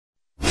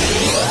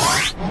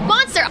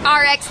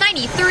RX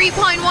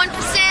 93.1%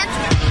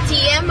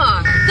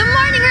 TMR. The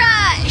Morning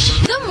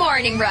Rush. The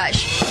Morning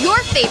Rush. Your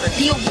favorite,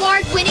 the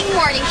award-winning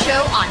morning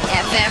show on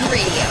FM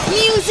radio.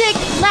 Music,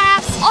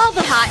 laughs, all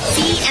the hot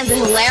tea, and the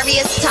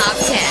hilarious top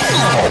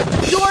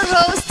 10. Your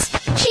hosts,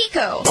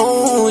 Chico.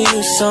 Oh,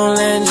 you so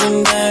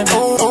legendary.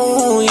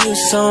 Oh, you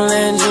so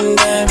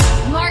legendary.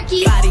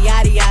 Markki.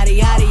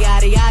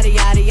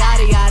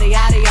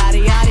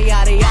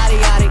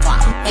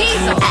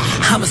 Hazel.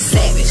 I'm a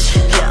savage,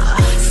 yeah.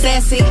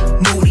 Sassy,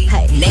 moody,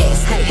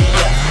 nasty,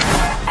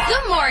 yeah. The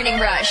Morning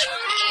Rush.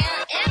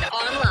 Air and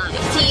online.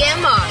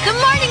 TMR. The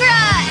Morning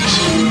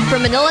Rush.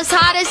 From Manila's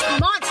hottest,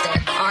 Monster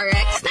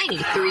RX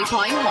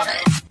 93.1.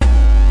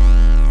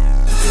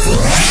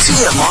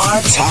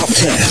 TMR Top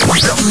 10.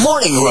 The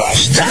Morning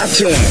Rush Top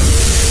 10.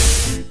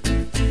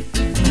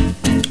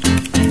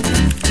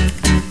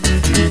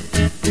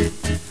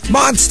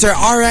 Monster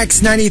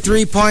RX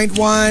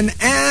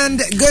 93.1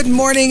 and good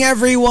morning,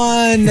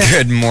 everyone.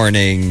 Good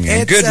morning.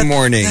 Good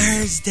morning.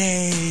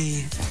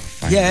 Thursday.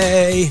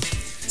 Yay.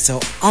 So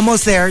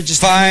almost there.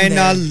 Just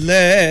finally.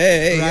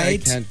 There,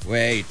 right? I can't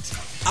wait.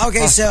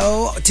 Okay,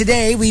 so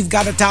today we've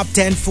got a top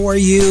 10 for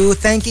you.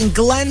 Thanking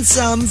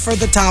Glensum for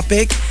the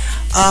topic.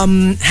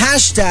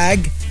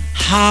 Hashtag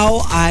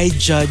how I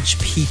judge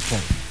people.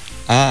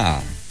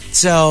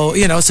 So,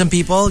 some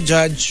people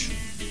judge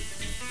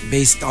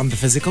based on the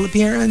physical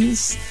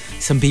appearance.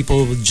 Some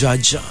people will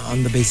judge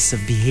on the basis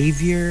of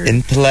behavior.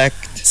 Intellect.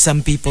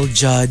 Some people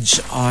judge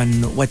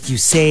on what you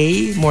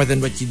say more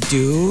than what you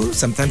do.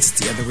 Sometimes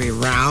it's the other way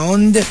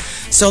around.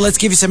 So let's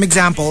give you some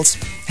examples.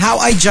 How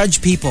I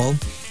judge people,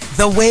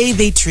 the way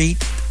they treat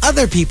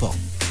other people.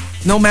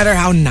 No matter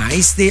how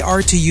nice they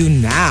are to you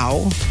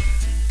now,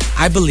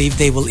 I believe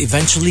they will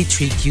eventually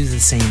treat you the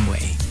same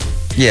way.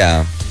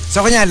 Yeah.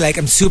 So kanya, like,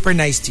 I'm super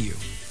nice to you.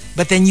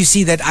 But then you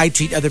see that I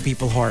treat other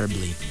people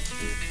horribly.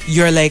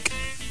 You're like,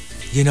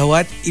 you know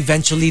what?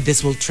 Eventually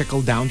this will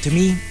trickle down to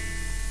me.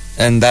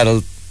 And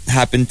that'll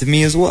happen to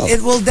me as well.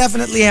 It will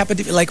definitely happen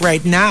to me. Like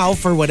right now,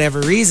 for whatever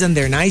reason,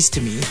 they're nice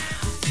to me.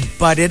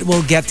 But it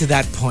will get to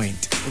that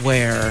point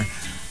where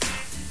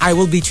I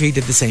will be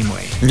treated the same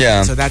way.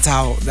 Yeah. So that's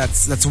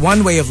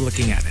one way of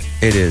looking at it.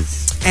 It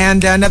is.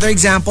 And another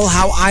example,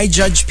 how I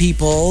judge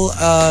people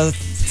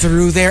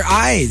through their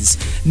eyes.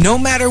 No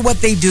matter what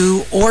they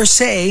do or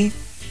say,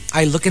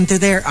 I look into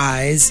their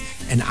eyes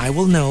and I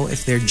will know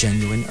if they're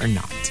genuine or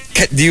not.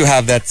 Do you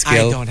have that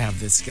skill? I don't have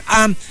this skill.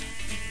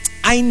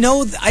 I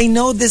know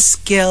this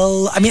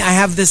skill. I mean, I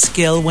have this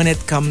skill when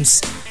it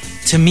comes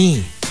to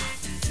me.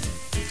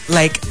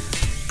 Like,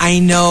 I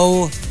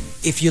know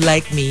if you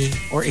like me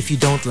or if you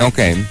don't like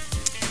me.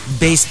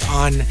 Based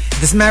on,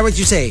 doesn't matter what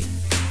you say.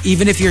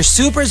 Even if you're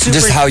super...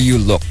 Just how you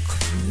look.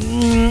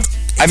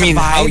 I mean,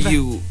 how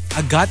you...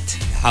 A gut.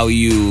 How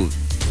you,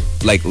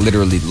 like,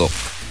 literally look.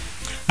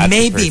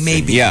 Maybe.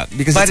 Yeah,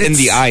 because it's in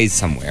the eyes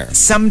somewhere.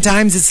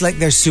 Sometimes it's like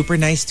they're super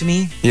nice to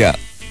me. Yeah.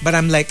 But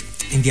I'm like,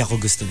 hindi ako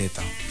gusto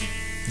nito.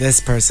 This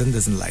person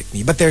doesn't like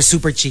me. But they're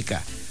super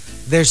chica.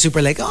 They're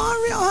super like,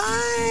 oh, real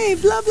hi,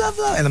 blah, blah,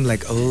 blah. And I'm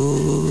like,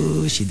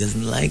 oh, she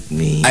doesn't like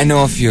me. I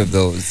know a few of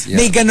those. Yeah.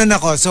 May ganun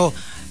ako. So,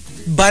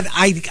 but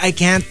I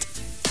can't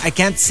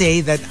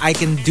say that I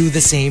can do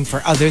the same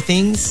for other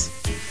things.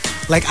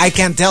 Like, I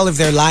can't tell if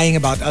they're lying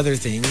about other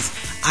things.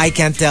 I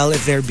can't tell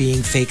if they're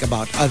being fake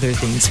about other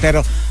things.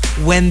 Pero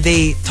when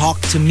they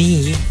talk to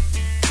me,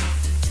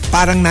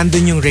 parang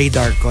nandun yung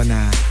radar ko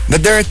na.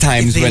 But there are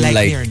times when, like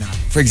like, me or not.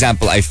 For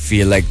example, I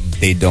feel like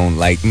they don't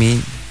like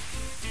me,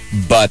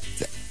 but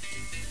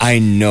I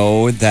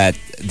know that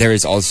there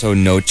is also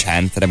no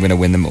chance that I'm going to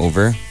win them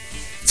over.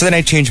 So then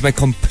I change my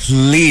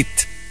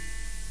complete,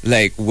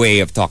 like, way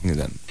of talking to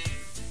them.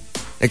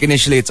 Like,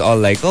 initially, it's all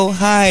like, oh,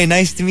 hi,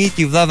 nice to meet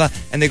you, blah, blah.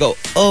 And they go,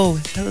 oh,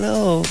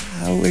 hello,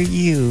 how are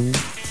you?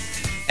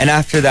 And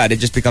after that, it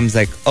just becomes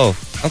like, oh,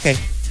 okay.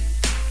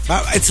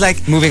 It's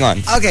like... Moving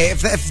on. Okay,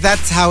 if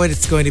that's how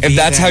it's going to be... If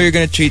that's how you're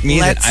going to treat me,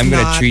 then I'm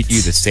going to treat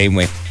you the same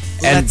way.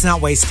 And let's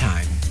not waste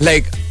time.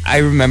 Like, I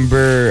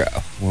remember,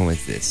 when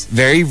was this?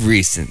 Very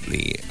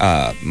recently,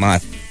 4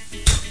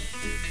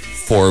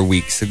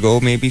 weeks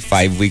ago, maybe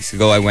 5 weeks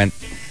ago, I went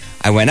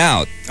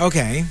out.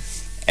 Okay.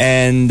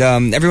 And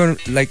everyone,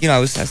 like, I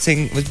was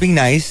being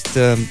nice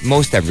to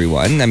most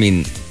everyone. I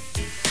mean,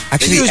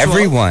 actually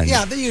everyone.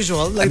 Yeah, the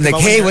usual. I'm like,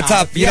 hey, what's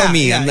up? You know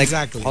me. Yeah, I'm like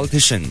exactly.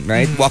 Politician,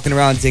 right? Walking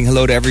around saying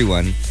hello to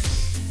everyone.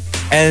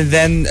 And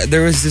then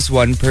there was this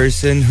one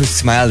person who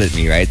smiled at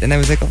me, right? And I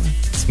was like, oh,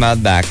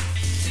 smiled back.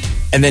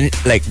 And then,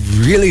 like,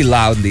 really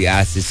loudly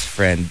asked his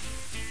friend,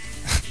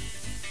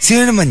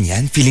 sino naman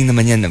yan? Feeling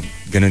naman yan na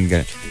ganun.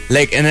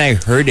 Like, and then I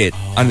heard it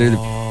under the...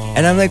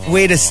 And I'm like,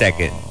 wait a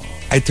second.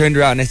 I turned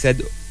around and I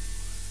said,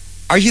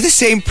 are you the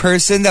same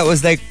person that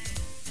was, like,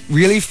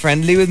 really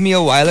friendly with me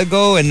a while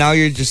ago and now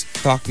you're just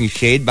talking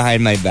shade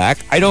behind my back?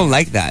 I don't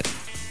like that.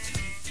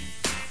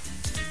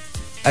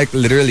 Like,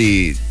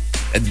 literally,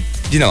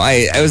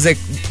 I was like,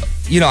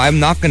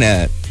 I'm not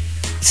gonna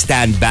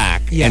stand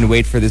back and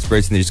wait for this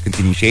person to just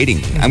continue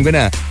shading me. I'm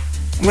gonna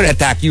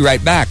attack you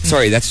right back.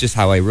 Sorry, that's just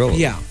how I roll.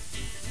 Yeah.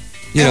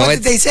 You know, what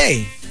did they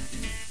say?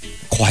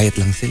 quiet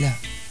lang sila.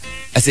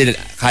 As in,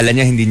 kala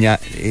niya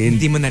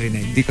Hindi mo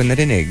narinig. hindi ko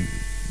narinig.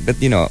 But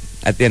you know,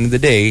 at the end of the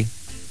day,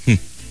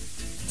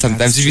 sometimes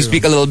That's if you true.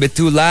 speak a little bit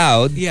too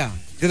loud, Yeah.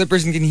 the other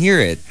person can hear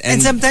it.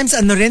 And sometimes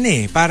ano rin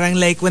eh, parang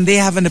like when they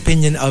have an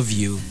opinion of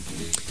you,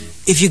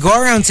 if you go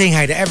around saying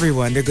hi to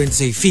everyone, they're going to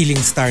say, feeling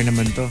star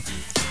naman to.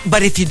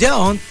 But if you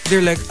don't,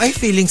 they're like, ay,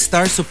 feeling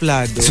star,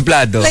 suplado.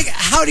 Suplado. Like,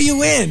 how do you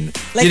win?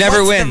 Like, You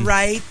never what's win. the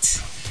right?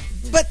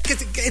 But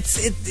 'cause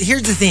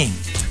here's the thing.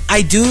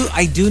 I do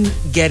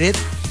get it.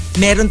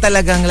 Meron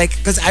talagang like,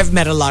 because I've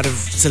met a lot of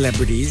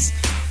celebrities,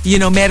 you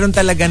know, meron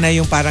talaga na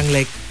yung parang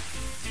like,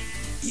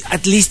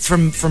 at least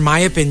from my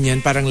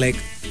opinion, parang like,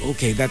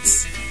 okay,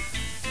 that's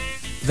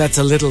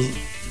a little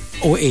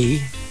OA.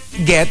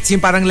 Gets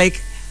yung parang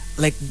like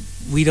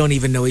we don't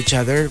even know each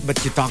other, but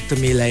you talk to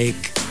me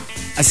like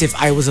as if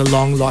I was a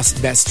long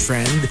lost best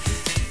friend.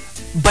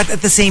 But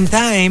at the same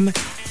time,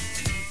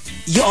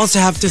 you also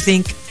have to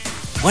think,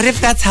 what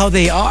if that's how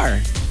they are?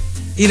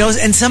 You know,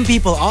 and some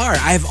people are.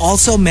 I've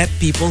also met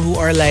people who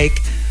are like,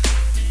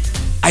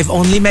 I've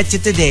only met you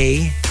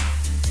today,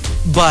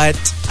 but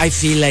I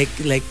feel like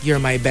you're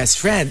my best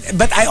friend.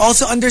 But I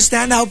also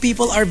understand how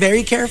people are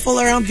very careful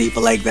around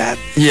people like that.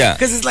 Yeah.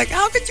 Because it's like,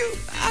 how could you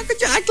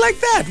act like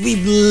that? We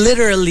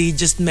literally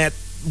just met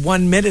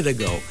 1 minute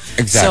ago.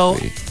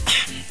 Exactly.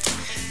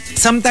 So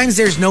sometimes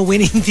there's no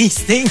winning these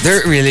things.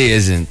 There really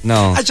isn't.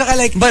 No. At saka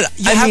like, But,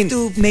 you I have mean-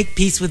 to make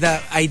peace with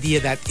the idea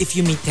that if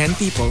you meet 10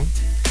 people,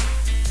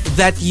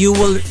 that you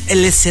will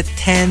elicit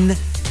 10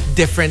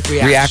 different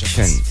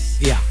reactions.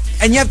 Yeah.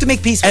 And you have to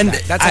make peace with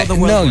that. That's how the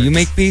world no, works. you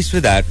make peace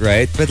with that,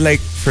 right? But like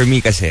for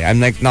me, kasi I'm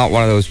like not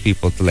one of those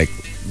people to like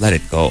let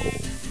it go.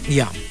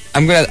 Yeah.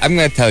 I'm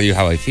gonna tell you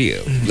how I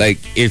feel. Like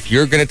if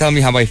you're gonna tell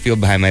me how I feel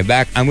behind my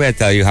back, I'm gonna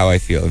tell you how I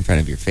feel in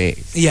front of your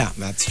face. Yeah,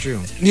 that's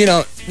true. You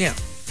know, Yeah.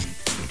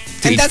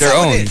 to And each that's their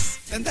how own. it is.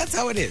 And that's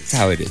how it is. That's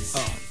how it is.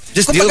 Oh.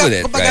 Just deal with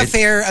it, Kumbaga right?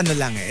 fair ano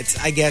lang eh. It's,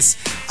 I guess,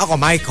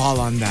 my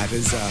call on that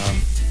is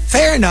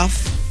fair enough.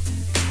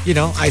 You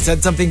know, I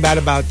said something bad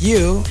about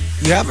you.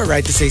 You have a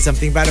right to say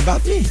something bad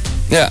about me.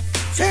 Yeah,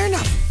 Fair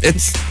enough.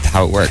 it's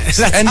how it works.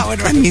 That's and how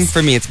it I mean, works.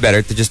 for me, it's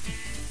better to just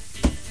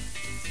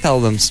tell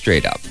them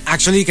straight up.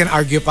 Actually, you can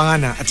argue pa nga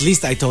na, at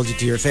least I told you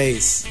to your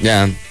face.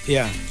 Yeah,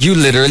 Yeah. you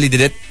literally did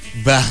it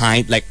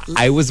behind. Like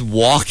I was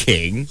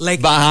walking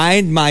Like-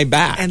 behind my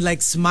back. And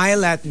like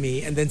smile at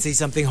me and then say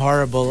something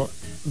horrible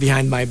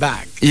behind my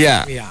back.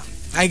 yeah. Yeah.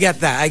 I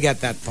get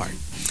that part.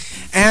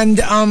 And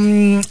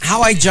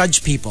how I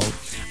judge people,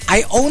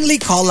 I only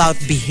call out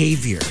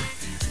behavior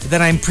that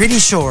I'm pretty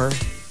sure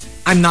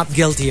I'm not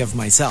guilty of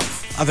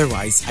myself.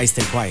 Otherwise, I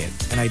stay quiet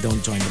and I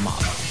don't join the mob.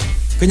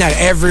 Kunyari,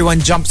 everyone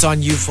jumps on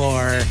you for,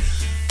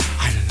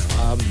 I don't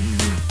know,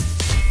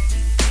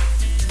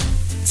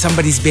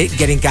 somebody's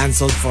getting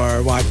cancelled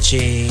for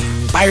watching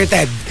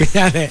Pirated.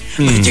 Kunyari.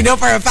 But you know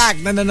for a fact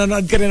na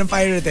nanonood ka rin ng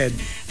Pirated.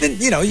 Then,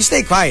 you know, you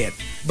stay quiet.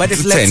 But if,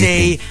 It's let's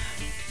anything.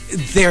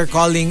 say, they're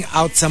calling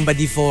out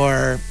somebody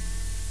for,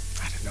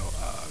 I don't know,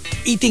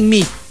 eating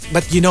meat,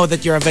 but you know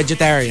that you're a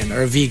vegetarian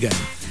or a vegan,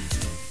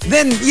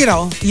 then, you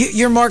know,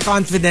 you're more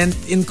confident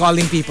in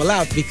calling people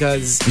out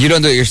because You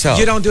don't do it yourself.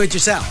 you don't do it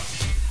yourself.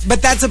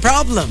 But that's a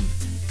problem.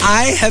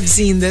 I have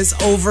seen this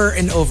over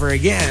and over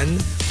again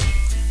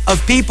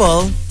of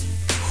people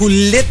who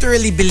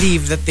literally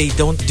believe that they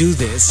don't do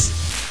this,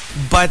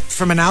 but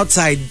from an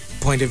outside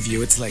point of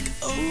view, it's like,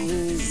 oh,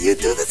 you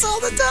do this all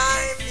the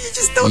time. You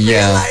just don't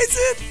Yeah. realize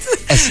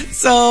it.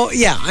 So,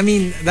 yeah, I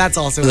mean, that's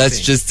also a Let's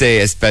thing. just say,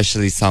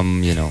 especially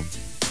some, you know,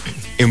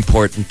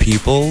 important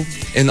people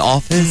in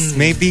office,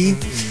 maybe,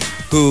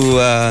 who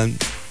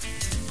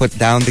put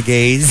down the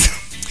gays.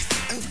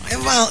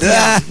 Well,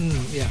 yeah.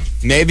 Yeah.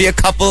 Maybe a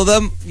couple of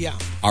them Yeah.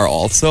 are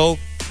also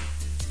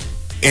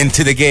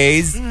into the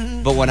gays,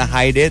 but want to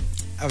hide it.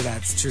 Oh,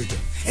 that's true too.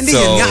 Hindi,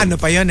 So- yun nga, ano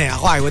pa yun eh.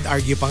 Ako, I would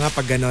argue pa nga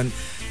pag ganon,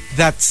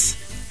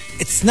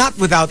 it's not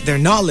without their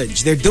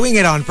knowledge. They're doing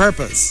it on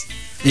purpose.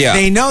 Yeah.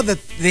 They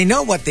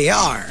know what they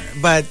are,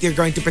 but they're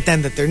going to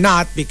pretend that they're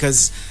not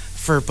because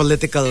for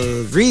political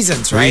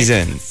reasons, right?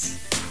 Reasons.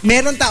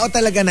 Meron tao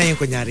talaga na yung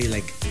kunyari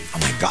like, oh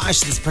my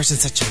gosh, this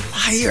person's such a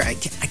liar. I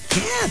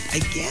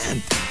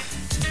can't.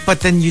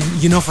 But then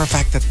you know for a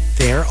fact that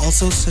they're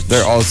also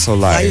They're also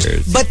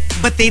liars.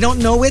 But they don't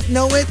know it.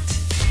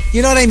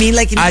 You know what I mean?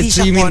 Like hindi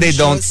So siya you mean they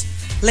conscious.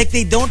 Like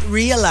they don't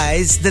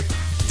realize that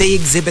they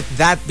exhibit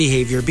that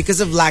behavior because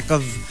of lack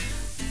of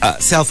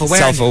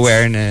self-awareness.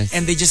 Self-awareness.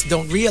 And they just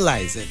don't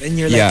realize it. And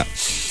you're Yeah. like,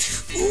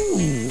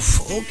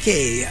 oof,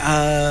 okay,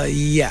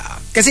 yeah.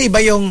 Kasi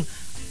iba yung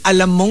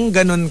alam mong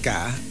ganun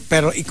ka,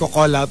 pero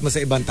i-call out mo sa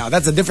ibang tao.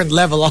 That's a different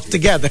level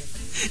altogether.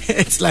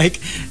 It's like,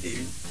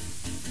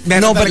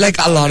 No, but like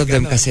a lot of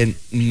them ganun. kasi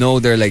know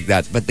they're like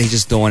that, but they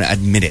just don't want to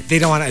admit it. They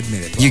don't want to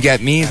admit it. You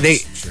get me?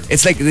 That's true.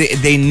 It's like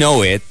they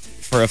know it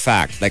for a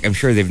fact. Like I'm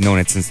sure they've known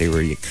it since they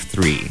were like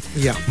 3.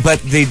 Yeah.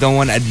 But they don't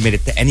want to admit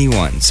it to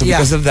anyone. So Yeah,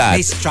 because of that,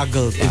 they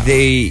struggle pa.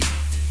 they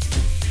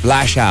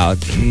lash out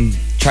and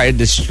try to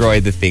destroy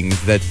the things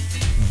that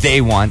they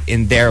want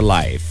in their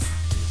life.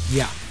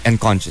 Yeah. And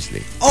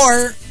consciously.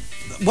 Or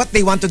what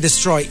they want to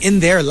destroy in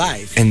their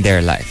life. In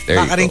their life. There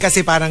Baka you rin go.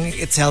 kasi parang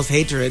it's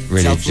self-hatred,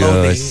 Religious,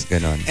 self-loathing.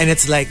 ganon. And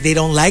it's like they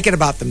don't like it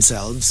about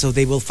themselves, so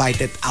they will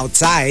fight it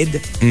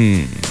outside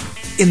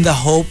in the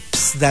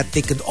hopes that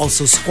they could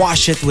also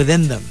squash it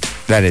within them.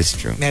 That is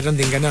true. Meron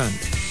din ganon.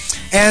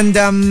 And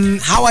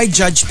how I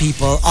judge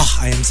people,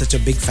 I am such a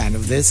big fan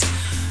of this.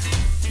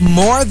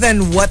 More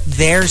than what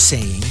they're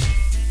saying,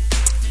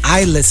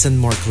 I listen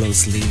more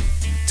closely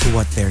to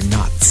what they're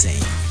not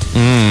saying.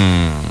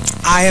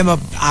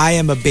 I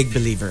am a big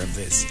believer of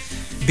this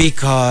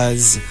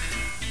because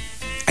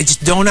I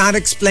just don't know how to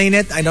explain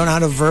it. I don't know how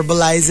to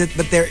verbalize it,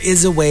 but there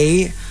is a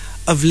way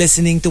of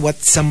listening to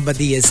what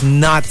somebody is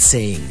not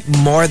saying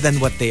more than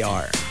what they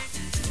are.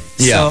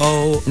 Yeah.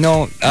 So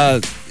no,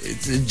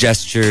 it's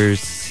gestures.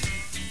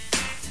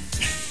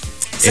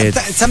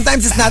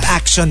 Sometimes it's not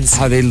actions.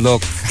 How they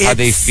look, how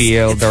they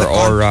feel, their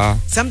aura.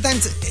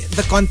 Sometimes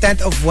the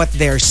content of what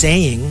they're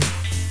saying,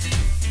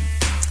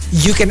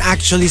 you can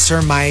actually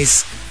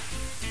surmise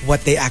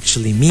what they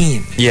actually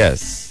mean.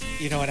 Yes.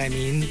 You know what I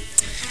mean?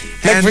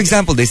 Like, for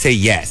example, they say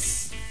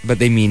yes, but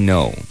they mean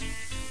no.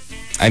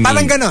 I mean,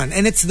 parang ganon.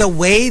 And it's the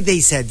way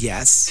they said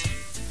yes.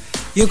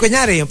 Yung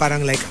kunyari, yung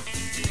parang like,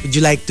 would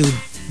you like to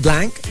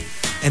blank?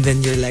 And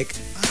then you're like,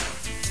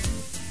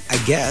 I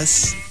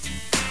guess.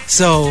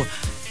 So,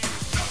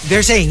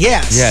 they're saying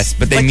yes. Yes,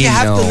 but they mean no. But you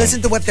have to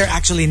listen to what they're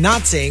actually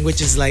not saying,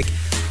 which is like,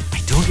 I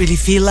don't really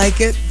feel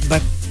like it,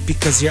 but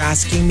because you're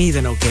asking me,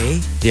 then okay.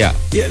 Yeah.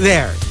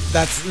 There.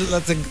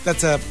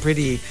 That's a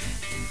pretty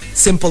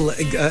simple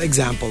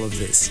example of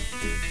this.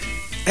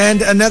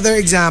 And another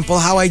example,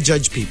 how I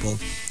judge people.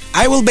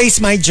 I will base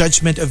my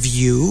judgment of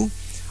you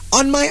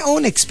on my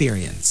own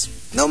experience.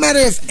 No matter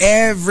if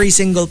every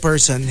single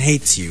person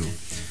hates you,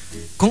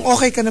 kung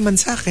okay ka naman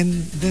sa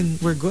akin, then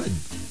we're good.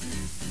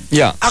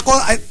 Yeah. Ako,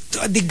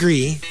 to a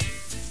degree,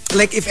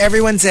 like if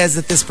everyone says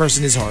that this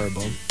person is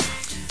horrible,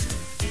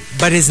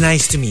 but is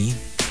nice to me,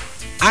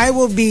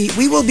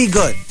 we will be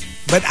good,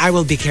 but I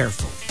will be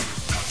careful.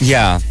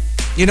 Yeah.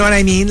 You know what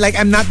I mean? Like,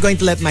 I'm not going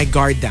to let my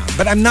guard down,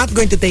 but I'm not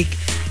going to take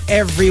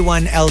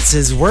everyone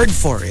else's word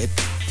for it.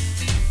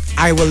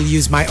 I will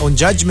use my own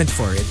judgment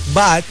for it,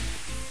 but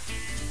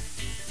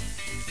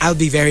I'll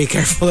be very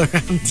careful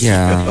around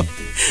Yeah. you.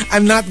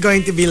 I'm not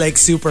going to be like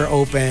super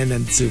open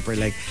and super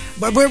like,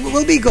 but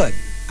we'll be good.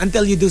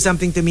 Until you do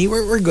something to me,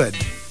 we're good.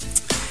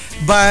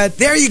 But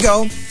there you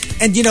go.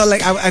 And you know,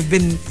 like I've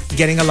been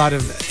getting a lot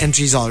of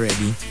entries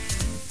already.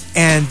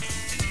 And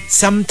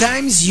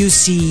sometimes you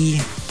see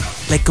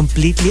like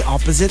completely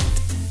opposite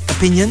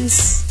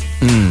opinions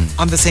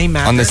on the same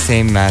matter. On the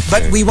same matter.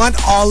 But we want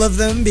all of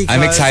them because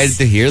I'm excited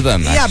to hear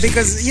them. Yeah, actually.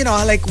 because you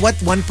know, like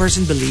what one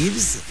person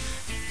believes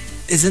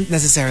isn't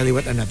necessarily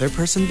what another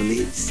person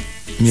believes.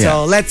 Yeah.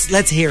 So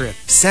let's hear it.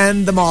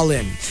 Send them all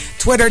in.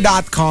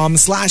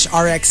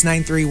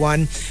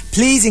 Twitter.com/RX931.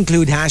 Please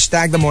include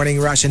hashtag The Morning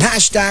Rush and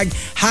hashtag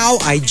How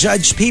I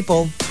Judge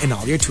People in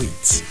all your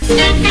tweets.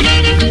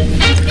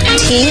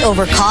 Tea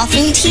over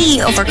coffee?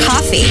 Tea over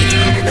coffee.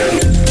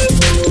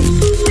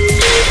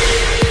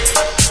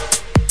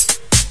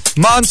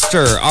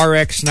 Monster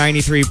RX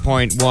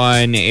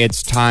 93.1.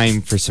 It's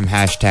time for some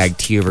hashtag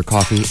tea over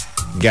coffee.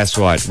 Guess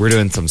what? We're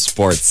doing some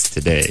sports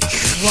today.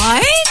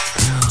 What?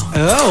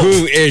 Oh.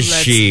 Who is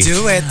she? Let's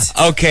do it.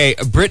 Okay,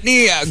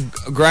 Brittany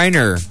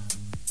Griner.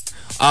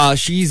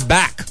 She's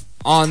back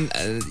on.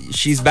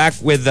 She's back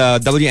with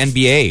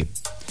WNBA.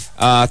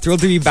 Thrilled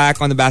to be back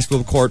on the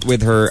basketball court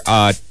with her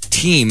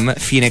team,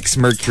 Phoenix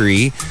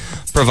Mercury,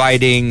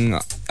 providing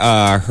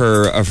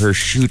her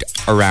shoot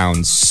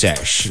around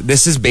sesh.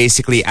 This is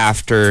basically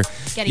after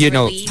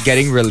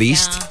getting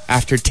released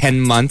after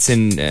 10 months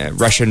in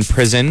Russian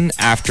prison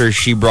after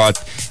she brought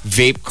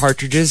vape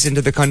cartridges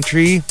into the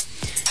country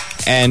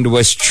and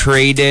was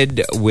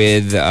traded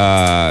with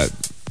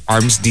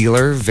arms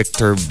dealer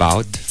Victor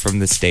Bout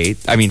from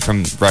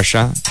from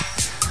Russia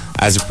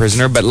as a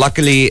prisoner. But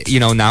luckily,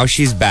 now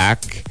she's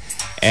back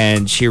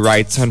and she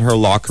writes on her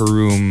locker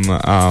room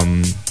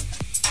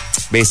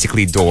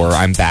basically door,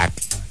 I'm back,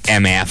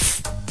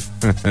 MF.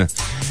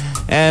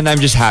 And I'm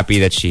just happy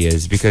that she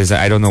is, because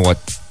I don't know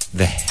what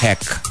the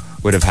heck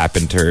would have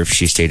happened to her if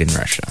she stayed in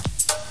Russia.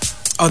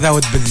 Oh, that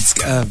would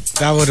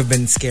have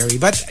been scary.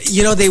 But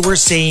they were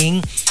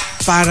saying,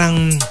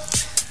 parang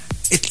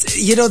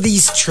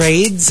these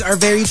trades are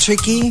very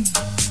tricky.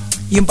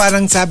 Yung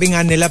parang sabi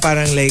nga nila,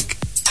 parang like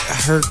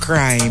her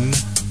crime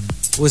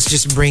was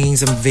just bringing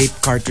some vape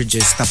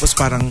cartridges. Tapos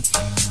parang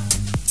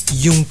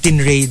yung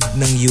tinraid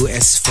ng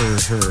US for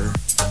her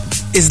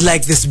is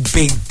like this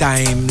big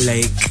time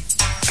like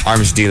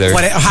arms dealer.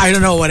 I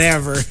don't know,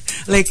 whatever.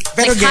 Like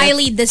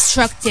highly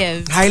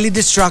destructive. Highly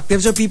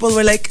destructive. So people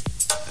were like,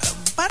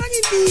 parang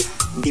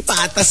hindi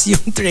patas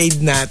yung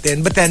trade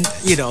natin. But then,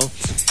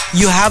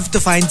 you have to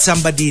find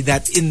somebody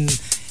that in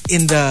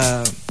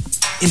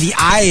the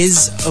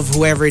eyes of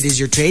whoever it is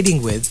you're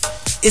trading with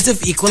is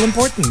of equal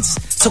importance.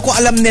 So kung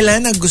alam nila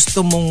na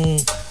gustong mong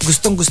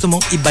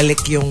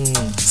ibalik yung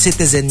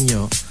citizen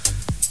nyo,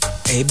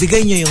 eh,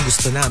 bigay nyo yung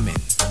gusto namin.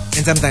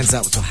 And sometimes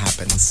that's what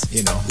happens,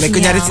 you know. Like,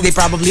 kunyari, they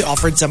probably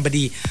offered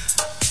somebody,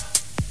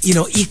 you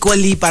know,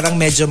 equally parang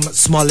medyo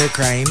smaller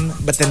crime,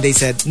 but then they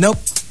said, nope,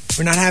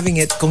 we're not having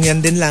it. Kung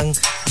yan din lang,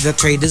 the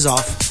trade is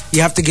off.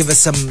 You have to give us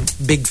some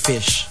big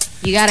fish.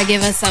 You gotta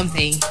give us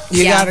something.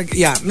 Yun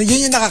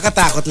yung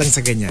nakakatakot lang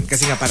sa ganyan.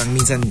 Kasi nga parang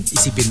minsan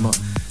isipin mo,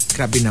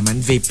 grabe naman,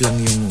 vape lang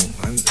yung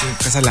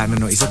kasalanan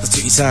no isa. Tapos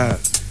yung isa,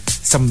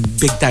 some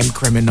big time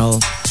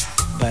criminal.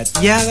 But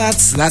yeah,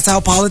 that's how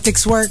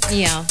politics work.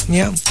 Yeah.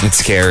 It's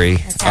scary.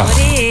 That's how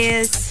it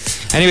is.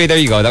 Anyway, there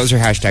you go. That was your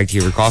hashtag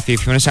Tea or Coffee.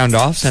 If you want to sound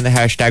off, send the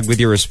hashtag with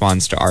your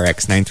response to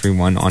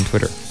RX931 on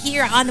Twitter.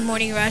 Here on The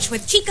Morning Rush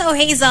with Chico,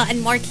 Hazel,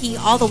 and Markki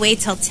all the way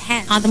till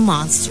 10 on The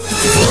Monster.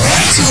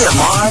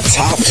 TMR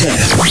Top 10.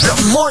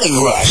 The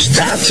Morning Rush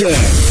Top 10.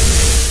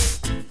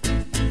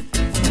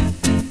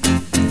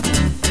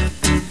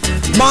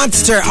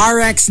 Monster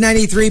RX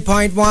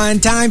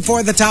 93.1. Time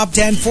for the top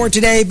 10 for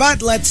today.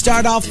 But let's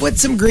start off with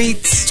some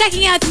greets.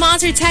 Checking out the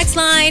Monster text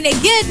line.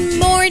 Good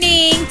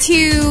morning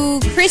to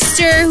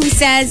Krister, who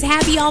says,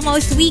 happy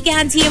almost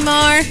weekend,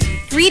 TMR.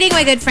 Greeting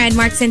my good friend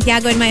Mark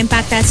Santiago and my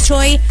Impactas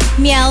Choi,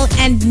 Miel,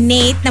 and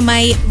Nate na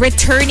may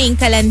returning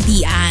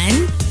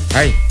kalandian.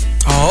 Hi.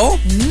 Oh?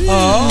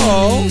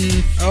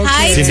 Okay.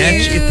 Hi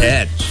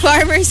to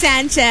Farmer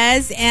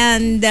Sanchez,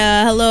 and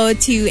hello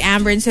to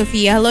Amber and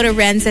Sophia. Hello to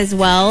Renz as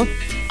well.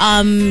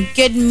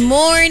 Good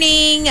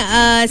morning,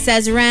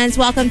 says Renz.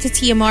 Welcome to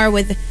TMR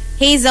with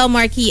Hazel,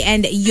 Markki,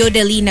 and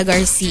Yodelina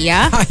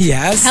Garcia.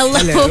 Yes.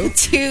 Hello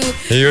to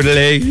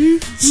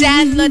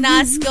Jan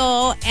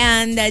Lonasco,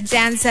 and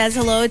Jan says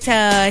hello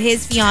to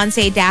his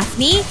fiancée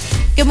Daphne.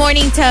 Good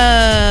morning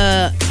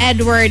to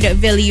Edward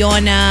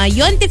Villona.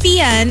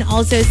 Yontifian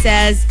also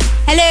says,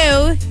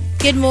 hello,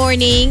 good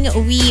morning.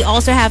 We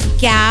also have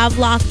Gav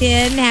locked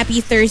in.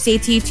 Happy Thursday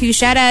to you too.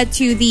 Shout out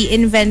to the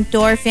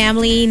Inventor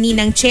family,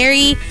 Ninang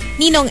Cherry,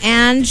 Ninong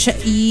Ange,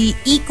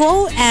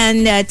 Iko,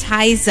 and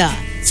Tiza.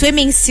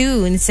 Swimming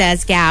soon,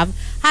 says Gav.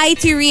 Hi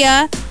to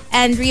Ria.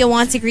 And Ria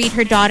wants to greet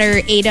her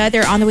daughter, Ada.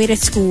 They're on the way to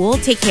school.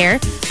 Take care.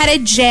 Hi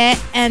to Jet.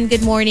 And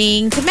good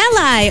morning to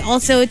Melai.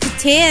 Also to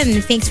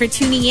Tin. Thanks for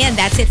tuning in.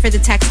 That's it for the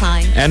text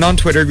line. And on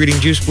Twitter, greeting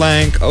Juice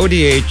Blank,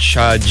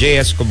 ODH, J.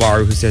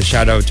 Escobar, who says,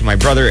 shout out to my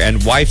brother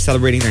and wife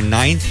celebrating their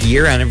 9th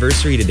year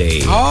anniversary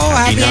today. Oh,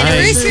 happy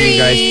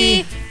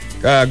anniversary,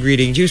 guys.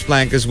 Greeting Juice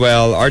Blank as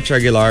well. Arch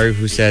Aguilar,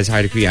 who says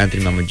hi to Kuya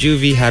Anthony Mama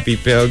Juvie. Happy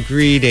Pill.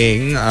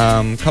 Greeting.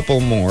 Couple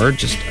more.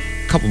 Just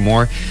a couple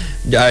more.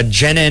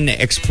 Jenin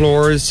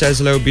Explores says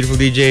hello, beautiful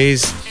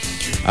DJs.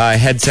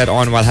 Headset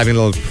on while having a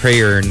little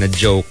prayer na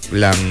joke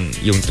lang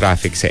yung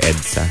traffic sa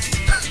EDSA.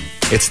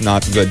 It's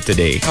not good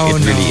today. Oh,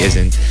 it really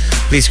isn't.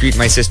 Please greet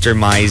my sister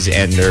Maize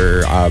and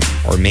her,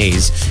 or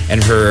Maze,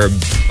 and her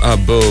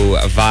beau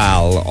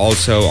Val,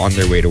 also on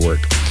their way to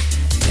work.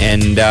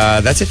 And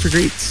that's it for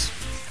greets.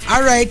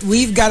 All right,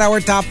 we've got our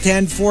top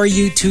 10 for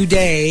you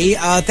today.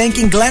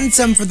 Thanking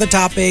Glensum for the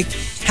topic.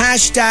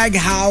 Hashtag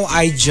how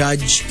I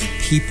judge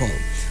people.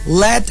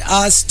 Let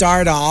us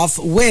start off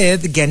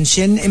with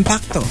Genshin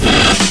Impacto.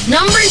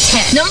 Number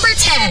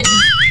 10.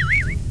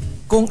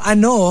 Kung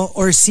ano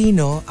or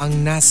sino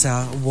ang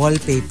nasa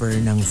wallpaper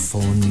ng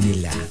phone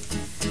nila.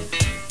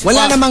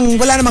 Wala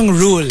namang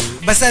rule.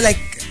 Basta like,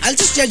 I'll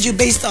just judge you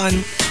based on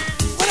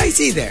what I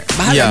see there.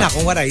 Bahala na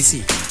kung what I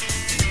see.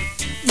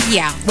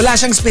 Yeah. Wala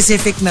siyang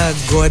specific na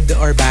good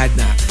or bad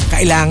na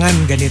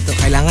kailangan ganito,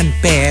 kailangan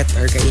pet,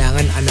 or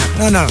kailangan anak.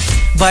 No.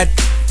 But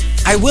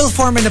I will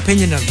form an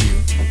opinion of you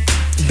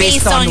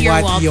based on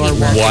your what your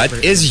wallpaper. wallpaper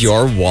What is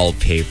your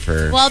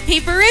wallpaper?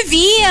 Wallpaper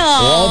reveal.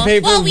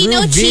 Wallpaper well, we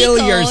know reveal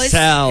Chico's.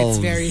 yourself. It's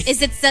very...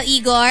 Is it the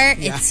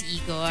Igor? Yeah. It's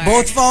Igor.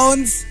 Both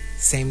phones,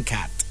 same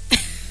cat.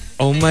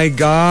 Oh my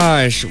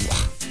gosh.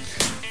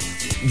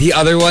 The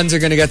other ones are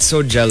gonna get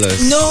so jealous.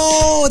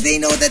 No, they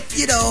know that,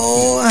 you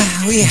know,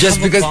 we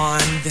have a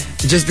bond.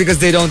 Just because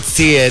they don't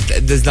see it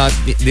does not,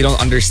 they don't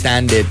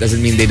understand it,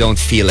 doesn't mean they don't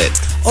feel it.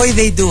 Oy,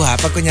 they do ha.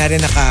 Pag kunyari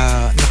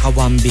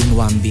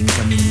naka-wambing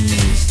kami ni...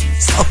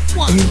 So,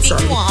 Wambing.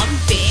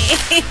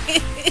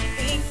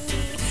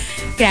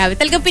 Grabe,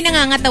 talagang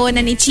pinangangatawa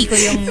na ni Chico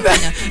yung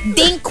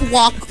dink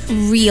walk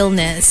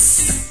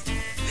realness.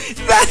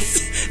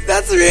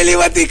 That's really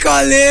what we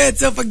call it.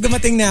 So pag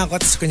dumating na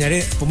ako, tapos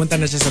kunyari, pumunta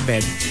na siya sa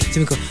bed.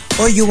 Sabi ko,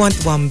 oh, you want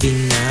wambing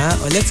na?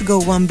 Oh, let's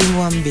go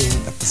wambing.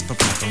 Tapos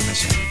papatong na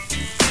siya.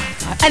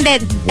 And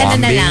then,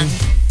 ano na lang?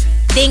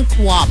 Dink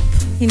wop.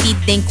 Hindi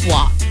dink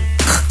wop.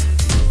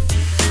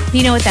 Do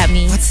you know what that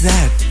means? What's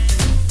that?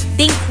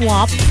 Dink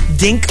wop.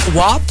 Dink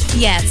wop?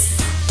 Yes.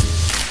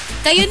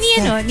 Kayo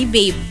ni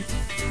babe.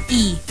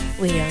 E.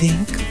 Wait.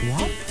 Dink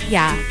wop?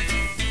 Yeah.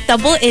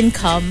 Double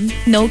income,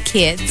 no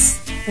kids,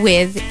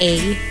 with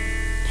a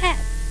pet.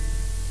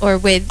 Or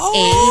with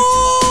a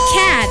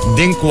cat.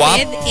 Dink wop?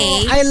 With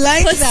a I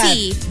like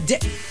pussy.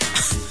 that.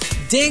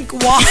 Dink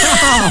wop.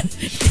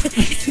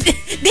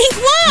 Dink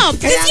wop.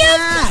 Because you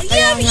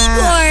have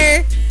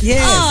Igor.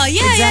 Yes, Oh,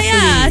 yeah, exactly.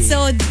 yeah.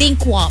 So,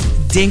 dink wop.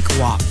 Dink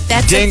wop.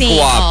 That's Dink the thing.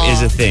 wop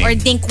is a thing. Or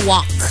dink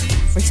walk.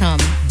 for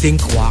some.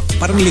 Dinkwak.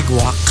 Parang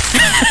ligwak.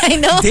 I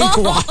know.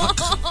 Dinkwak.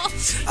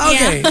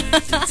 Okay.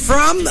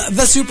 From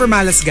the Super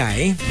Malas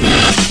guy.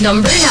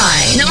 Number 9.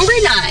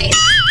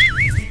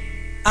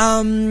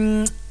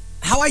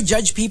 How I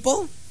judge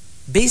people?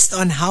 Based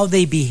on how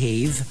they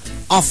behave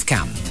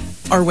off-cam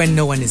or when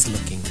no one is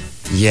looking.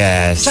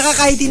 Yes. Saka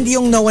kahit hindi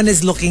yung no one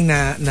is looking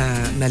na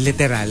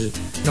literal,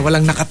 na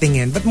walang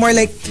nakatingin, but more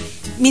like,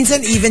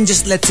 minsan even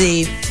just let's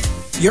say,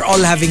 you're all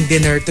having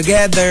dinner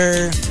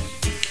together,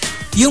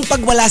 yung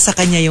pag wala sa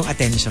kanya yung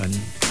attention,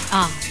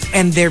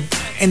 and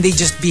they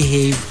just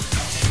behave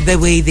the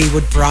way they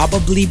would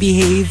probably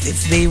behave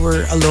if they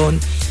were alone,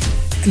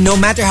 no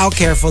matter how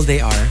careful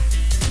they are,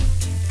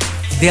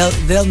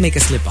 they'll make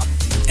a slip up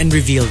and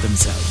reveal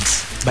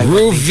themselves.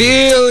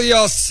 Reveal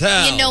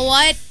yourself. You know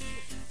what?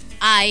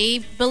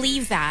 I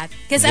believe that.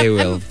 Because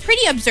I'm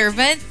pretty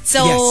observant.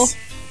 So Yes.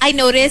 I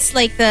notice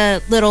like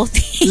the little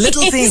things.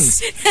 Little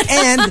things.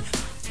 And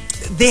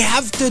they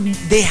have to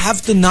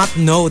not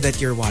know that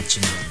you're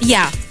watching them.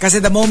 Yeah. Kasi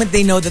the moment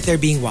they know that they're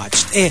being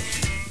watched,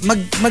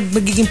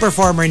 magiging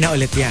performer na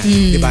ulit yan.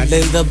 Diba?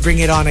 They'll bring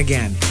it on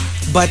again.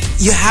 But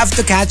you have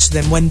to catch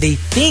them when they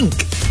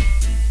think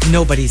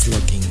nobody's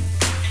looking.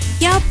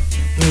 Yep.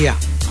 Yeah.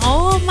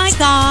 Oh my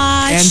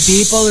gosh. And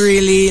people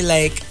really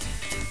like,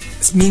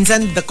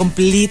 minsan the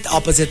complete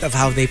opposite of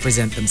how they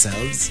present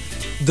themselves.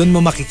 Doon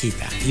mo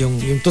makikita yung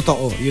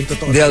totoo,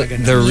 talaga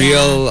na. The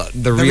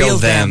real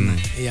them.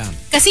 Yeah.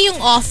 Kasi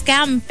yung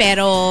off-cam,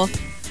 pero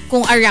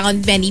kung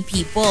around many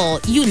people,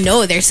 you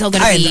know they're still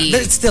gonna be...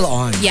 It's still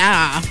on.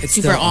 Yeah. It's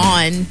super still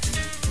on.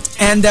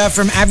 And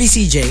from Avi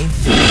CJ,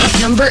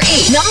 Number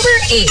 8.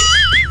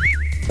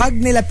 pag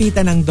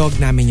nilapitan ng dog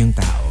namin yung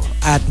tao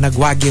at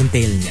nagwag yung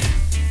tail niya,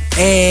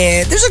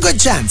 there's a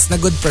good chance na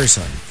good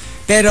person.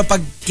 Pero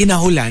pag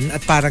kinahulan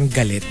at parang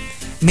galit,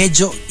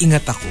 medyo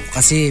ingat ako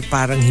kasi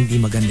parang hindi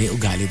maganda yung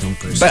ugali ng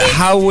person. But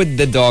how would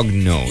the dog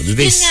know? Do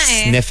they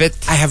sniff it?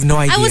 I have no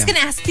idea. I was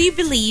gonna ask, do you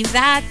believe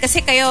that?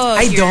 Kasi kayo,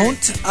 I you're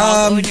don't.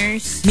 dog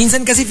owners.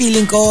 Minsan kasi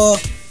feeling ko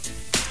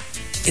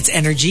it's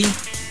energy.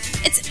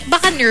 It's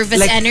baka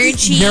nervous Like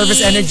energy.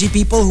 nervous energy.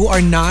 People who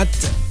are not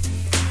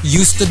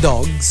used to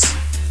dogs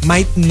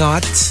might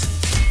not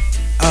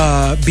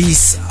be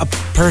a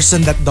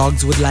person that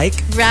dogs would like.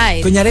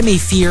 Right. Kunyari may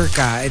fear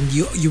ka and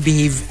you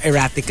behave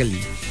erratically.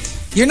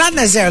 You're not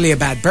necessarily a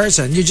bad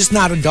person. You're just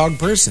not a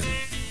dog person.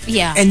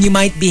 Yeah. And you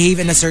might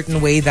behave in a certain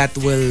way that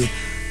will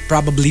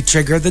probably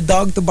trigger the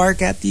dog to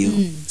bark at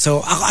you. So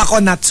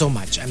ako not so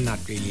much. I'm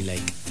not really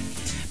like.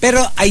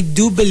 Pero I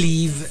do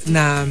believe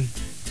na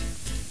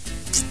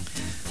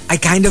I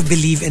kind of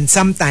believe in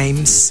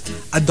sometimes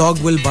a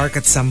dog will bark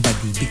at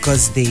somebody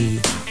because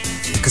they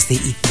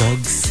eat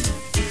dogs.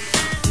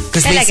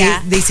 Because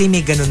they say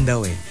may ganun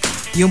daw eh.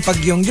 Yung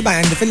di ba,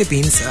 in the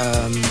Philippines,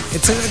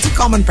 it's a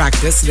common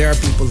practice. There are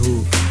people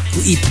who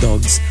eat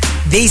dogs.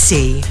 They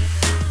say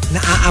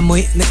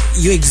naaamoy,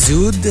 you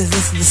exude the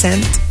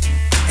scent,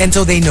 and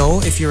so they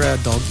know if you're a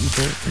dog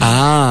eater.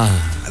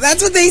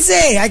 That's what they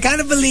say. I kind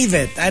of believe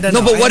it. I don't know.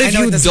 No, but what if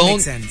you you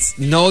don't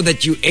know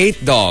that you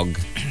ate dog?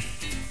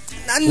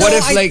 What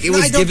if it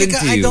was given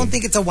to you? I don't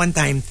think it's a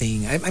one-time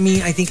thing. I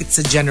mean, I think it's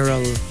a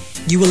general.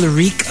 You will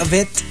reek of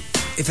it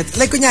if it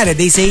like kunyari,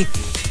 they say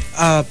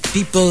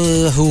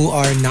people who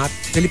are not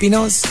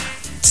Filipinos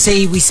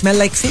say we smell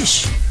like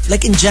fish,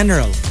 like in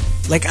general,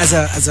 like as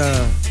a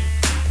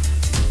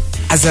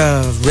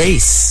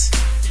race.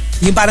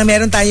 Yung parang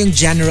meron tayong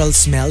general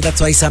smell.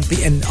 That's why some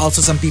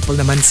people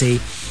naman say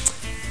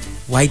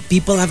white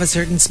people have a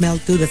certain smell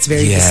too that's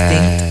very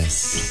distinct.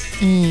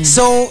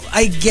 So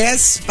I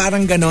guess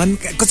parang ganon,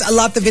 because a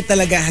lot of it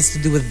talaga has to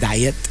do with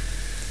diet.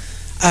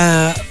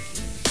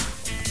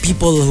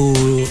 People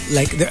who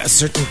like there a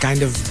certain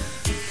kind of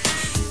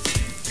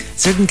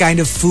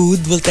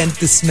food will tend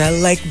to smell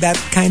like that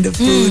kind of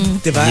food,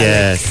 diba?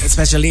 Yes. Like,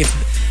 especially if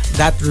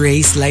that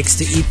race likes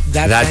to eat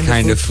that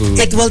kind of food.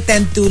 It will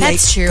tend to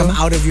come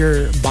out of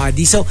your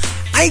body. So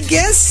I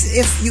guess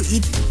if you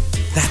eat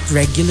that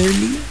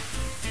regularly,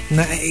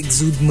 na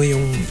exude mo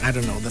yung, I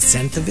don't know, the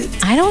scent of it.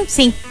 I don't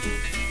think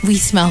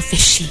we smell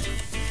fishy.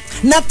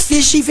 Not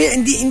fishy,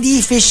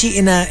 hindi fishy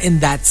in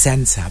that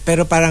sense ha.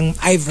 Pero parang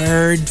I've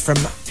heard from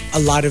a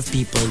lot of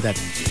people that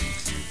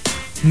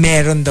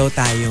meron daw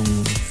tayong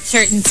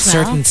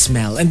certain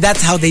smell, and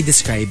that's how they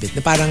describe it.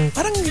 Na parang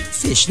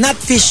fish, not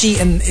fishy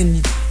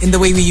in the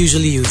way we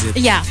usually use it.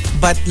 Yeah,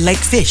 but like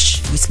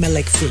fish. We smell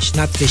like fish,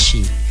 not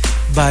fishy.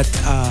 But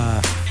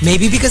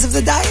maybe because of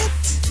the diet.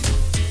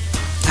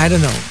 I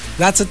don't know.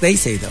 That's what they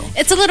say though.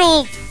 It's a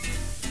little,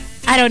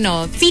 I don't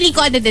know. Feeling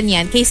ko ano din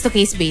yan,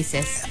 case-to-case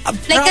basis.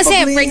 Like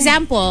kasi, for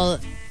example,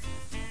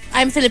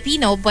 I'm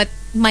Filipino, but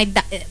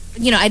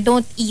I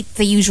don't eat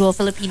the usual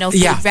Filipino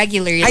food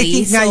regularly. I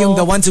think nga yung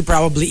the ones who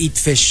probably eat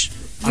fish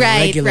on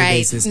a regular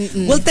basis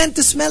will tend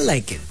to smell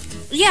like it.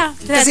 Yeah,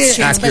 that's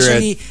true.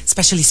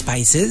 Especially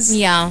spices.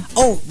 Yeah.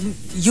 Oh,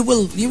 you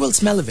will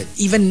smell of it.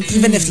 Even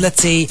if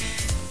let's say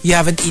you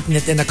haven't eaten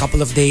it in a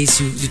couple of days,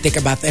 you take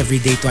a bath every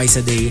day, twice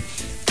a day.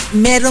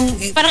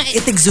 Parang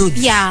it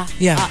exudes. Yeah.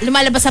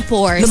 Lumalabas sa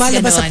pores.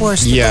 Lumalabas sa ganun.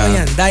 pores. Totoo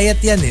yan.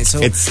 Diet yan eh. So,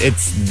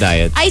 It's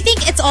diet. I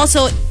think it's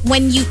also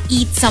when you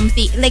eat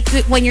something, like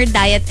when your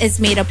diet is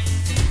made up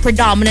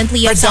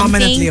predominantly of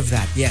something. of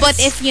that, yes. But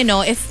if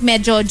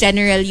medyo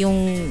general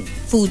yung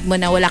food mo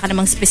na wala ka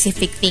namang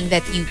specific thing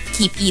that you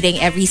keep eating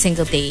every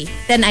single day,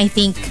 then I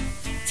think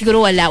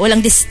siguro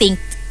walang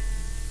distinct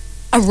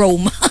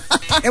aroma.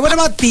 And what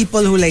about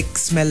people who like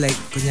smell like,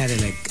 kunyari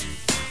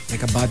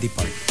like a body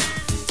part?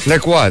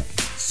 Like what?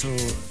 So,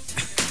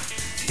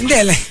 hindi,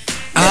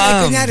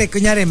 like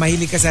kunyari,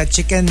 mahilig ka sa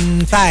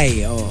chicken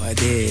thigh. O,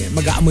 edi,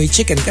 mag-aamoy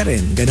chicken ka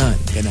rin. Ganon.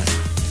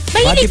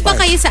 Mahilig ba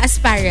kayo sa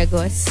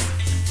asparagus?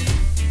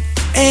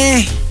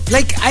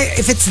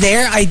 If it's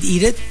there, I'd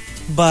eat it.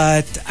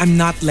 But I'm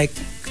not like,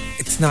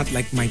 it's not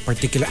like my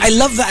particular. I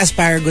love the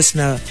asparagus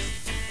na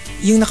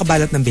yung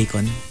nakabalot ng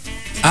bacon.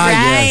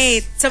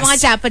 Right. Yes. Sa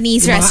mga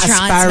Japanese restaurants.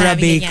 Mga aspara,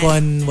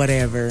 bacon,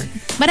 whatever.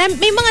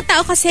 May mga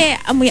tao kasi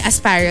amoy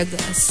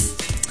asparagus.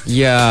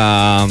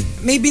 Yeah.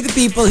 Maybe the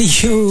people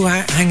you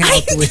hang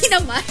out with. Hindi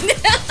naman.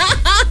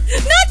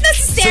 Not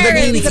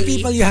necessarily. Maybe the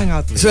people you hang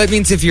out with. So that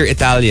means if you're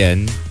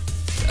Italian,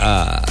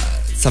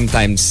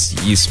 sometimes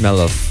you smell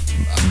of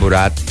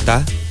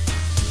burrata.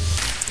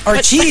 Or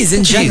cheese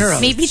in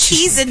general. Maybe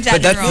cheese in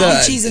general. But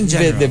that's cheese in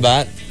general.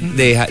 Diba?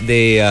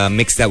 They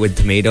mix that with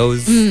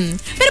tomatoes.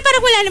 Pero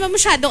parang wala naman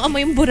masyadong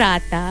amoy yung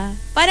burrata.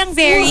 Parang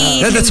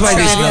very That's why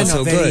they smell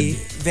so very,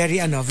 good.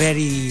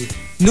 Very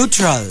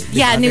neutral.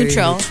 Yeah,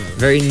 neutral.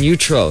 Very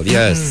neutral,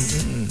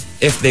 yes.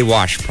 If they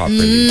wash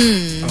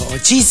properly.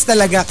 Cheese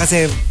talaga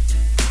kasi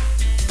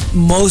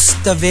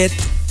most of it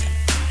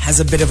has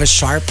a bit of a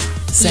sharp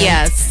scent.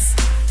 Yes.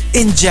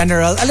 In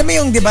general. Alam mo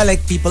yung, di ba,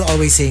 like people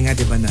always say nga,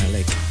 di ba na,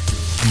 like,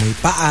 amoy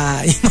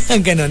paa, yung mga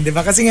ganon, di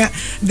ba? Kasi nga,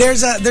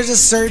 there's a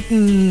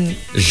certain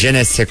je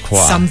ne sais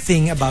quoi.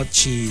 Something about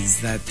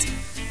cheese that,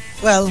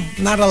 well,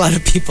 not a lot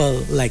of people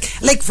like.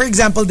 Like, for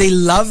example, they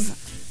love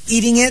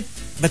eating it,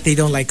 but they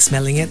don't like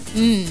smelling it.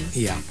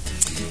 Yeah.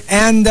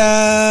 And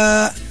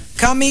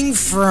coming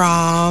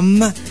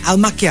from Al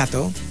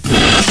Macchiato.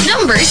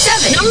 Number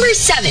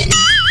 7.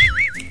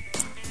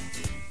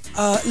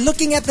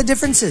 Looking at the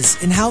differences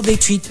in how they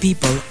treat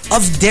people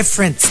of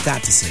different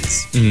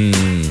statuses.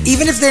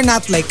 Even if they're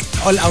not like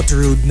all out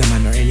rude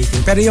naman or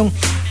anything. Pero yung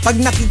pag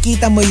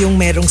nakikita mo yung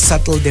merong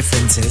subtle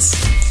differences,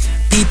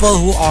 people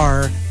who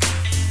are,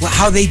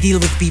 how they deal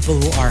with people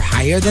who are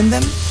higher than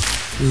them,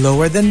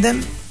 lower than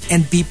them,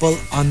 and people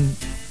on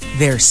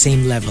their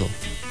same level.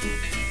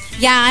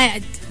 Yeah,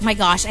 my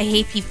gosh, I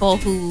hate people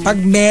who... Pag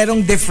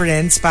merong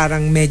difference,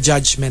 parang may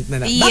judgment na.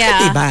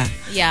 Bakit iba?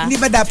 Yeah. Hindi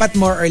ba dapat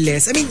more or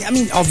less? I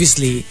mean,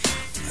 obviously,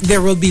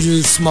 there will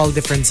be small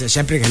differences.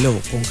 Siyempre,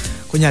 kung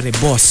kunyari,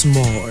 boss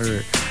mo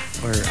or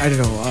I don't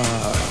know,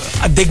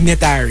 a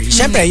dignitary.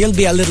 Siyempre, you'll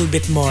be a little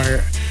bit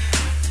more,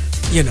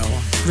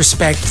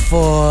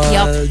 respectful,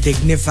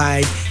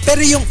 dignified. Pero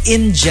yung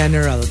in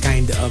general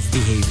kind of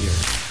behavior,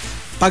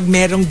 pag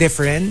merong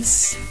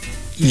difference,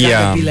 you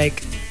gotta be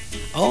like,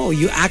 oh,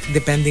 you act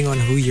depending on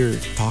who you're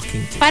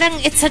talking to. Parang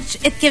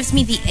it gives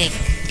me the ick.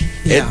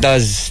 Yeah. It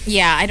does.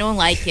 Yeah, I don't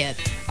like it.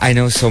 I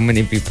know so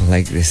many people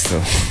like this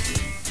though.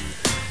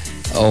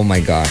 Oh my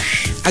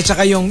gosh. At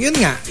saka yun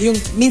nga, yung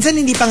minsan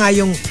hindi pa nga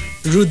yung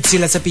rude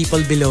sila sa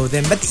people below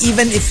them. But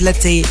even if,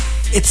 let's say,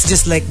 it's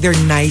just like they're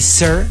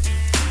nicer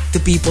to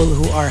people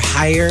who are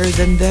higher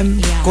than them,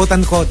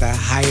 quote-unquote,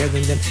 higher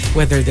than them,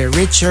 whether they're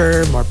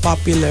richer, more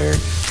popular,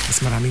 mas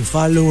maraming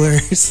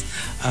followers,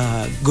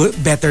 good,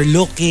 better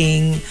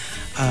looking,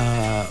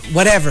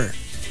 whatever.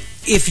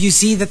 If you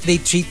see that they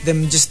treat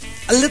them just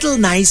a little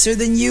nicer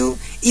than you,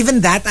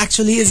 even that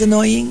actually is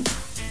annoying.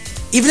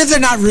 Even if they're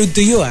not rude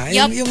to you.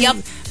 Yup.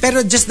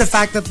 Pero just the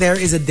fact that there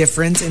is a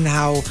difference in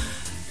how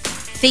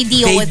they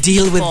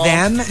deal with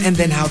them and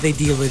then how they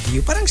deal with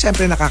you. Parang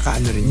syempre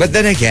nakakaano rin. But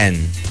then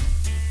again,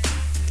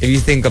 if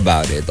you think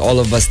about it, all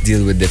of us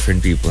deal with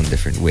different people in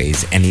different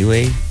ways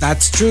anyway.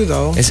 That's true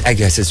though. I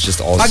guess it's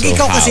just also pag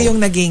ikaw how. kasi yung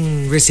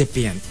naging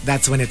recipient,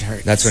 that's when it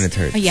hurts. That's when it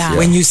hurts. Yeah.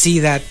 When you see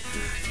that,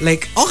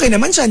 like, okay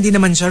naman siya, hindi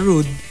naman siya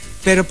rude,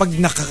 pero pag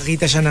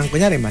nakakita siya ng,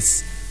 kunyari,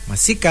 mas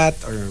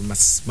sikat or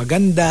mas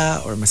maganda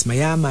or mas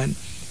mayaman,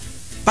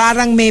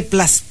 parang may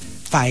 +5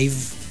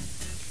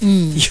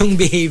 yung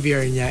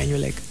behavior niya and you're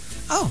like,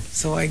 oh,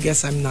 so I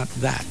guess I'm not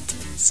that.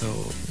 So,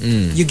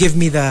 you give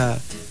me the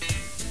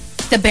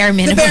bare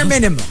minimum. The bare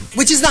minimum,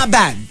 which is not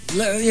bad.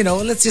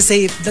 Let's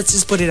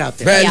just put it out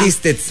there. But at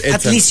least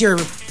at least you're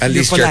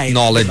polite, you're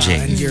acknowledging.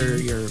 And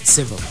you're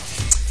civil.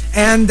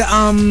 And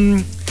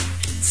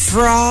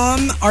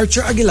from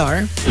Archer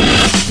Aguilar,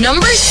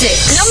 Number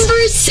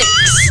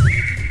 6.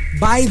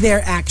 by their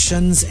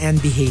actions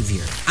and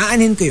behavior.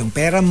 Aanin ko yung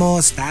pera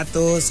mo,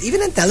 status, even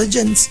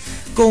intelligence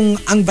kung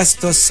ang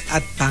bastos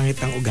at pangit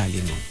ang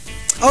ugali mo.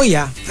 Oh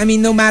yeah, I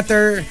mean, no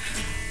matter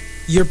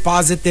your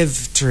positive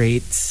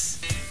traits,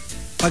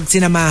 pag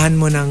sinamahan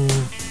mo ng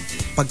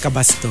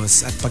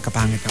pagkabastos at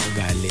pagkapangit ng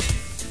ugali,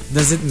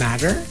 does it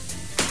matter?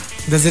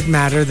 Does it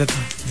matter that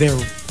they're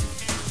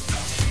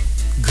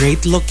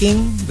great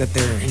looking, that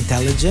they're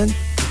intelligent,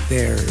 that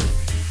they're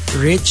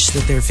rich,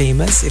 that they're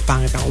famous,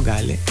 pangit ang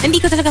ugali. Hindi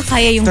ko talaga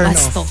kaya yung Turn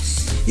bastos. off.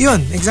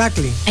 Yun,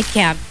 exactly. I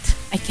can't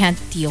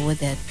deal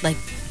with it.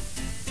 Like,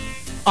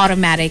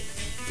 automatic.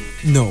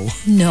 No.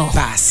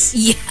 Pass.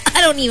 Yeah, I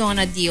don't even want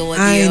to deal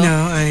with I you.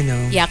 I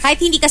know. Yeah, kahit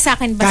hindi ka sa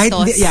akin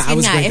bastos. I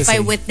was going to if say.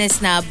 I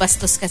witness na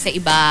bastos ka sa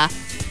iba,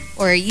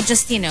 or you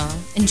just, in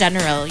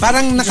general.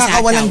 Parang you just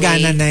act nakakawalang that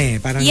way. gana na eh.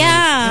 Parang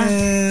yeah.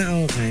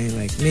 okay,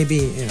 like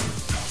maybe,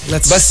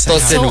 let's bastos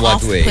just... in So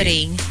what way?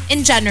 off-putting.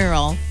 In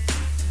general.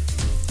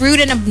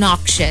 Rude and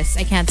obnoxious.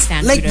 I can't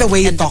stand like rude the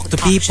way you and talk to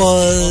obnoxious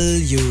people,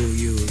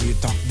 you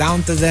talk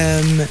down to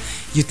them,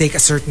 you take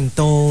a certain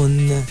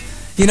tone.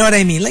 You know what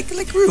I mean? Like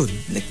rude.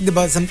 Like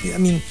about something. I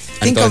mean,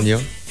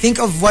 think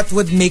of what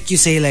would make you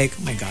say like,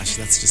 oh my gosh,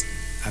 that's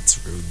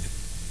rude.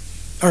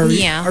 Or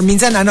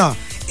minsan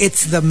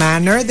it's the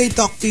manner they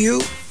talk to you,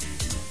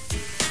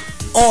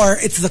 or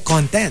it's the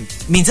content.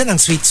 Minsan ang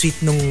sweet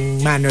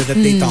nung manner that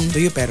they talk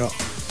to you, pero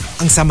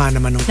ang sama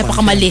naman nung content.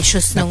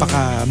 Napaka-malicious nung...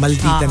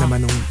 Napaka-maldita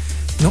naman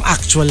nung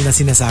actual na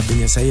sinasabi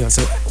niya sa'yo.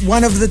 So,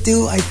 one of the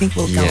two, I think,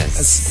 will count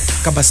as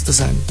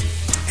kabastusan.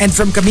 And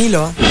from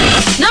Camilo...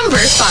 Number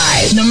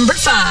 5.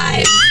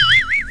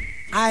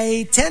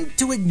 I tend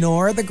to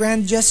ignore the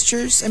grand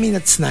gestures. I mean,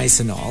 it's nice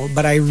and all,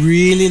 but I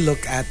really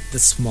look at the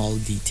small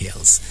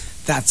details.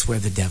 That's where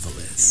the devil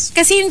is.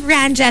 Kasi yung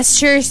grand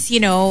gestures,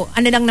 ano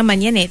lang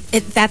naman yan eh.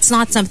 That's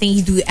not something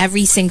you do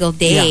every single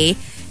day.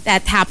 Yeah.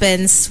 That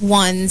happens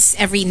once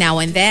every now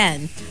and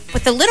then.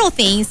 But the little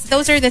things,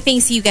 those are the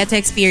things you get to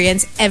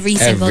experience every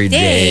single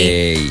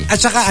day. At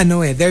saka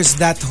there's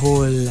that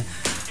whole,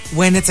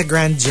 when it's a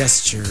grand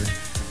gesture,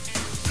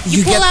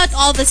 you pull out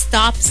all the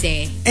stops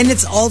eh. And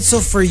it's also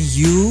for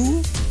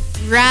you.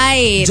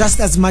 Right. Just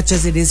as much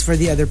as it is for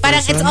the other person.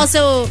 Parang it's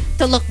also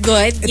to look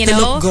good, To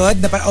look good.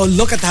 Oh,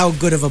 look at how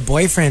good of a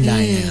boyfriend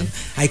I am.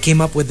 I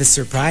came up with a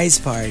surprise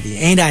party.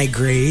 Ain't I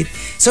great?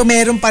 So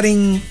meron pa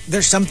ring,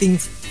 there's something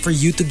for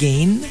you to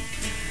gain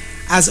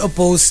as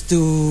opposed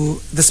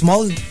to the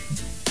small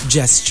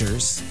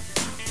gestures.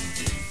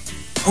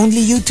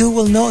 Only you two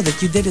will know that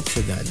you did it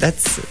for that.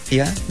 That's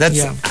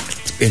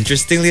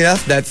interestingly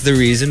enough, that's the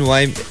reason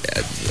why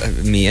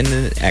me and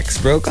an ex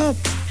broke up.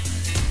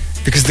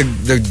 Because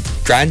the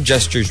grand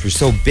gestures were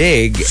so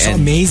big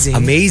and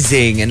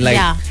amazing, and like,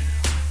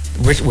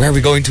 where are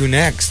we going to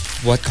next?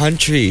 What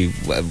country?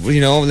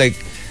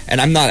 And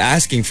I'm not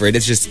asking for it;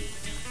 it's just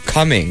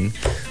coming.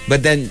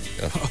 But then,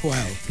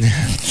 wow,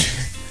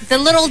 the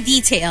little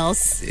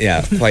details.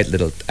 Yeah, quite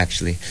little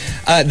actually.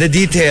 The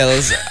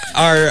details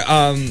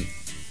are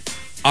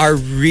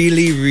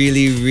really,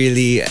 really,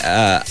 really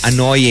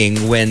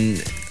annoying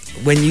when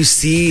you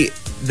see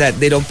that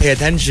they don't pay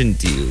attention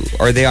to you,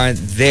 or they aren't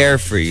there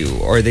for you,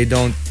 or they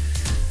don't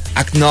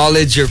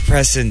acknowledge your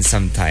presence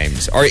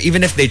sometimes. Or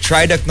even if they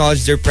try to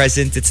acknowledge their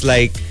presence, it's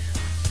like,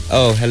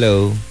 oh,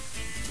 hello.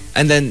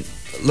 And then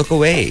look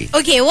away.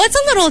 Okay, what's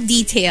a little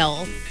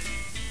detail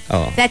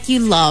that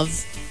you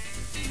love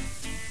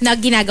na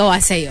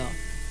ginagawa sa'yo?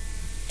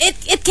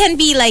 It can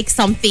be like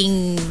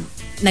something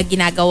na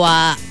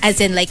ginagawa as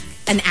in like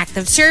an act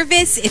of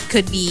service. It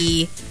could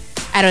be,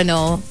 I don't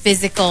know,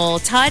 physical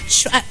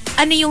touch.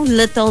 Ano yung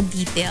little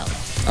detail?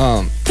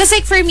 Because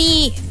like for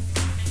me,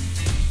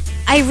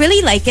 I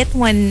really like it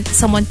when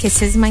someone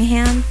kisses my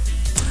hand.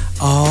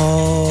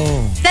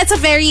 Oh. That's a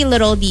very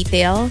little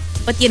detail.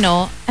 But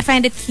I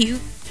find it cute.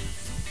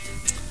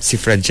 Si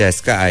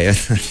Francesca, ayaw.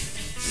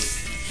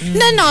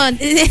 No.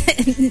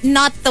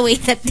 Not the way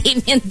that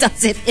Damien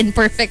does it in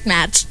Perfect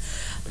Match.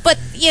 But,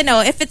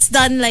 if it's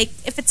done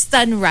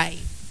right.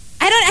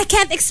 I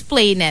can't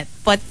explain it,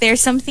 but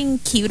there's something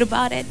cute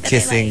about it.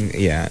 Kissing,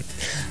 yeah.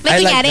 Like I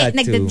like it, that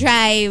like too. the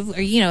drive,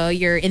 or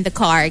you're in the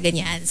car,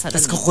 ganyan.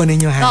 Tapos kukunin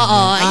yung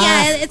hand.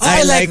 Yeah, it's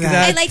I like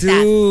that. I like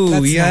too.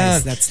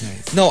 That. That's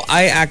nice. No,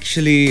 I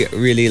actually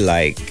really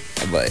like.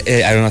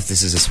 I don't know if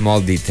this is a small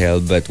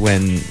detail, but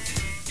when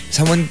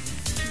someone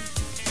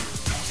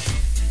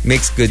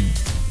makes good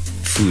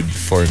food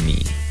for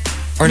me,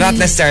 or not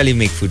necessarily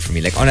make food for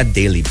me, like on a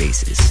daily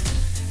basis,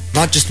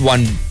 not just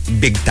one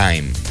big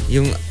time.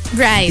 Yung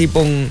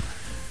tipong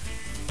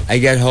I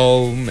get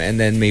home and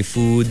then may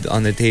food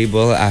on the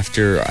table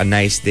after a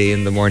nice day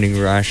in the morning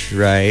rush,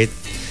 right?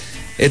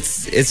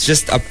 It's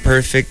just a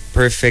perfect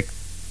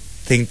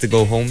thing to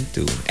go home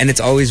to. And it's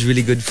always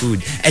really good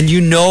food. And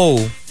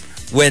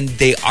when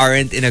they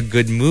aren't in a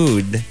good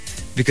mood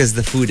because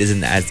the food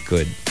isn't as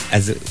good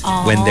as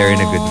when they're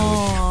in a good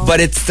mood. But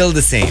it's still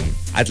the same.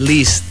 At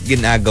least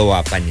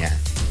ginagawa pa niya.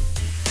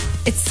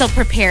 It's still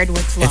prepared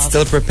with love. It's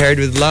still prepared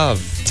with love.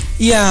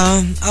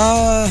 Yeah.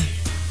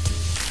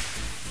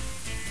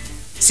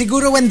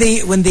 Siguro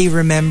when they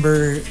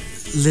remember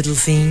little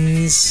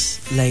things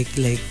like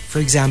for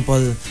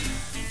example,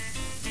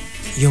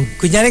 yung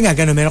kunyari nga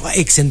gano'n, meron ka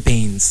aches and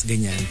pains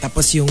ganyan.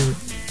 Tapos yung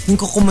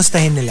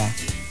kukumustahin nila.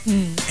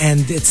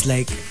 And it's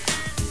like,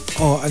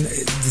 oh,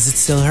 does it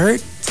still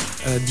hurt?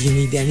 Do you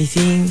need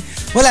anything?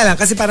 Wala lang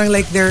kasi parang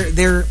like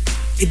they're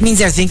it means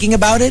they're thinking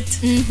about it.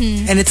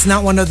 And it's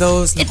not one of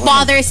those... It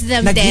bothers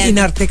them then.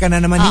 Nag-iinarte ka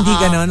na naman. Hindi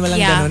ganon. Walang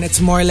ganon.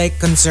 It's more like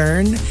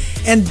concern.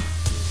 And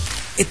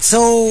it's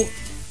so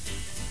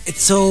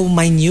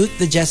minute,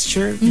 the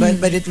gesture,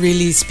 but it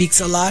really speaks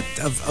a lot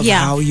of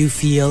how you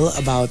feel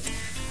about...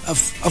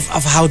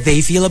 Of how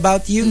they feel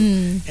about you.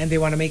 And they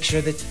want to make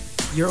sure that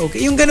you're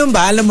okay. Yung ganun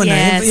ba? Alam mo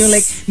na? Yung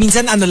like,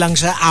 minsan ano lang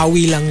siya,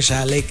 awi lang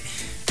siya. Like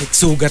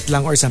sugat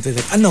lang or something.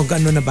 Like, ano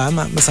na ba?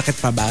 Masakit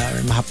pa ba?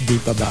 Or mahapdi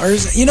pa ba? Or,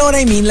 you know what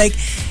I mean? Like,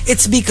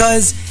 it's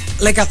because,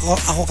 like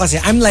ako kasi,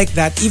 I'm like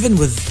that even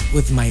with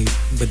my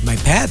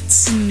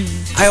pets.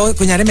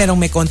 Kunyari,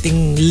 may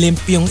konting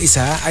limp yung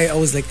isa. I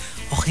always like,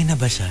 okay na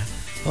ba siya?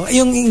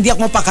 Yung hindi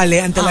ako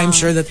mapakali until I'm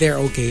sure that they're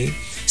okay.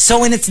 So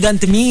when it's done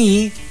to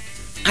me,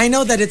 I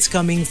know that it's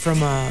coming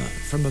from a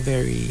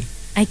very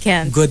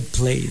good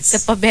place. The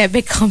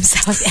pabebe comes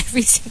out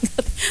every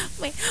single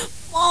day.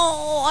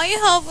 Oh, I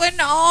have an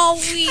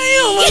awi.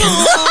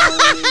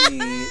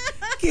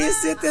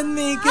 Kiss it and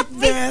make it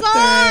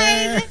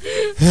better.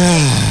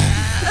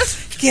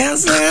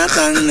 Kiss it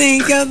and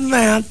make it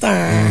better.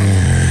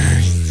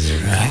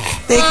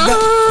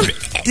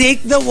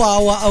 Take the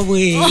wawa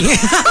away.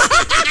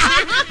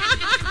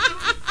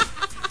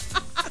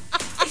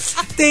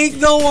 Take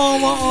the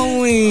wawa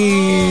away.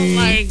 Oh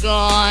my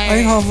God.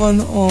 I have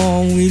an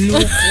awi.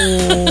 Look.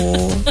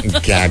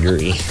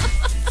 Gaggery.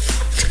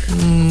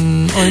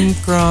 I'm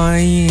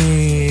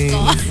crying.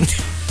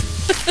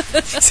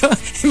 So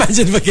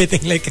imagine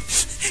getting like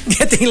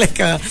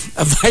a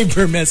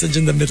Viber message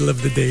in the middle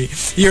of the day.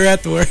 You're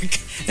at work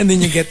and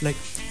then you get like,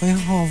 I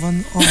have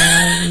an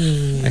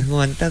awi. I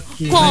want to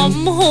kiss.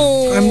 Come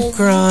home. I'm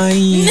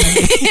crying.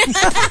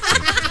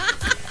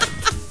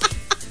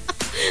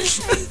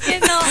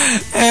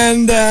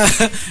 And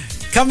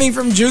coming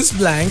from Juice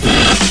Blank.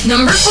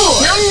 Number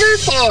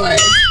 4.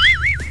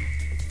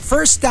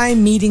 First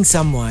time meeting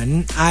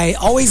someone, I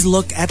always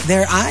look at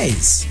their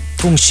eyes.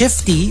 Kung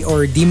shifty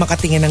or di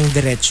makatingin ng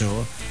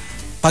diretso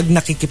pag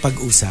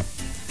nakikipag-usap.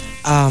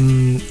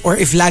 Or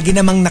if lagi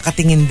namang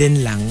nakatingin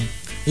din lang,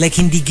 like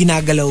hindi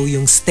ginagalaw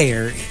yung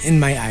stare in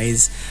my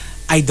eyes,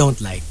 I don't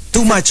like.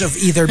 Too much of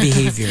either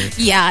behavior.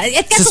 Yeah,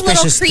 it gets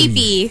Suspicious a little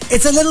creepy.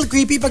 It's a little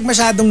creepy pag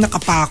masyadong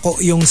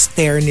nakapako yung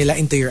stare nila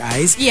into your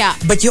eyes. Yeah.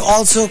 But you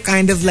also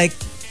kind of like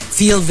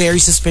feel very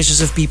suspicious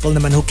of people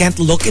naman who can't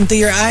look into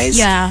your eyes.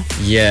 Yeah.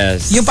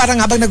 Yes. Yung parang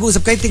habang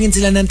nag-uusap kayo, tingin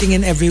sila ng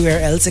tingin everywhere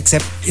else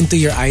except into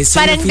your eyes. So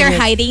Parang they're like,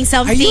 hiding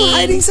something. Are you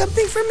hiding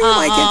something from me?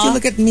 Why can't you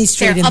look at me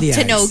straight They're in the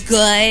eyes? up to no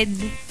good.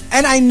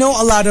 And I know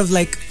a lot of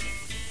like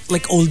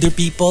older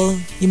people,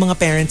 yung mga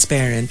parents.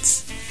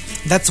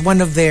 That's one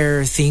of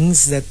their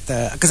things that,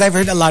 because I've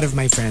heard a lot of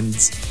my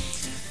friends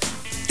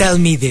tell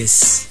me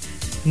this,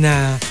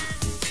 na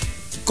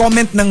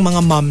comment ng mga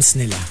moms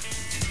nila.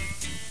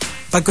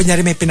 Pag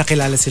kunyari may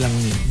pinakilala silang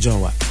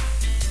jowa,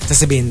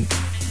 sasabihin,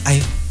 ay,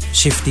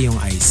 shifty yung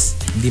eyes.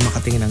 Hindi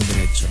makatingin ng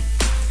diretso.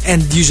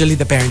 And usually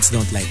the parents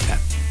don't like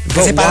that.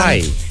 But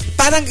why?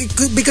 Parang,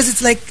 because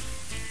it's like,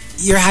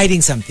 you're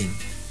hiding something.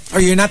 Or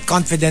you're not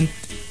confident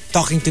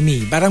talking to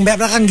me. Parang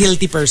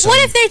guilty person. What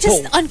if they're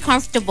just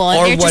uncomfortable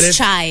and they're just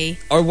shy?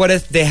 Or what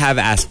if they have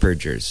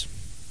Asperger's?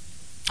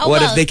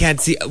 What if they can't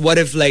see? What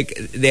if like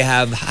they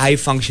have high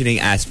functioning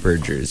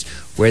Asperger's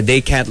where they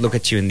can't look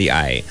at you in the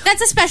eye?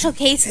 That's a special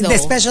case though. The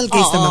special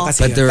case naman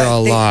kasi. But there are a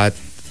lot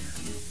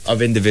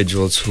of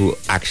individuals who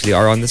actually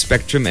are on the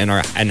spectrum and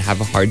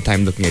have a hard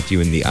time looking at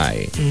you in the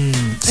eye.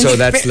 So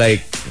that's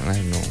like, I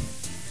don't know.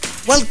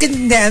 Well,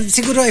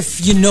 siguro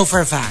if you know for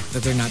a fact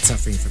that they're not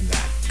suffering from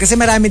that. Kasi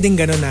marami din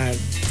gano'n na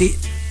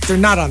they're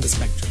not on the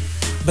spectrum.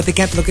 But they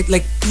can't look at,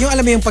 like, yung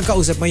alam mo yung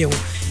pagkausap mo, yung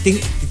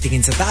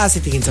titingin sa taas,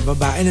 titingin sa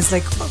baba, and it's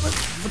like,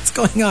 what's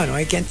going on?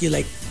 Why can't you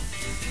like...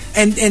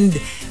 And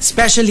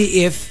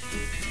especially if,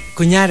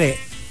 kunyari,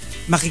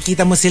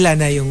 makikita mo sila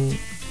na yung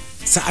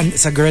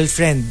sa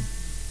girlfriend,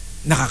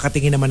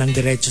 nakakatingin naman ng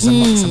diretso sa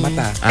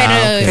mata.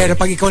 Pero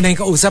pag ikaw na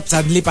yung kausap,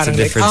 suddenly parang it's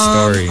a different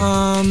story.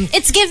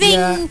 It's giving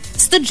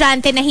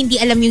estudyante na hindi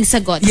alam yung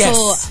sagot. Yes.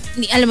 So,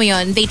 alam mo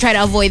yun, they try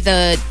to avoid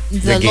the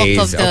look gaze.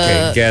 of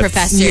the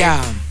professor.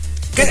 Yeah.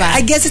 Diba?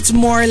 I guess it's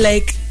more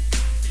like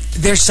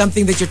there's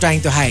something that you're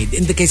trying to hide.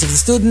 In the case of the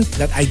student,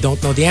 that I don't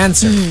know the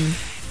answer.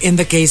 In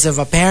the case of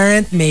a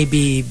parent,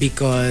 maybe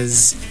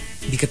because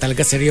hindi ka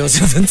talaga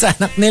seryoso dun sa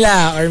anak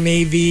nila, or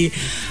maybe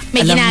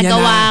may alam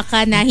ginagawa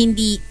ka na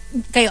hindi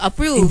kayo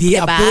approve, hindi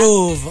diba?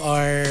 approve,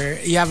 or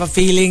you have a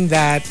feeling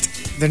that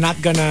they're not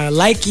gonna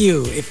like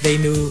you if they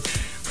knew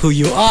who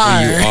you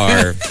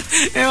are.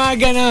 Yung mga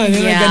ganon.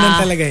 Yung mga ganon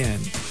talaga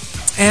yan.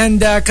 And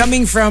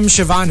coming from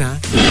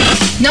Shavana.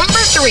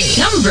 Number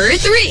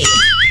 3.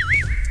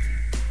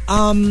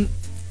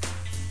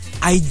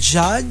 I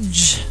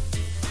judge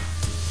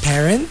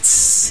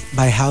parents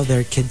by how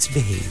their kids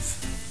behave.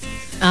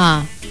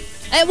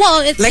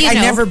 Well, it's, like, you know.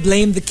 I never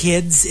blame the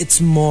kids.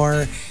 It's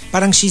more,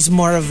 parang she's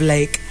more of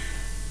like,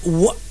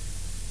 what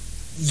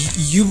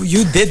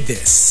you did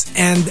this,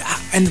 and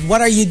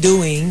what are you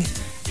doing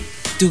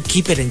to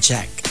keep it in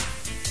check?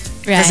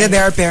 Right. Kasi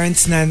there are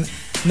parents na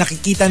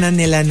nakikita na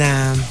nila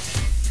na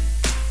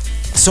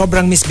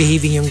sobrang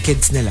misbehaving yung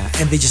kids nila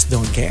and they just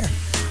don't care.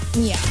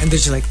 Yeah. And they're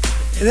just like,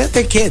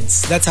 they're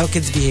kids. That's how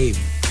kids behave.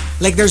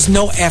 Like there's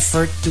no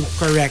effort to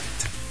correct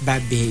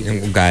bad behavior.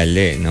 Yung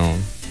ugali, no?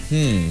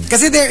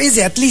 Kasi there is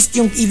at least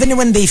yung, even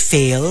when they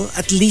fail,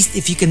 at least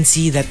if you can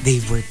see that they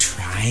were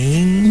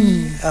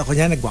trying.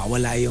 Kunya,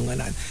 nagwawala yung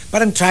ano.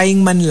 Parang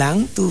trying man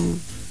lang to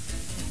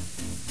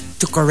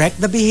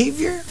correct the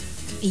behavior.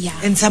 Yeah.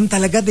 And some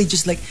talaga, they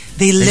just like,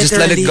 they just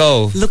let literally it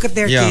go. look at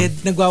their Yeah.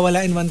 kid,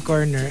 nagwawala in one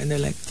corner, and they're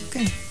like,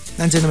 okay,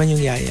 nandiyan naman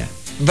yung yaya.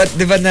 But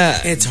di ba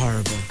na, It's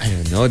horrible. I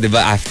don't know, di ba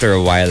after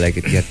a while, like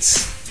it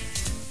gets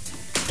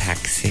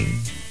taxing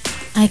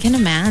I can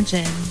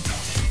imagine.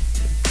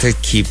 to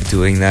keep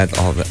doing that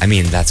all the, I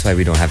mean, that's why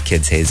we don't have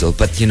kids, Hazel.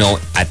 But you know,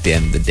 at the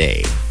end of the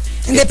day,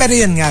 Hindi, pero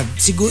yun nga,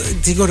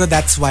 siguro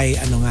that's why,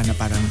 ano nga na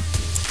parang,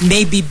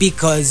 maybe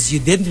because you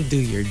didn't do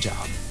your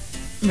job.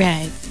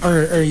 Right.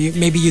 Or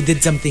maybe you did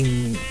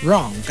something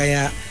wrong.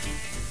 Kaya,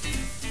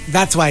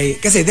 that's why,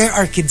 kasi there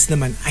are kids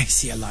naman, I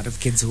see a lot of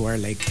kids who are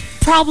like,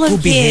 Problem who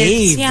kids.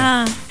 behave.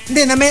 Yeah.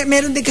 Hindi, na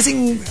meron din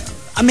kasing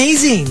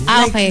amazing.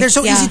 Ah, Like, okay. they're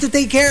so Yeah. easy to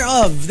take care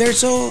of. They're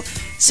so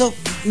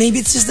maybe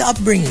it's just the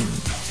upbringing.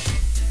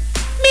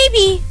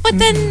 Maybe. But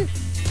then,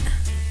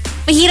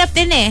 mahirap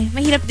din eh.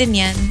 Mahirap din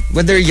yan.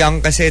 when they're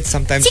young kasi it's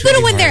sometimes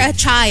Siguro really when they're a hard.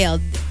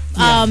 child,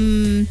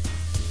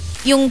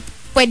 yung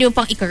pwede mo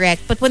pang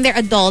i-correct. But when they're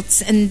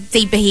adults and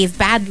they behave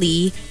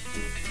badly,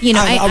 you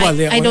know,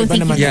 I don't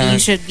think naman you yan.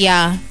 should,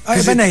 yeah.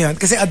 Iba na yun.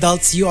 Kasi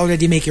adults, you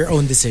already make your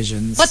own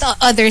decisions. But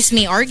others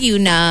may argue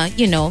na,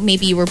 you know,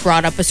 maybe you were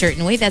brought up a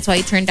certain way. That's why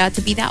it turned out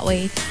to be that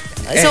way.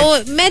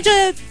 So, medyo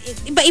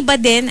iba-iba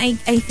din, I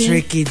think.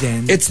 Tricky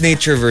din. It's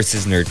nature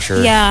versus nurture.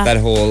 Yeah. That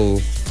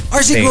whole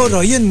Or thing. siguro,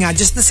 yun nga,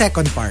 just the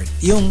second part.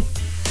 Yung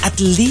at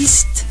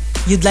least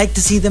you'd like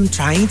to see them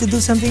trying to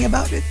do something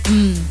about it.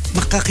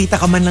 Makakita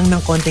ka man lang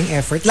ng konting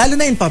effort. Lalo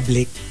na in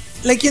public.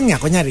 Like yun nga,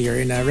 kunyari, you're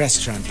in a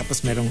restaurant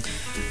tapos merong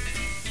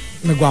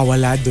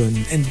nagwawala dun.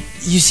 And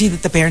you see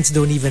that the parents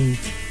don't even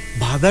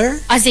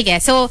bother.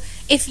 Sige. So,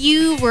 if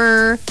you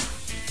were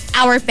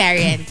our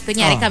parent,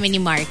 kunyari kami ni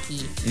Markki,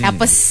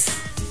 tapos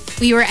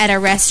we were at a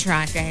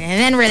restaurant, right? And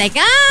then we're like,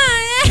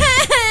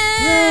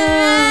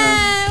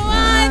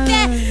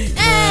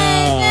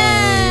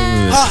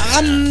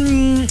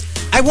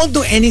 I won't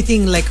do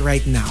anything like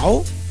right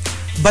now.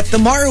 But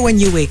tomorrow when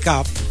you wake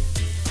up,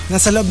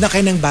 nasa loob na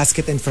kayo ng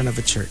basket in front of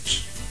a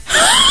church.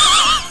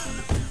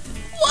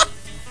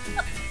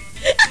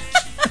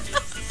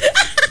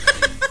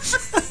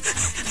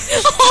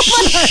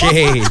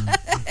 shade.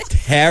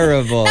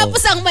 Terrible.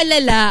 Tapos ang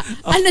malala,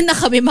 ano na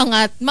kami,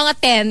 mga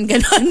 10,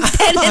 gano'n.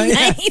 10 and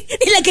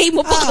 9. Nilagay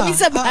mo pa kami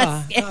sa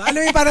basket.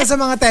 Alam mo parang sa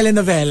mga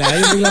telenovela,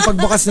 yung biglang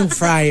pagbukas ng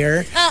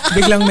fryer,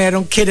 biglang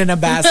merong kid in a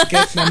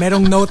basket na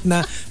merong note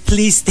na,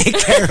 please take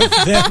care of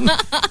them.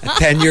 A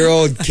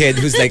 10-year-old kid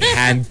who's like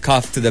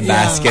handcuffed to the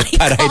basket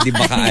para hindi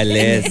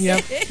makaalis.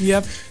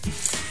 Yep.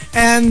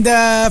 And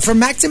from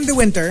Maxim de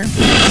Winter,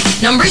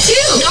 Number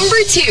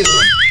two.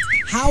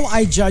 how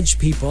I judge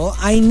people,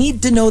 I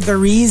need to know the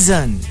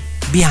reason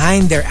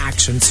behind their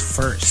actions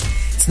first.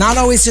 It's not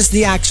always just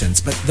the actions,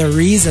 but the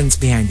reasons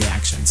behind the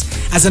actions.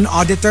 As an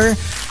auditor,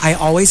 I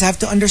always have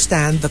to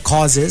understand the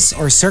causes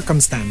or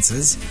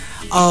circumstances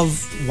of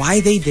why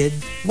they did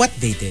what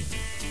they did.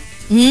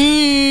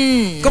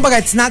 Kumbaga,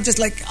 it's not just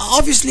like,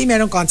 obviously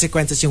merong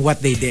consequences yung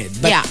what they did.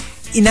 But Yeah.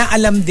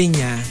 inaalam din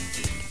niya,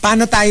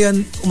 paano tayo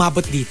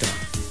umabot dito?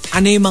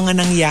 Ano yung mga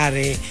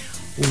nangyari?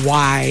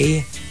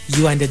 Why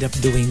you ended up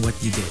doing what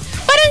you did?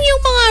 Parang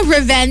yung mga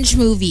revenge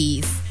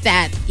movies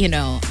that, you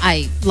know,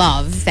 I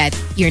love, that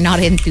you're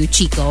not into,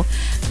 Chico.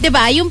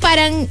 Diba? Yung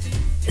parang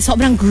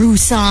sobrang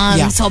gruesome,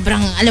 Yeah.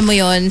 sobrang, alam mo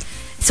yun,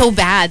 so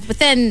bad. But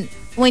then,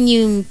 when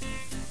you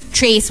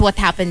trace what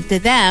happened to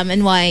them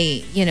and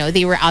why, you know,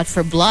 they were out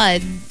for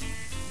blood,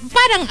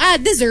 parang,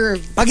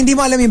 deserve. Pag hindi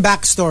mo alam yung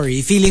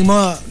backstory, feeling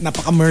mo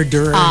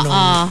napaka-murderer ng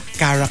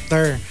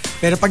character.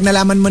 Pero pag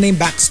nalaman mo na yung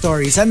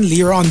backstory, suddenly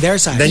you're on their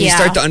side. Then you Yeah.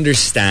 start to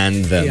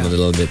understand them Yeah. a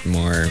little bit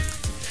more.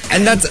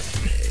 And that's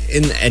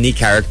in any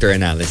character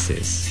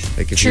analysis.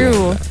 Like if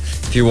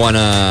you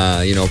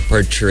wanna, you know,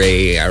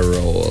 portray a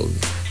role,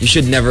 you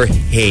should never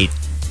hate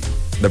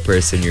the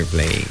person you're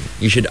playing.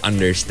 You should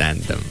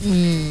understand them.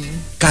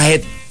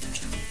 Kahit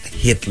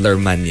Hitler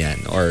man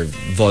yan, or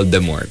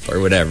Voldemort, or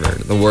whatever,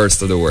 the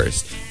worst of the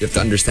worst. You have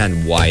to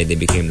understand why they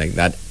became like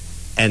that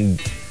and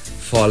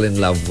fall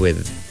in love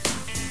with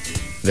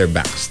their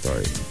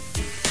backstory.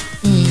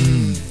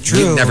 True.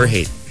 You never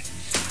hate.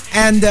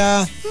 And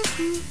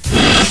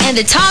And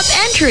the top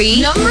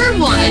entry, number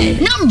one.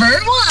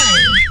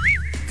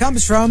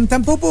 comes from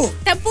Tampupu.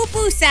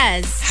 Tampupu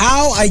says,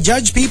 How I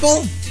judge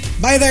people?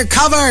 By their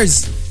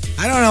covers.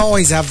 I don't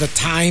always have the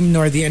time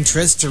nor the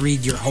interest to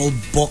read your whole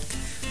book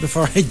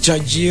before I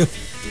judge you.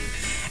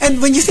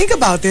 And when you think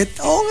about it,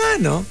 oo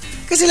nga, no?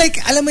 Kasi like,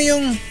 alam mo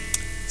yung,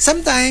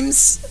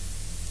 sometimes,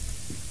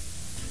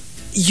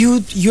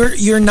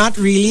 you're not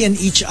really in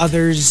each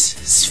other's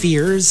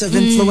spheres of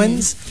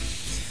influence.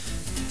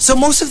 So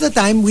most of the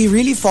time, we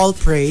really fall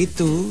prey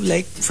to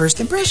like first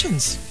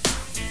impressions.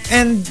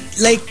 And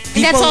like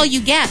people, that's all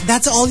you get.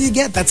 That's all you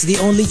get. That's the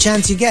only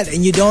chance you get.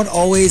 And you don't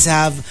always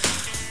have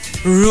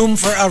room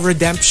for a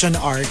redemption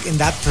arc in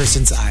that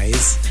person's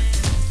eyes.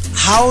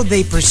 How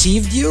they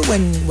perceived you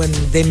when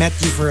they met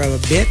you for a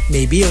bit,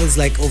 maybe it was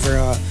like over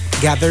a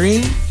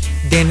gathering,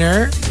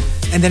 dinner,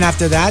 and then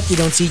after that you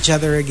don't see each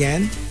other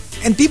again.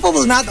 And people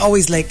will not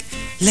always like,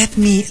 let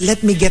me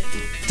get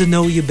to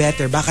know you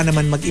better. Baka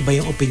naman mag-iba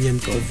yung opinion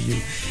ko of you.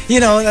 You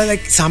know,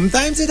 like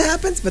sometimes it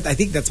happens, but I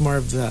think that's more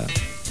of the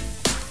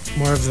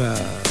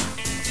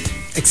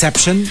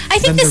exception. I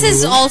think this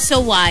is rule.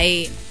 also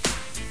why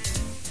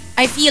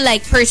I feel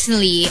like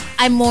personally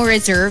I'm more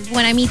reserved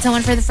when I meet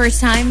someone for the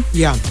first time.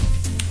 Yeah.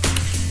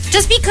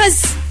 Just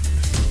because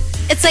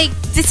it's like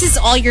this is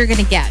all you're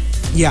gonna get.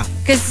 Yeah.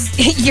 Because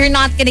you're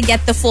not gonna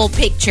get the full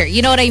picture.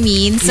 You know what I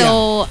mean?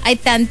 So I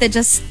tend to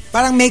just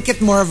parang make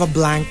it more of a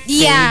blank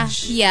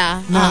page.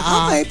 Yeah.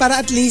 Na, okay, para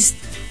at least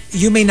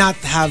you may not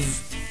have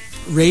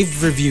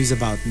rave reviews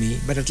about me,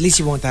 but at least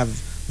you won't have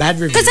bad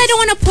reviews. Because I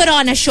don't want to put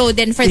on a show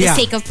then for the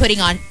sake of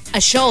putting on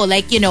a show.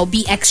 Like, you know,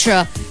 be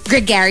extra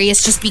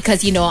gregarious just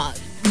because, you know,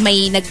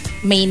 may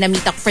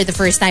namit ako for the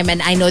first time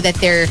and I know that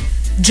they're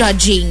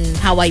judging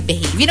how I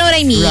behave. You know what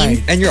I mean?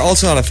 Right. And you're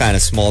also not a fan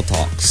of small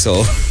talk,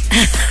 so...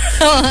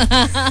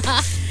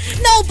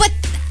 No, but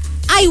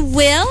I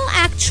will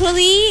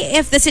actually,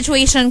 if the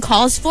situation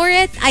calls for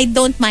it. I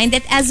don't mind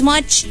it as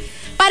much.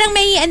 Parang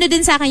may ano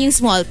din sa akin yung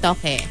small talk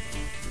eh.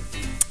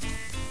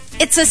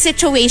 It's a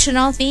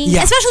situational thing.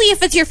 Yeah. Especially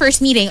if it's your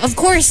first meeting. Of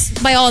course,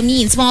 by all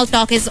means, small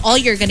talk is all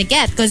you're gonna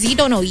get because you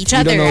don't know each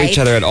other, You don't know right? each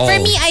other at all. For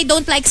me, I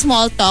don't like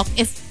small talk.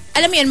 If,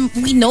 alam mo yun,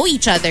 we know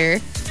each other,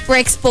 we're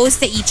exposed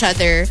to each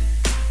other,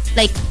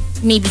 like,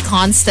 maybe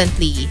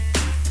constantly.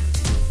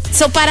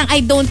 So parang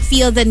I don't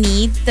feel the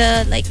need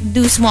to like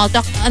do small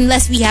talk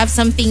unless we have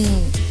something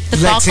to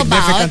Like talk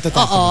significant about. to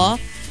talk about.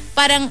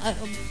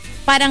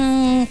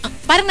 Parang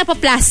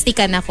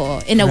napaplastikan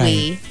ako in a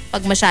Right. way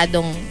pag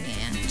masyadong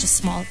just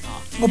small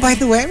talk. Oh, by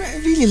the way, I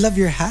really love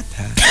your hat,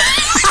 ha?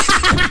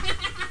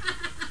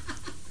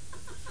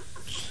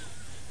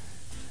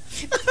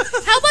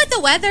 How about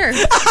the weather?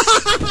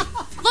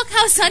 Look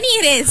how sunny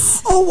it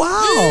is. Oh,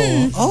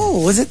 wow. Oh,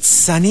 was it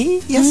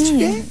sunny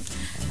yesterday?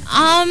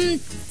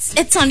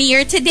 It's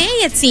sunnier today,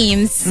 it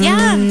seems.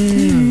 Yeah.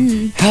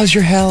 How's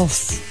your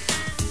health?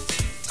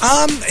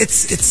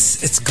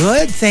 It's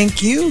good.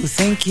 Thank you.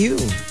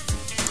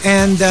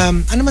 And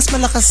ano mas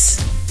malakas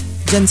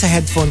dyan sa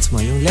headphones mo?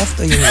 Yung left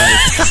o yung right?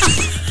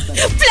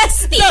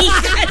 Plastic.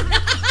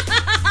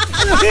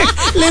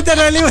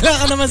 Literally, wala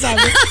ka na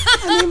masabi.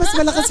 Ano yung mas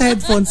malakas sa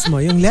headphones mo?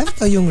 Yung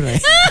left o yung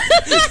right?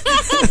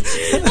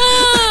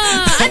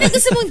 Ano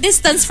gusto mong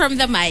distance from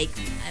the mic?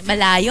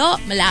 Malayo,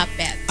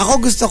 malapit. Ako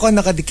gusto ko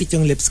nakadikit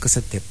yung lips ko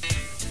sa tip.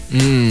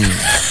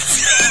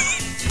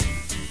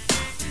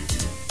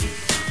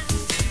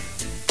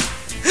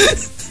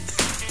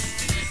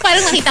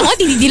 Parang nakita ko,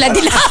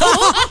 dinidila-dila ako.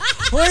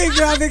 Hoy,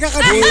 grabe ka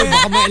kadiri.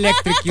 Baka may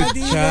electrocute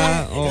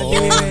siya. Oo.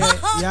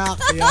 Yak.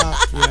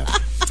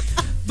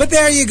 But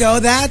there you go.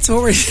 That's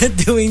what we're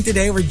doing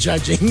today. We're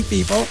judging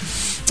people.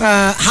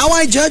 How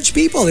I judge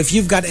people. If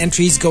you've got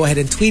entries, go ahead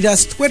and tweet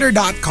us.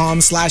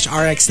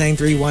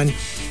 Twitter.com/RX931.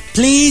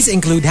 Please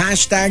include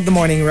hashtag The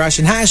Morning Rush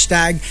and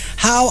hashtag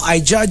How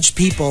I Judge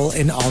People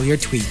in all your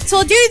tweets.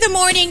 So we'll do the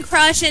morning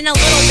crush in a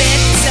little bit,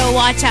 so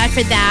watch out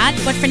for that.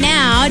 But for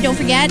now, don't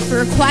forget,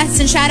 for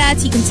requests and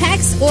shout-outs, you can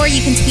text or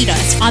you can tweet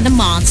us on The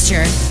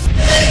Monster.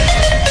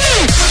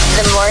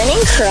 The Morning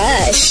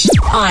Crush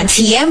on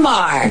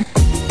TMR.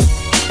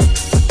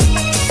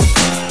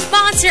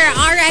 Monster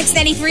RX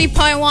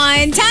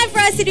 93.1. Time for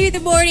us to do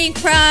the morning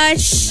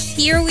crush.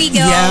 Here we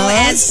go,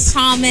 Yes. as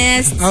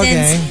promised.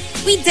 Okay.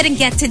 Since we didn't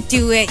get to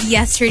do it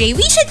yesterday,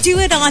 we should do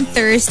it on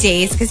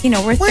Thursdays because, you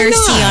know, we're Why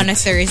thirsty not? on a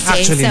Thursday.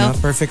 Actually, so, no.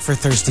 Perfect for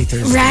Thirsty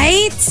Thursday.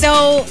 right?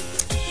 So,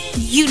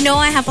 you know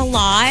I have a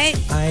lot,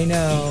 I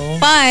know.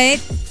 but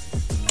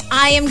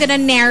I am going to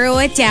narrow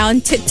it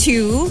down to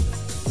 2.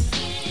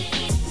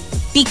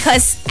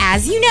 Because,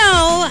 as you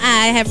know,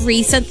 I have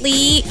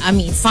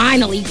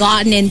finally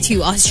gotten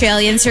into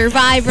Australian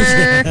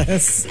Survivor.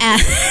 Yes.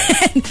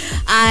 And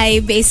I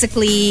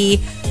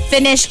basically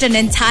finished an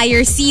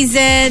entire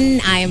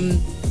season. I'm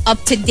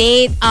up to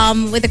date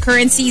with the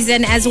current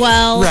season as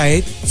well.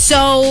 Right.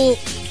 So,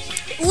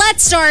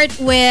 let's start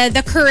with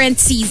the current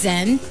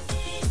season.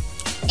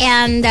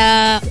 And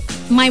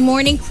my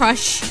morning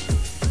crush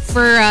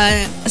for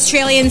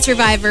Australian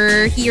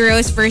Survivor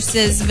Heroes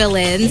versus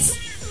Villains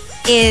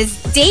is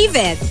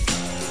David.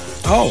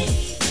 Oh.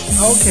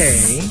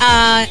 Okay.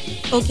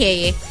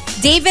 Okay.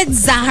 David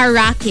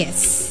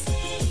Zaharakis.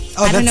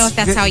 Oh, I don't know if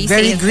that's how you say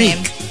very his Greek.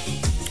 name.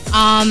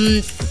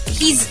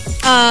 He's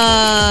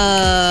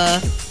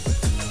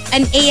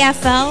an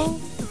AFL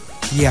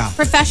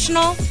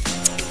professional.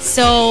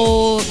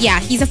 So, yeah,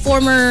 he's a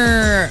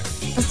former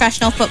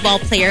professional football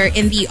player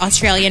in the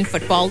Australian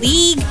Football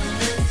League.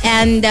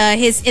 And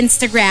his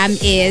Instagram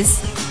is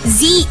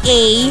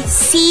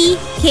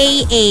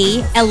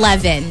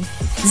ZACKA11.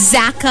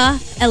 Zaka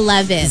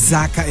 11.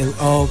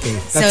 Oh, okay.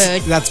 So-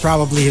 That's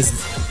probably his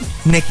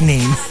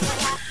nickname.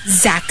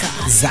 Zaka.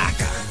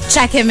 Zaka.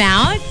 Check him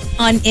out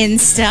on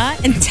Insta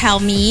and tell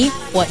me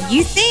what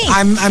you think.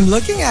 I'm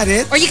looking at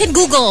it. Or you can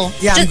Google.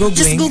 Yeah, I'm Googling.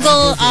 Just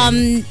Google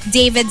I'm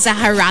David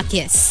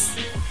Zaharakis.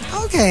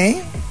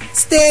 Okay.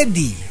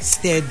 Steady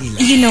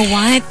lang. You know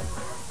what?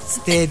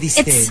 Steady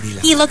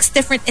lang. He looks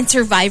different in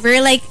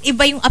Survivor. Like,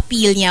 iba yung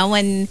appeal niya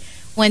when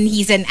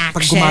he's in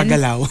action. Pag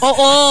gumagalaw.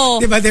 Oo.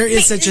 Diba, there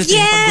is such a thing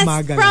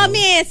pag gumagalaw. Yes,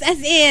 promise.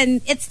 As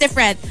in, it's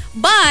different.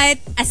 But,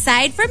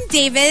 aside from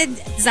David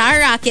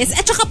Zaharakis,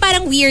 at saka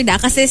parang weird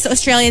kasi sa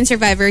Australian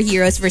Survivor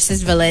Heroes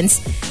versus Villains,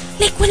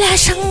 like, wala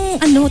siyang,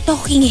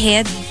 talking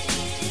head.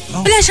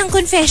 Oh. Wala siyang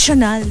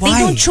confessional. Why? They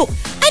don't show.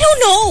 I don't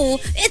know.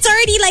 It's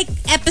already like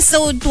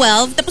episode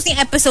 12. Tapos yung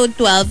episode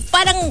 12,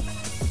 parang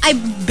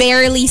I've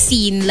barely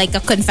seen like a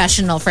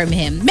confessional from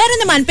him. Meron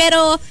naman,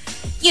 pero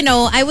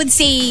I would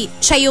say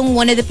siya yung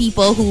one of the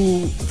people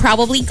who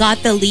probably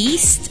got the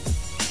least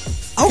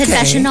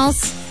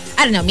confessionals.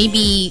 I don't know,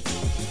 maybe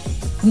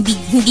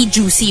hindi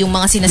juicy yung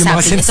mga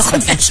sinasabi niya sa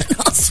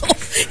confessionals. So,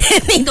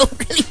 they don't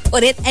really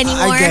put it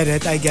anymore. I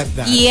get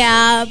that.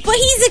 Yeah, but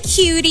he's a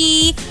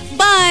cutie.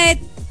 But,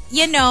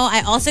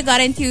 I also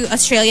got into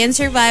Australian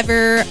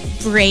Survivor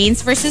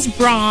Brains versus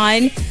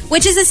Brawn,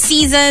 which is a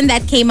season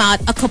that came out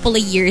a couple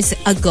of years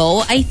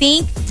ago, I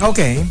think.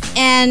 Okay.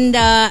 And,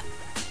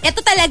 ito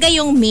talaga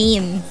yung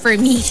main for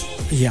me.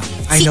 Yeah,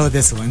 I know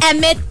this one.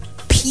 Emmett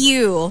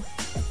Pugh.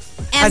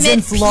 As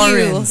in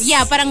Florence. Pugh.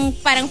 Yeah,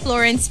 parang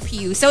Florence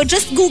Pugh. So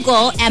just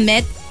Google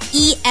Emmett,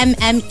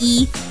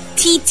 EMMETT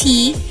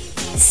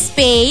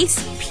space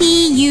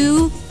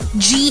PUGH.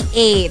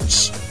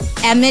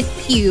 Emmett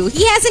Pugh.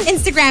 He has an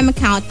Instagram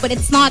account, but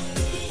it's not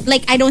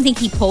like, I don't think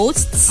he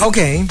posts.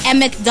 Okay.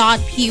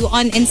 Emmett.Pugh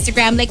on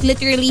Instagram. Like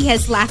literally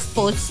his last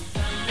post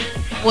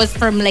was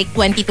from like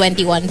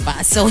 2021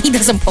 pa. So he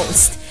doesn't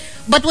post.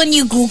 But when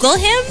you Google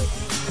him,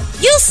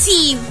 you'll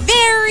see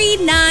very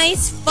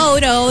nice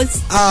photos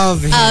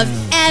of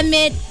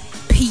Emmett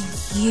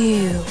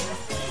Pugh.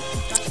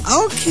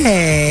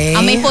 Okay.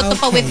 May photo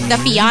pa with the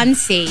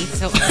fiance.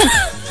 So,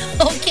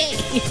 okay.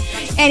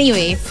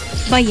 Anyway,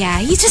 but yeah,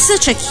 he's just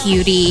such a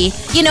cutie.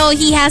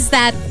 He has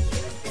that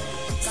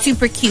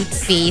super cute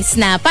face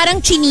na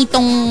parang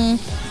chinitong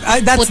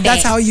puti.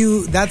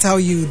 That's how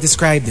you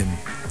described him.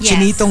 Yes.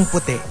 Chinitong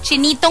puti.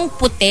 Chinitong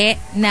puti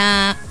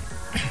na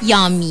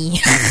yummy.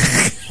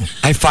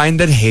 I find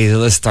that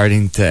Hazel is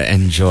starting to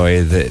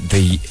enjoy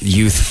the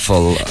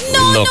youthful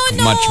look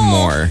No. much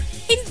more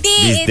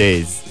Hindi. these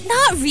days.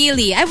 Not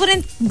really. I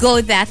wouldn't go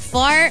that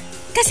far.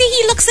 Kasi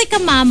he looks like a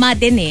mama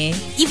din eh.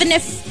 Even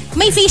if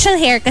may facial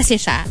hair kasi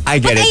siya. I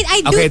get but it.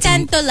 I do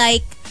tend to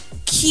like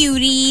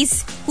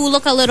cuties who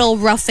look a little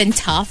rough and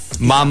tough.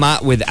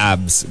 Mama with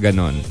abs,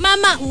 ganon.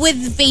 Mama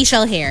with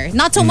facial hair.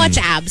 Not so much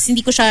abs.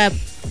 Hindi ko siya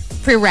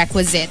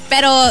prerequisite.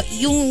 Pero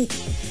yung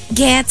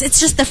it's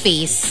just the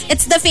face.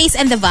 It's the face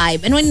and the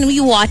vibe. And when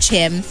you watch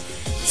him,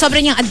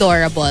 sobrang niyang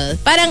adorable.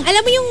 Parang,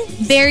 alam mo yung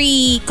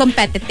very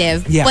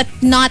competitive, but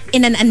not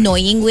in an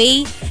annoying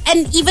way.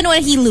 And even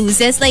when he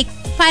loses, like,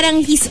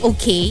 parang he's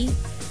okay.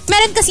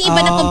 Meron kasi iba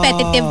na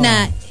competitive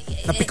na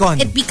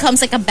it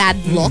becomes like a bad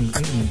look.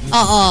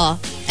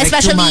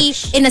 Especially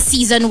in a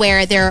season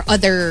where there are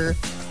other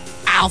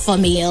alpha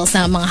males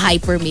na mga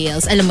hyper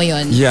males. Alam mo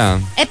yun? Yeah.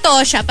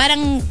 Ito siya,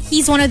 parang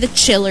he's one of the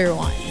chiller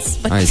ones.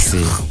 But I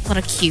see. What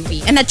a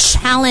cutie. And a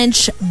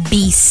challenge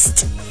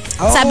beast.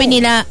 Oh. Sabi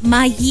nila,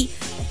 Maggie,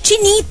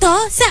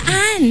 Chinito?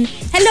 Saan?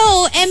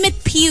 Hello,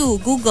 Emmett Pugh.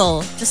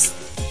 Google. Just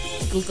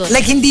Google.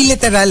 Like, hindi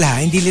literal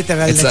Hindi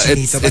literal na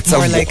chinito. But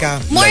more like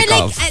a... More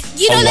like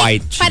you know, like,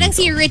 white parang chinito.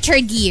 si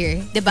Richard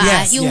Gere. Diba?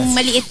 Yes, yung yes.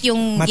 maliit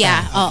yung, Mata.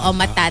 yeah,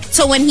 mata.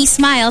 So when he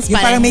smiles, Yung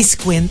parang may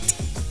squint.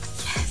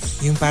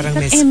 Yung parang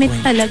may Emmett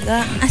squint.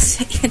 talaga.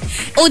 As in,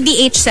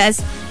 ODH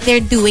says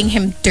they're doing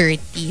him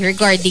dirty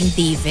regarding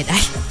David. Ay,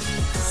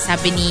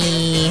 sabi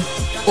ni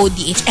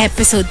ODH,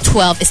 episode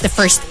 12 is the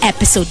first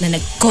episode na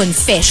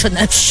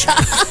nag-confessional siya.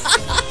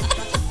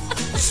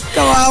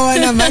 Kawawa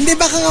naman. Di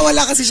ba nga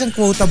wala kasi siyang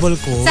quotable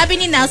ko?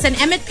 Sabi ni Nelson,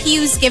 Emmett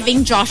Pugh's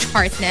giving Josh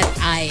Hartnett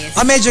eyes.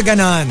 Medyo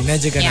ganon.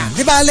 Medyo ganon. Yeah.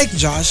 Di ba like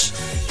Josh?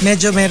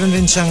 Medyo meron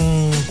rin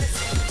siyang...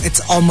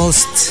 It's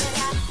almost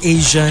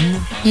Asian.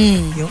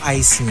 Yung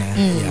eyes niya.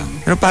 Yeah.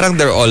 Pero parang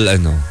they're all,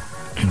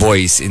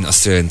 boys in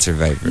Australian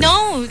Survivor.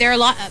 No, there are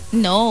a lot.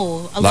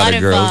 A lot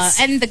of girls.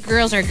 and the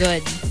girls are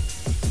good.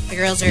 The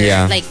girls are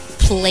like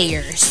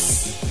players.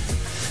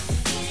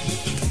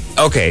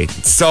 Okay,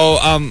 so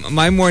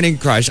my morning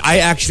crush, I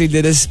actually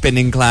did a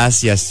spinning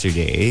class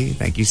yesterday.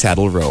 Thank you,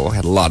 Saddle Row.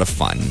 Had a lot of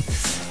fun.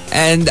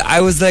 And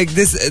I was like,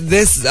 this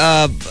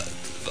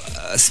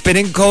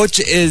spinning coach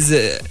is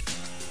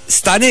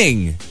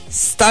stunning.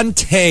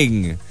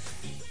 Stunting.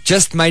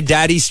 Just my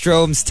daddy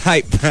Strome's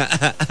type.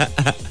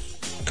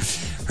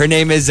 Her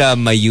name is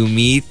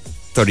Mayumi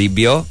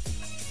Toribio.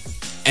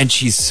 And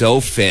she's so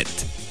fit.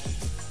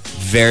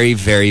 Very,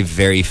 very,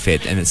 very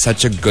fit. And it's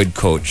such a good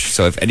coach.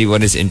 So if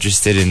anyone is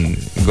interested in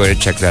going to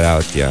check that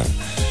out, yeah.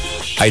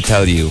 I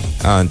tell you.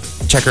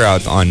 check her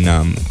out on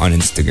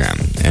Instagram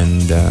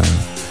and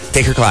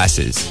take her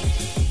classes.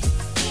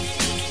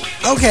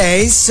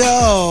 Okay,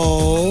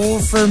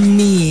 so for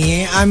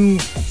me, I'm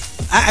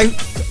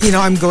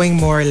going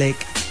more like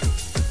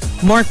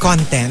more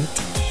content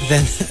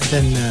than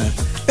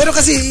pero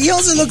kasi he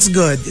also looks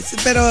good.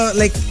 Pero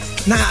like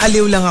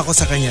naaaliw lang ako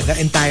sa kanya, the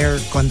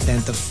entire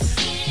content of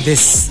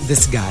this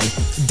guy,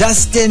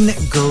 Dustin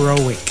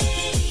Growick.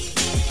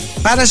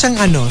 Para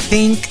siyang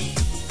think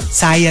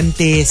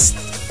scientist,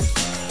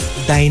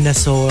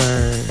 dinosaur,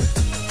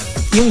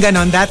 yung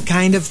ganon, that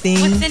kind of thing.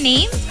 What's the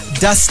name?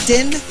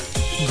 Dustin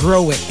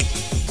Growick,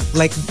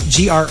 like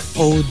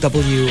Growick.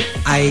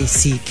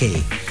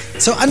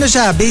 So ano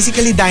siya,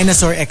 basically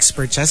dinosaur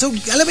expert siya. So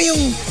alam mo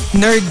yung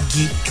nerd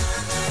geek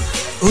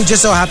who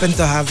just so happened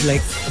to have like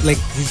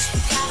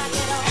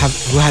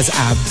who has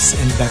abs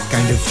and that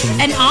kind of thing.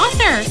 An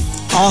author,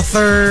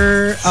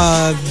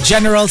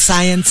 general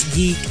science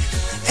geek.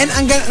 And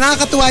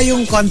nakakatuwa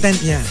yung content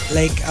niya.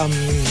 Like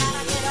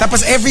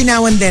tapos every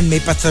now and then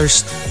may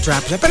pa-thirst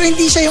trap siya. Pero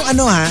hindi siya yung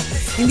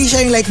hindi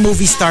siya yung like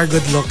movie star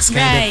good looks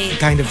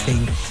kind of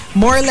thing.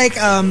 More like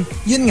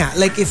yun nga,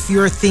 like if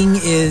your thing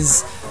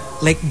is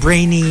like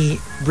brainy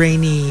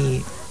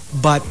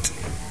but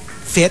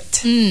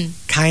fit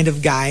kind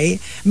of guy.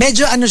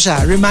 Medyo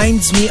siya,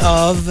 reminds me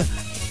of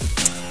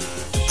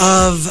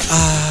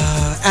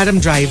Adam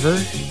Driver.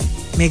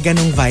 May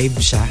ganong vibe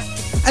siya.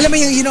 Alam mo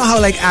yung, you know how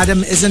like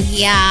Adam isn't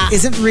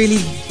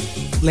really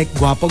like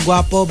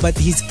guapo, but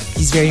he's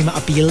very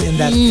ma-appeal in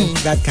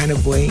that kind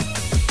of way.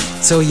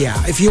 So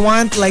yeah, if you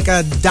want like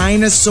a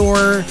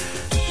dinosaur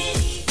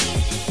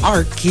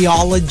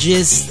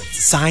archaeologist,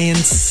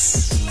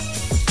 science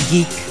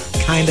geek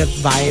kind of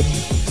vibe,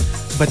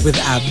 but with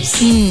abs,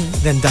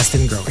 then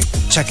Dustin Growick.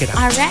 Check it out.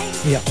 All right.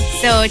 Yeah.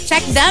 So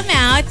check them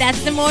out.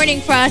 That's the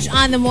Morning Crush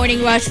on the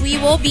Morning Rush. We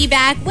will be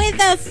back with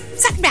the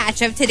second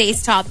batch of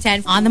today's Top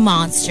 10 on the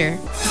Monster.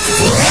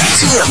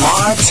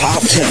 TMR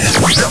Top 10.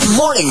 The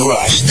Morning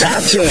Rush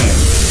Top 10.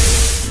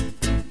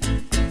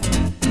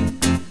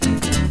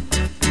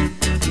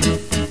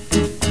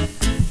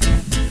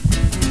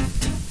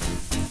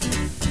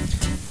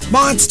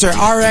 Monster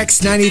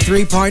RX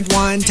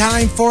 93.1.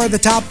 Time for the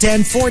top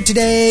 10 for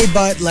today,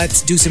 but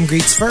let's do some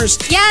greets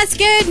first. Yes,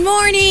 good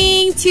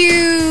morning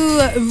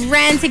to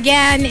Rent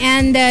again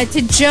and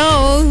to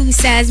Joe, who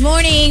says,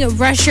 morning,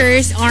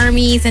 rushers,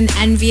 armies, and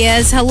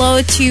envious.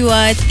 Hello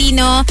to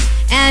Tino,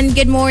 and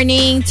good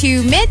morning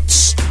to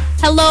Mitch.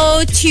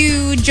 Hello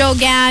to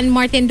Jogan,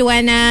 Martin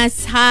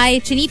Duenas. Hi,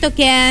 Chinito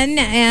Ken,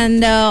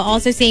 and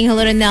also saying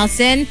hello to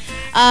Nelson.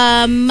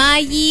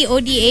 Mayi,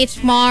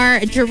 ODH Mar,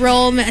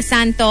 Jerome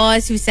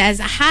Santos, who says,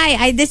 hi,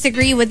 I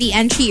disagree with the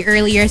entry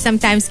earlier.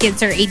 Sometimes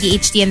kids are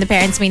ADHD and the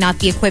parents may not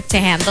be equipped to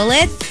handle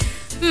it.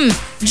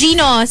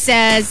 Gino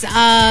says,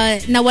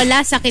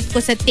 nawala sakit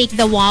ko sa Take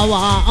the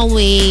Wawa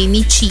away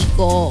ni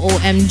Chico.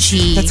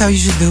 OMG. That's how you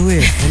should do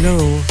it.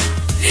 Hello.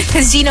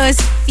 Because Gino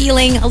is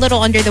feeling a little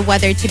under the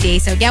weather today.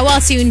 So get well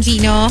soon,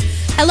 Gino.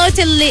 Hello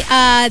to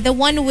the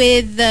one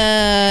with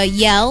the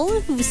yell,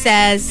 who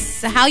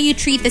says, how you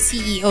treat the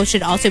CEO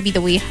should also be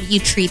the way you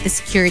treat the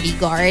security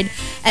guard.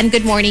 And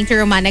good morning to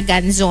Romana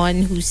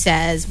Ganzon, who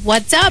says,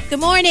 what's up?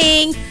 Good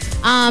morning.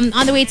 On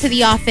the way to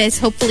the office,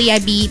 hopefully I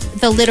beat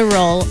the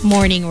literal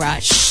morning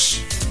rush.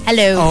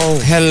 Hello. Oh,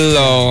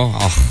 hello.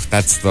 Oh,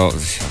 that's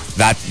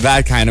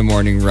that kind of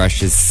morning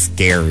rush is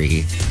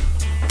scary.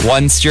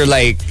 Once you're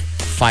like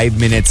 5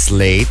 minutes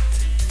late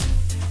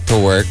to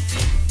work,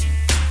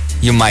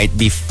 you might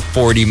be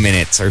 40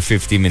 minutes or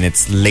 50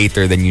 minutes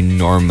later than you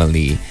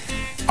normally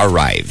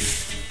arrive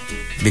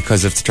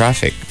because of the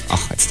traffic.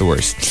 Oh, it's the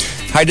worst.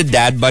 Hi to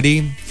Dad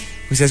Buddy,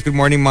 who says, good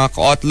morning mga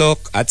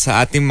ka-Outlook. At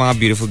sa ating mga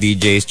beautiful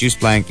DJs, Juice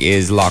Blank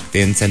is locked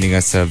in, sending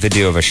us a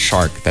video of a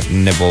shark that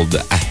nibbled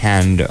a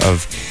hand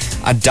of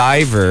a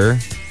diver.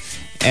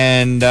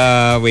 And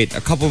wait,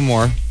 a couple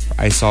more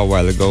I saw a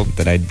while ago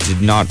that I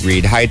did not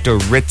read. Hi to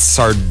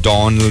Ritzard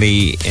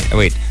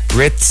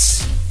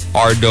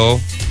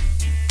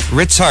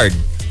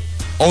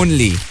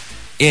only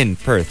in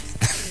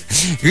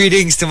Perth.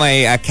 Greetings to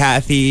my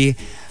Kathy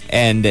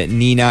and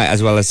Nina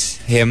as well as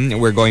him.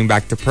 We're going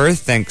back to Perth.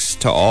 Thanks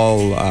to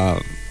all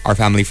our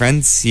family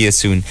friends. See you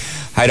soon.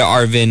 Hi to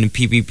Arvin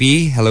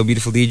PPP. Hello,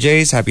 beautiful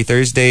DJs. Happy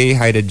Thursday.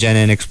 Hi to Jen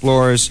and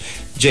Explorers.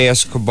 J.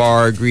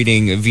 Escobar.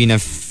 Greeting Vina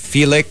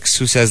Felix,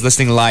 who says,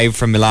 listening live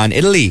from Milan,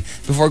 Italy,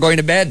 before going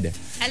to bed.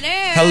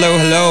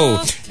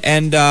 Hello.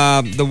 And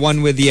the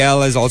one with the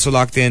L is also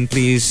locked in.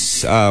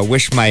 Please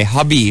wish my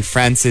hubby,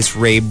 Francis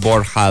Ray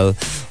Borjal,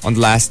 on the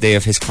last day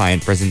of his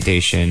client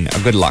presentation,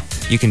 good luck.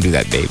 You can do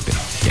that, babe.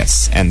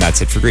 Yes, and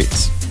that's it for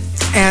greets.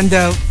 And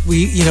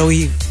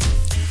we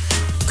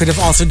could have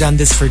also done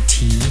this for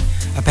tea.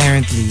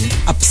 Apparently,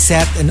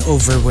 upset and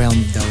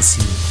overwhelmed,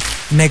 Dulcie.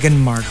 Meghan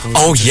Markle.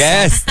 Oh,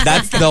 yes.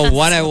 That's the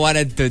one I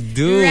wanted to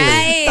do.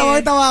 Right.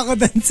 Tawa-tawa ako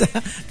dun sa...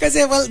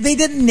 Kasi, well, they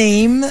didn't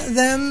name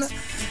them.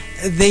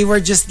 They were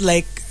just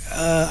like,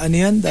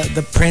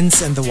 the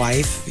prince and the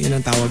wife. Yun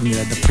ang tawag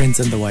nila, the prince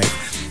and the wife.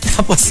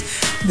 Tapos,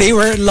 they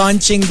were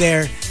launching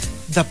their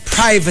the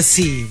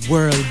Privacy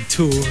World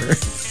Tour.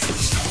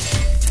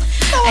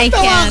 I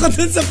Tawa can't. ako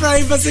dun sa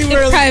Privacy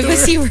World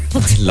Privacy Tour.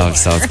 World. I love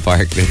South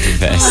Park. They're the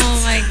best.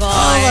 Oh my god.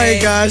 Oh my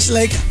gosh.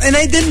 Like, and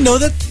I didn't know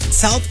that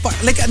South Park,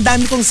 like, ang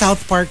dami kong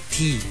South Park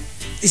tea.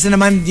 Isa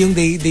naman yung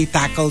they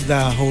tackled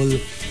the whole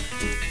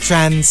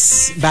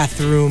trans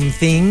bathroom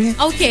thing.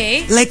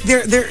 Okay. Like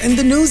they're in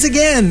the news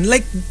again.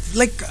 Like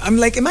I'm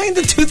like, am I in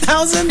the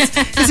 2000s?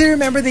 Because I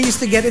remember they used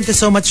to get into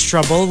so much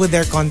trouble with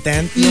their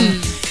content.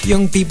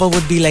 Yung people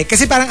would be like,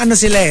 kasi parang ano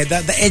sila eh,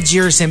 the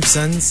edgier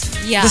Simpsons.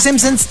 Yeah. The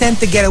Simpsons tend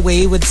to get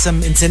away with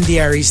some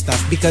incendiary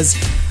stuff because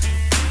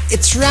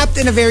it's wrapped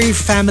in a very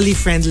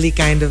family-friendly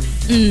kind of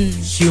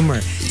humor.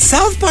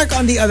 South Park,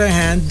 on the other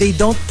hand, they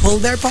don't pull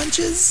their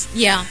punches.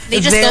 Yeah. They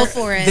just go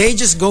for it. They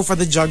just go for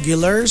the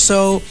jugular.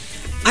 So,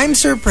 I'm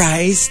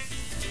surprised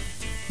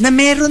na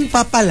meron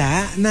pa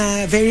pala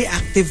na very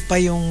active pa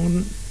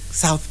yung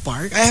South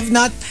Park. I have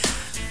not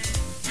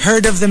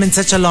heard of them in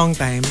such a long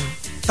time.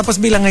 Tapos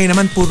bilang ngayon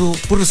naman,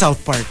 puro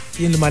South Park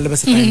yung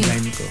lumalabas sa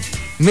timeline ko.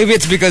 Maybe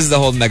it's because the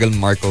whole Meghan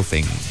Markle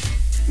thing.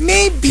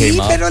 Maybe, Came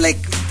up. pero like,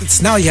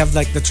 it's now you have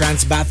like the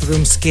trans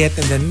bathroom skit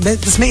and then,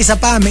 tapos may isa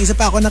pa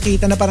ako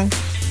nakita na parang,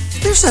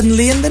 they're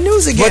suddenly in the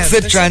news again. What's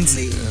the They're trans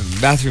suddenly-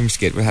 bathroom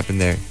skit? What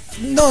happened there?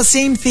 No,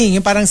 same thing.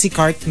 Yung parang si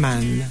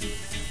Cartman,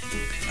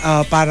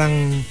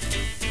 parang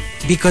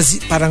because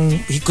parang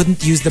he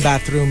couldn't use the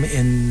bathroom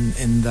in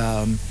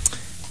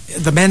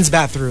the men's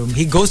bathroom.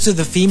 He goes to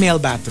the female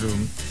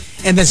bathroom.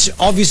 And then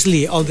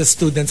obviously all the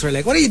students were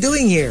like, "What are you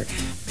doing here?"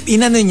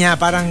 Inano niya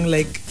parang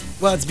like,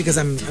 "Well, it's because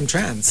I'm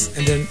trans."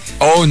 And then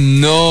Oh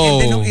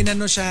no! and then nung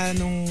inano siya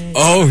nung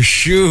Oh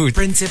shoot!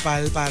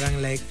 principal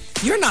parang like,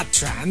 "You're not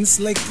trans.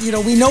 Like, you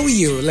know, we know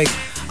you." Like,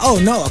 "Oh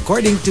no,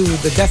 according to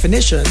the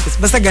definition."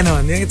 Basta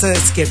ganon. It's a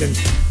skit and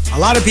a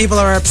lot of people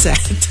are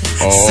upset.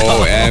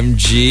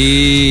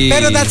 OMG!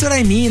 Pero that's what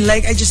I mean.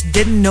 Like, I just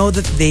didn't know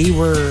that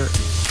they're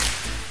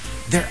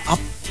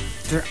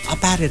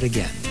up at it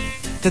again.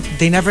 That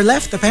they never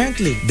left,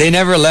 apparently. They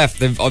never left.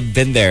 They've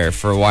been there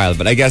for a while,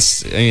 but I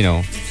guess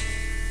they're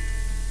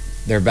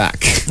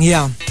back.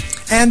 Yeah.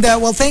 And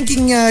well,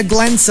 thanking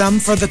Glenn Sum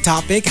for the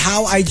topic,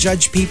 how I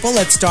judge people.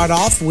 Let's start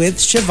off with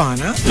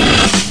Shivana.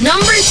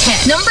 Number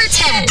 10. Number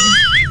 10.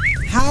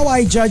 How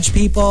I judge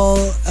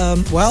people,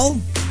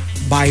 well,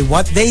 by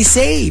what they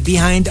say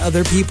behind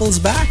other people's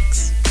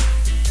backs.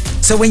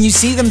 So when you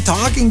see them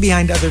talking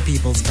behind other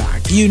people's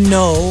back, you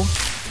know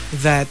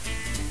that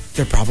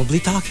they're probably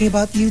talking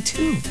about you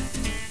too.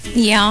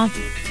 Yeah.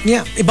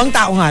 Yeah, ibang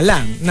tao nga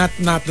lang, not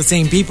the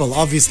same people.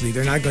 Obviously,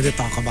 they're not going to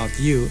talk about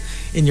you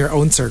in your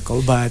own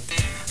circle, but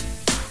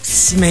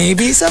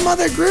maybe some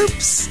other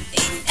groups.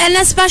 And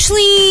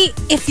especially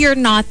if you're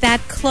not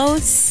that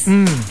close.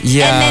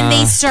 Yeah. And then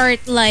they start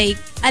like,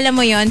 alam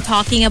mo yon,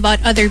 talking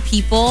about other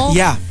people.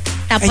 Yeah.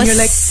 Tapos And you're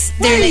like,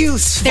 why they're are like, you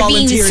they're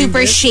being volunteering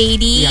super this?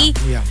 shady.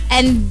 Yeah.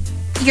 And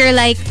you're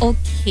like,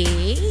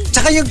 okay.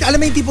 Tsaka yung, alam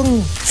mo yung tipong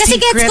Kasi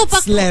gets ko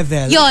pa, secrets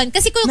level. Yon,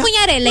 kasi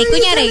kunyari, like, why are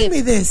you telling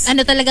me this?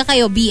 ano talaga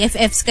kayo,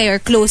 BFFs kayo, or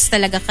close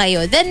talaga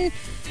kayo, then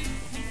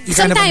You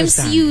kind of sometimes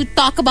understand. you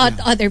talk about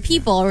other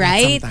people,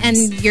 right? sometimes.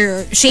 And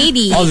you're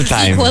shady All the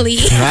time.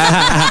 equally.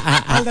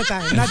 All the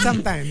time, not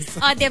sometimes.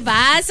 O,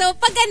 diba? So,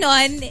 pag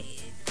ganon,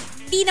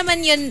 di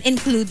naman yun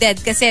included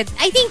kasi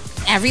I think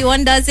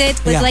everyone does it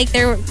with Yeah. like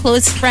their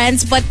close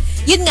friends. But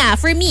yun nga,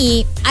 for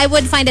me, I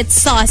would find it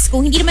sus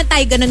kung hindi naman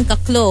tayo ganon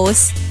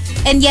ka-close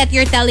and yet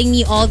you're telling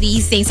me all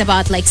these things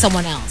about like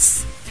someone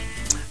else.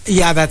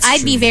 Yeah, that's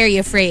I'd true. be very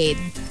afraid.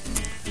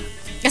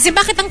 Kasi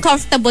bakit ang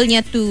comfortable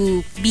niya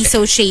to be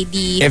so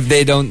shady If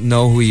they don't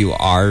know who you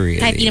are,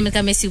 really. kahit di naman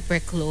kami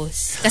super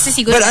close? Kasi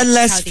siguro But that's how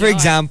unless, they for are.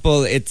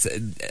 example, it's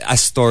a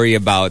story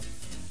about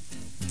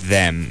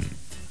them,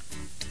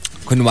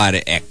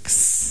 kunwari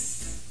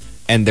ex,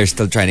 and they're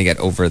still trying to get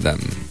over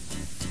them.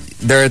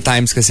 There are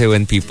times kasi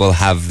when people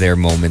have their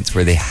moments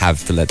where they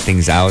have to let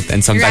things out, and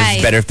sometimes Right.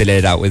 it's better if they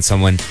let it out with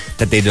someone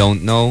that they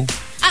don't know.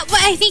 Well,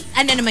 I think,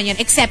 ano naman yun,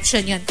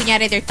 exception yun.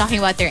 Kunyari, they're talking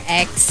about their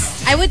ex.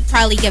 I would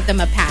probably give them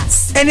a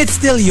pass. And it's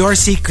still your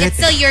secret. It's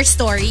still your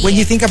story. When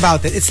you think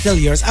about it, it's still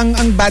yours. Ang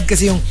bad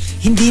kasi yung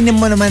hindi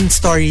mo naman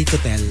story to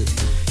tell.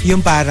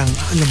 Yung parang,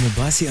 alam mo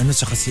ba, si ano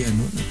saka si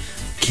ano,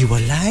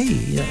 kiwalay.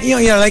 You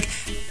know, like,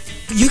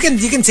 you can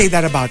say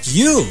that about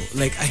you.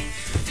 Like, ay,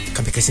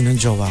 kami kasi nung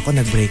jowa ko,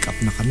 nag-break up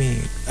na kami.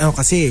 Ano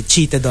kasi,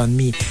 cheated on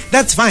me.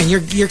 That's fine.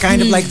 You're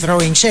kind of like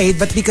throwing shade,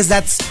 but because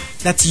that's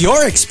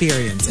your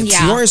experience. It's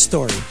Yeah. your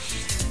story.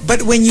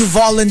 But when you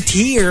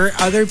volunteer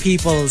other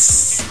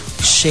people's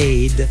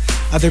shade,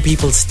 other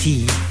people's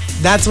tea,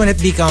 that's when it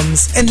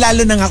becomes, and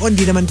lalo na nga kung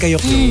hindi naman kayo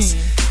close.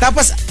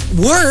 Tapos,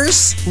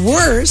 worse,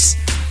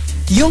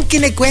 yung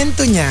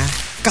kinikwento niya,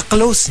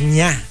 ka-close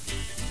niya.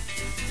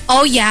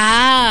 Oh,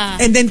 yeah.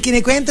 And then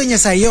kinikwento niya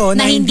sa'yo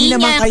na hindi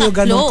naman niya kayo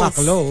ganun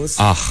ka-close.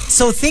 ka-close.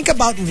 So think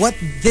about what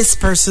this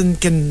person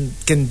can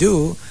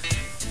do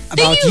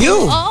about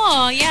you.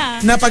 Oh, yeah.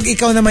 Na pag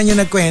ikaw naman yung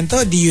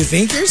nagkwento, do you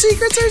think your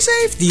secrets are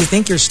safe? Do you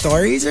think your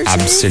stories are safe?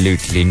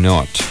 Absolutely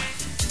not.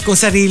 kung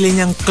sarili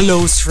niyang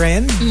close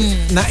friend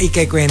na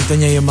ikikwento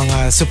niya yung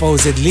mga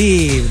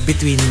supposedly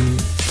between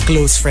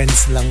close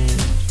friends lang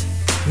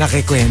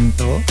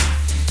nakikwento.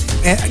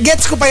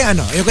 Gets ko pa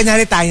yung yung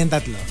kunyari tayong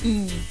tatlo.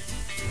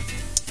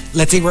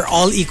 Let's say we're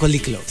all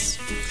equally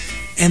close.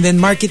 And then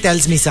Markki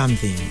tells me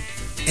something.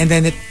 And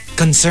then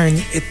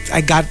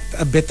I got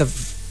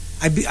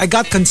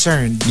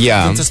concerned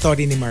dun sa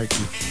story ni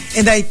Markki.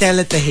 And I tell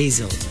it to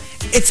Hazel.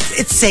 It's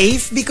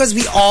safe because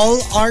we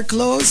all are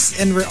close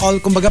and we're all,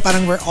 kumbaga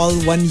parang we're all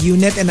one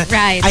unit. And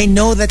right. I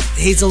know that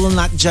Hazel will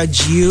not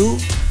judge you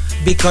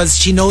because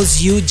she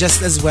knows you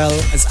just as well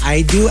as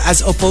I do,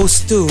 as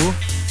opposed to,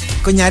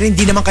 kunyari,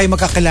 hindi naman kayo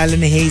magkakilala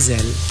ni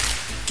Hazel.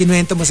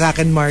 Kinuwento mo sa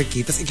akin,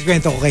 Markki, tapos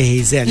ikikwento ko kay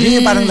Hazel.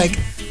 Yun yung parang like,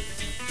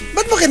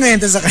 ba't mo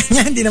kinuwento sa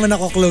kanya? Hindi naman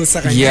ako close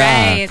sa kanya.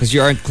 Yeah, because you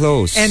aren't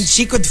close. And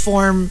she could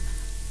form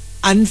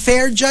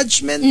unfair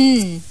judgment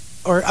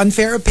or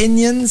unfair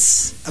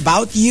opinions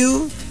about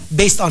you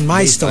based on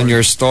my story. On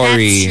your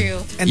story. That's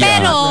true. And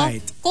pero,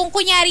 right. kung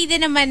kunyari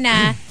din naman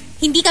na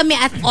hindi kami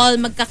at all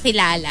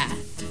magkakilala,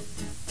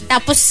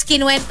 tapos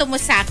kinuwento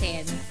mo sa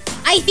akin,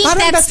 I think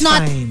parang that's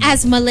not fine.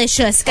 as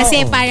malicious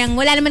kasi parang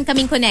wala naman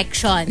kaming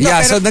connection. Yeah,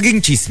 pero, so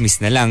naging chismis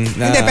na lang.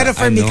 Na, hindi, pero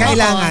for me,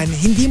 kailangan,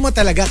 hindi mo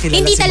talaga kilala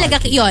hindi si talaga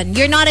Markki. yun.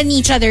 You're not in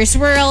each other's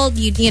world.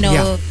 You know.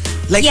 Yeah.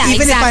 Like, yeah,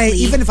 exactly.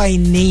 even if I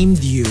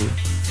named you,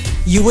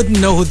 you wouldn't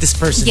know who this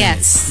person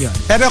Yes. is. Yun.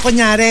 Pero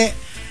kunyari,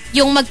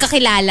 Yung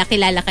magkakilala,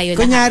 kilala kayo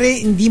lahat. kunyari,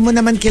 hindi mo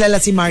naman kilala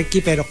si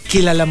Markki, pero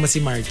kilala mo si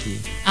Markki.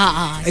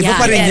 Iba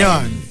pa rin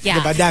yun.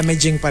 Yeah. Diba?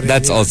 Damaging pa rin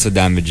That's yun. also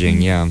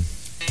damaging, yeah.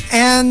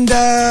 And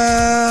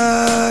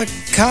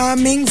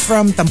coming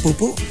from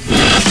Tampupu.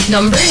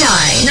 Number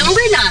 9.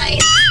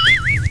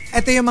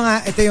 Ito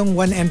yung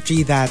one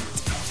entry that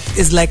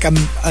is like a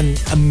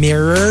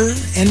mirror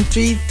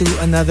entry to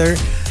another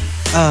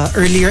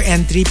earlier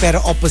entry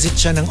pero opposite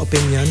siya ng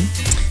opinion.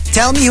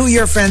 Tell me who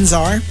your friends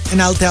are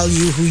and I'll tell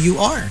you who you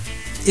are.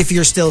 If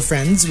you're still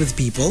friends with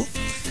people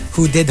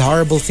who did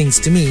horrible things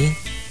to me,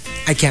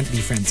 I can't be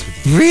friends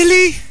with you.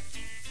 Really?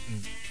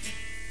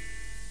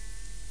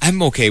 I'm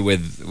okay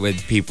with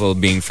people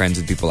being friends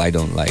with people I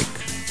don't like.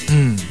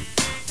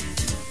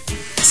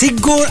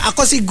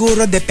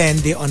 Siguro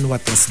depende on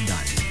what was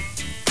done.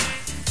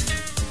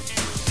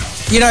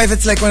 You know, if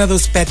it's like one of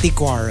those petty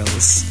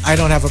quarrels, I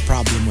don't have a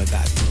problem with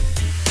that.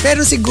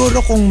 Pero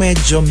siguro kung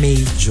medyo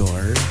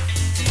major,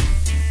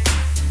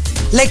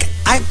 like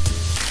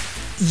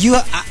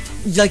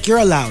you're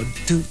allowed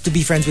to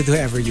be friends with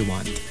whoever you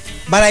want.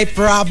 But I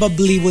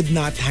probably would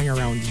not hang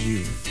around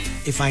you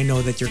if I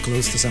know that you're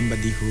close to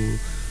somebody who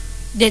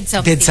did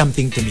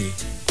something to me.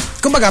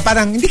 Kumbaga,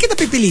 parang hindi kita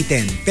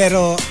pipilitin,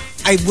 pero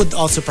I would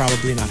also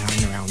probably not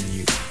hang around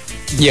you.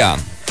 Yeah.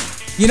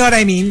 You know what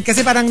I mean?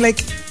 Kasi parang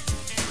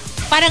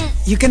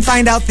you can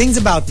find out things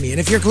about me. And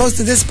if you're close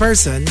to this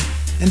person,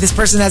 and this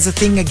person has a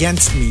thing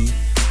against me,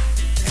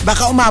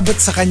 baka umabot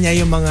sa kanya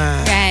yung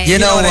mga... Right. You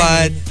know what?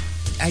 I mean?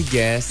 I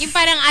guess. Yung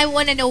parang I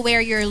want to know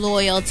where your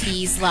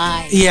loyalties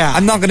lie. Yeah.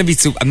 I'm not gonna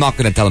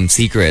tell them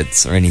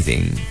secrets or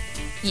anything.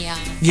 Yeah.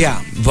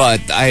 Yeah.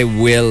 But I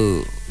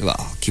will,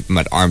 keep them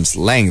at arm's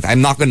length. I'm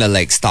not gonna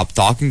stop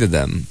talking to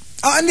them.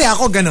 Oh, hindi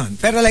ako ganon.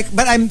 Pero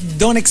but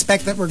don't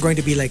expect that we're going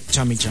to be like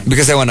chummy.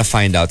 Because I want to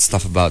find out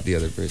stuff about the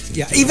other person.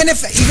 Yeah. Even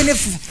if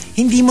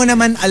hindi mo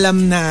naman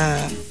alam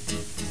na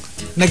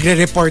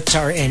nagre-report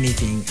siya or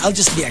anything, I'll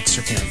just be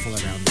extra careful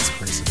around this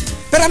person.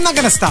 But I'm not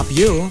gonna stop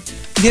you.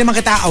 Hindi naman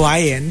kita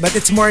awayin. But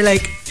it's more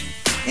like,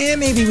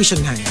 maybe we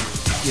shouldn't hang out.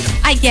 You know?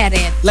 I get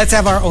it. Let's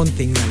have our own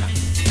thing na lang.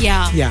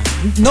 Yeah. Yeah.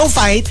 No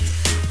fight,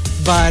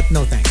 but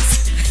no thanks.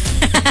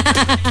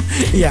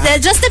 Yeah.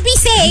 Just to be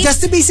safe.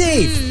 Just to be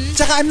safe.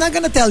 Tsaka I'm not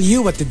gonna tell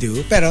you what to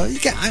do, pero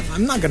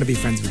I'm not gonna be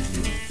friends with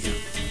you. Yeah.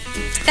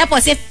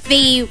 Tapos, if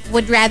they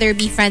would rather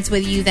be friends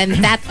with you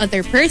than that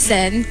other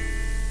person,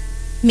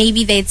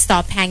 maybe they'd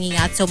stop hanging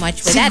out so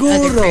much with that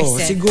other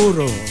person.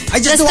 Siguro. I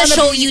Just to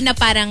show you na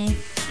parang,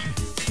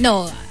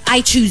 no,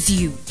 I choose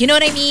you. You know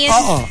what I mean?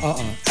 Oo.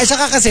 Ay,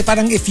 saka kasi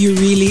parang if you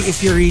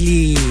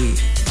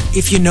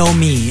know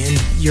me and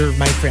you're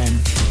my friend,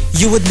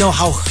 you would know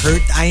how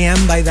hurt I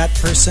am by that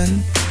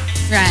person.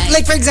 Right.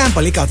 Like for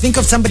example, ikaw, think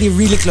of somebody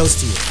really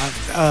close to you,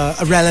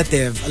 a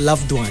relative, a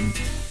loved one.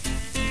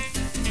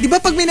 Di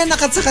ba pag may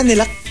nanakat sa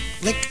kanila,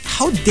 like,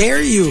 how dare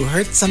you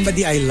hurt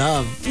somebody I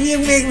love?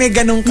 Yung may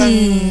ganun kang,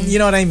 you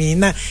know what I mean?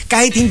 Na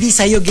kahit hindi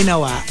sa'yo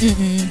ginawa,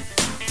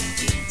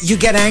 you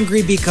get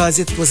angry because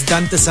it was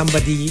done to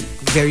somebody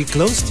very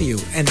close to you.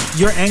 And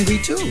you're angry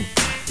too.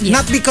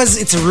 Yeah. Not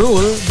because it's a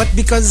rule, but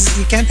because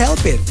you can't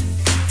help it.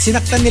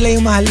 Sinaktan nila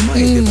yung mahal mo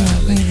di ba?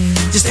 Like,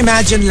 just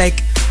imagine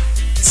like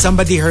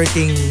somebody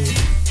hurting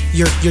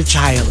your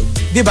child.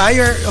 Di ba?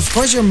 Of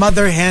course, your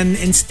mother hen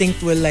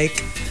instinct will like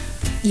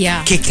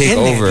kick take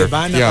in over. Di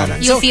ba? Na Yeah.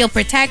 parang, You feel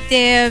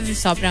protective,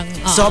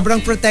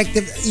 sobrang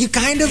protective. You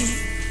kind of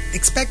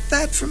expect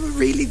that from a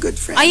really good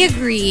friend. I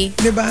agree.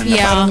 Di ba? Na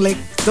parang like,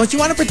 don't you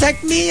want to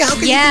protect me? How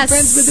can you be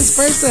friends with this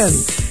person?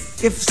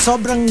 If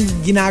sobrang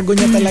ginago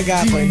niya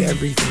talaga ako and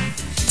everything.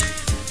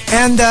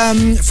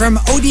 And from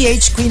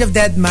ODH, Queen of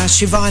Deadma,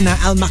 Shivana,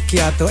 Al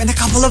Macchiato, and a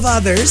couple of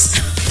others.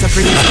 It's a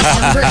pretty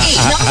Number 8.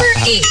 Number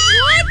 8.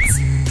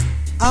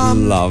 What?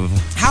 Love.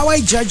 How I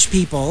judge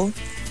people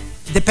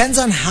depends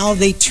on how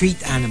they treat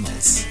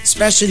animals,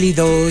 especially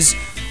those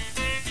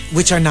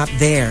which are not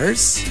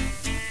theirs,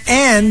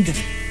 and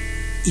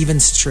even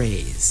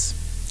strays.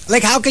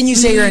 Like, how can you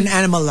say you're an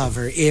animal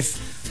lover if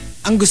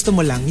ang gusto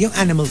mo lang yung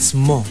animals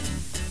mo?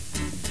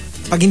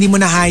 Pag hindi mo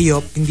na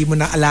hayop, hindi mo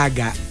na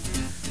alaga,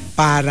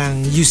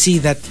 parang you see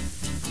that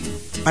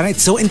parang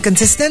it's so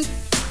inconsistent.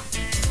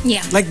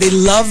 Yeah. Like, they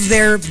love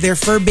their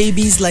fur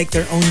babies like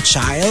their own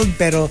child,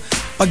 pero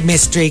pag may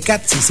stray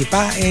cat,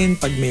 sisipain.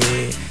 Pag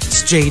may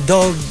stray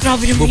dog,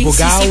 Grabe naman yung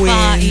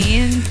bubugawin.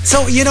 sisipain.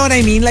 So, you know what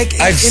I mean? Like,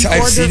 I've in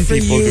order seen for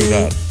people you do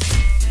that.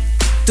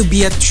 to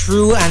be a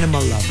true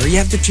animal lover, you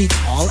have to treat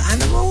all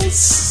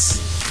animals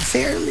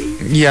fairly.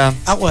 Yeah.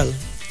 Well,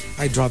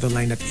 I draw the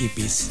line at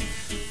ipis.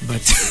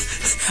 But,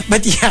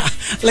 but yeah,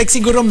 like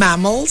siguro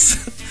mammals.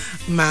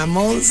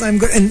 Mammals, I'm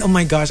good. And oh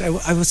my gosh, I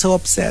was so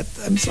upset.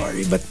 I'm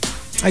sorry, but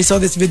I saw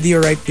this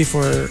video right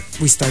before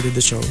we started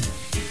the show.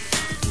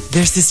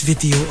 There's this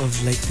video of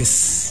like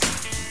this,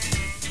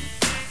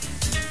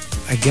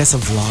 I guess a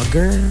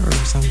vlogger or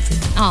something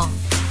Oh.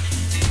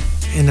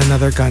 in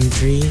another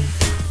country.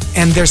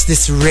 And there's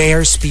this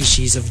rare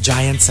species of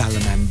giant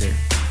salamander.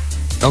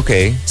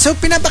 Okay. So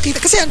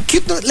pinapakita, kasi ang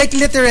cute, no? Like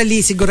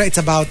literally, siguro it's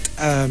about,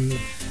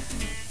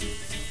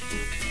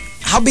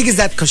 how big is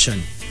that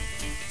cushion?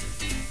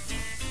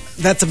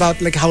 That's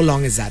about like, how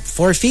long is that?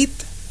 4 feet?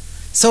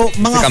 So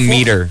mga Like a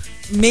meter.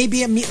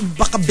 Maybe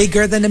baka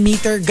bigger than a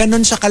meter.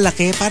 Ganon siya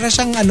kalaki. Para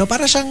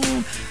siyang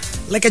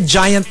like a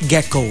giant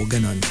gecko.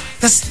 Ganon.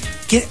 Tapos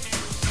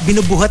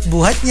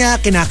binubuhat-buhat niya,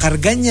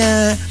 kinakarga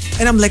niya.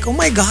 And I'm like, oh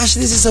my gosh,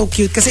 this is so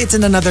cute. Kasi it's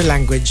in another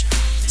language.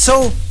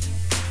 So,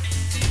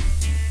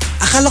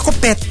 akala ko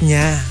pet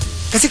niya.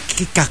 Kasi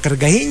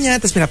kakargahin niya,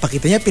 tapos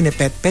pinapakita niya,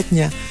 pinipet-pet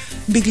niya.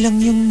 Biglang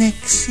yung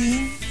next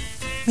scene,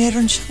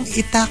 meron siyang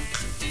itak.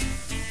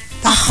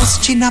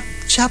 Tapos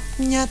chinap-chap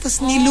niya,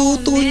 tapos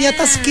niluto niya,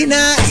 tapos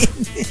kinain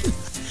nila.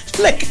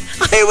 Like,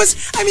 I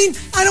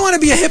don't want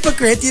to be a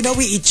hypocrite. You know,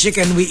 we eat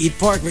chicken, we eat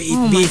pork, we eat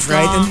beef,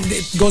 right? And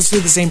it goes through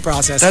the same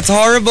process. That's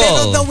horrible.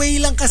 Pero the way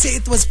lang kasi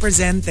it was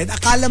presented,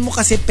 akala mo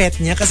kasi pet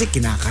niya kasi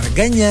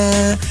kinakarga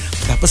niya.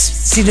 Tapos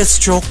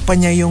sinastroke pa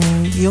niya yung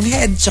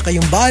head tsaka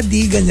yung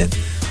body, ganyan.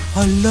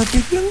 Hala,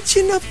 biglang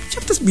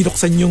chinap-chap. Tapos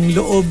binuksan yung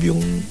loob,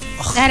 yung...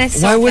 That is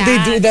so Why would they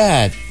bad. do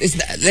that? Is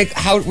that like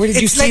where did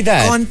you It's see like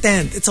that?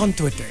 content. It's on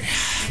Twitter.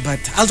 But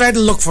I'll try to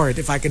look for it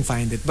if I can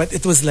find it. But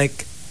it was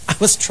like, I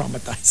was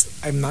traumatized.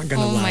 I'm not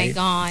gonna Oh lie. my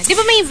God. Di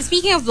ba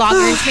speaking of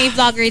vloggers, may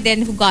vlogger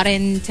din who got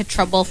into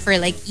trouble for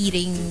like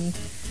eating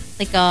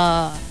like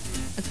a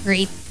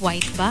great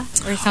white ba?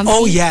 Or something.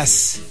 Oh,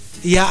 yes.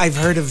 Yeah, I've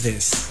heard of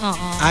this. Oo.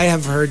 I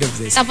have heard of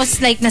this. Tapos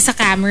like nasa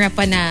camera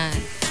pa na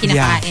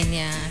kinakain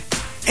niya.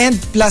 And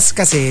plus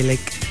kasi,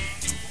 like,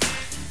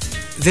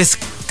 this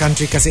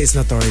country kasi is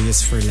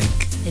notorious for like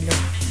Hello.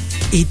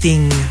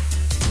 eating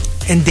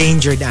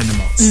endangered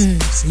animals.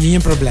 So, yun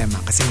yung problema.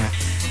 Kasi nga,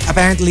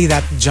 apparently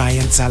that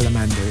giant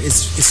salamander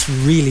is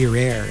really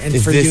rare. And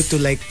Is for this- you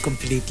to like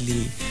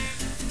completely...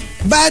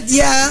 But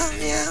yeah.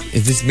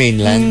 Is this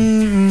mainland?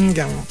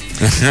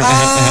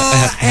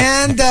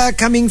 And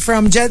coming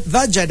from the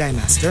Jedi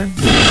Master.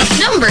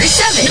 Number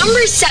 7.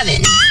 Number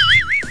 7.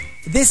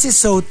 This is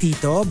so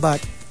Tito, but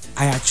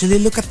I actually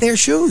look at their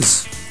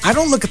shoes. I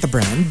don't look at the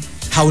brand,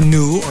 how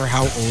new or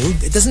how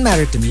old. It doesn't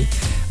matter to me.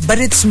 But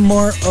it's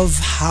more of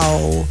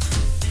how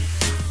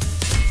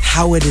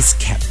it is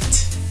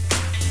kept.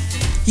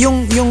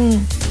 Yung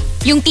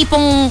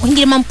tipong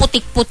hindi naman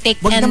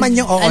putik-putik. wag and naman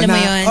yung alam mo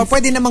yun. or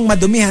pwede namang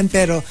madumihan,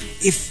 pero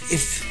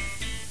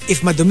if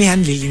madumihan,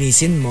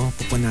 lilinisin mo,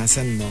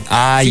 pupunasan mo.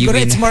 You Siguro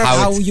mean it's more of how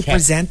how it's you kept.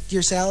 present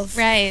yourself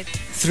Right.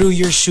 through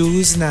your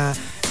shoes, na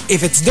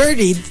if it's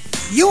dirty,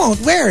 you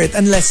won't wear it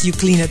unless you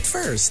clean it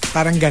first.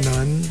 Parang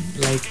ganon.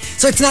 Like,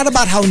 so it's not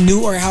about how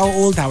new or how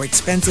old, how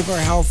expensive or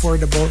how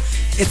affordable.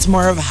 It's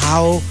more of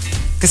how,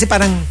 kasi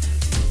parang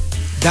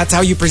that's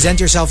how you present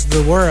yourself to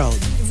the world.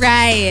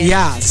 Right.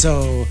 Yeah,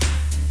 so,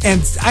 and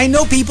I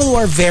know people who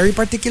are very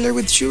particular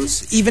with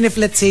shoes, even if,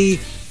 let's say,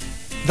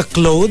 the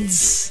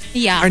clothes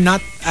Yeah. are not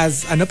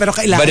as, pero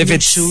kailangan But if yung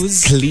it's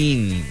shoes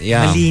clean,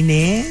 yeah.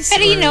 malinis.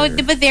 Pero you know, or-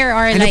 di ba there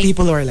are I know like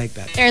people who are like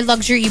that. there are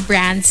luxury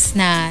brands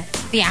na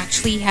they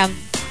actually have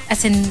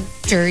as in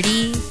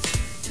dirty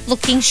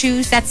looking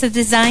shoes. That's the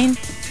design.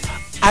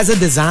 As a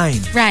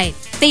design, Right.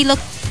 They look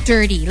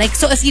dirty. Like,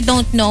 so if you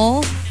don't know,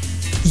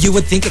 you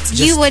would think it's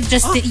just... you would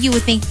Oh,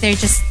 think they're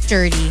just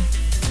dirty.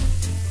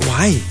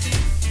 why?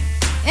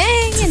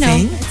 You know,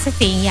 thing? it's a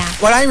thing, yeah.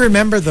 What I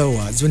remember though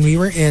was when we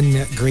were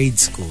in grade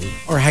school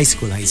or high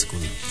school,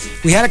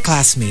 we had a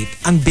classmate,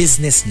 ang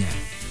business niya,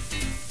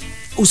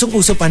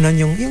 usong-uso pa nun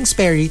yung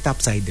Sperry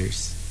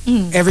topsiders.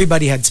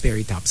 Everybody had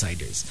Sperry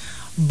topsiders.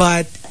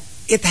 But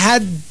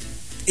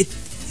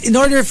in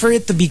order for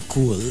it to be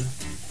cool,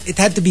 it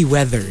had to be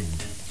weathered.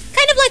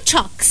 Kind of like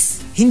Chucks.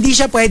 hindi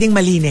siya pwedeng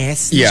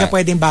malinis, hindi Yeah. siya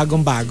pwedeng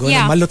bagong-bago,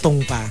 Yeah. na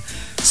malutong pa.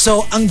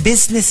 So, ang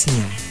business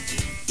niya,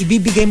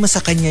 ibibigay mo sa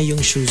kanya yung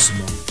shoes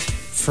mo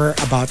for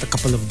about a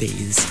couple of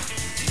days.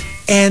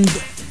 And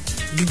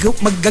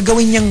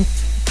maggagawin niyang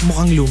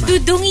mukhang luma.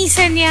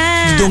 Dudungisan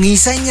niya.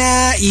 Dungisan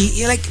niya,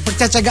 like,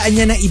 pagtsatsagaan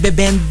niya na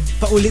ibebend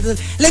pa ulit.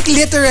 Like,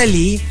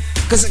 literally,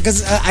 because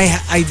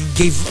I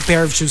gave a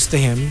pair of shoes to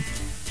him,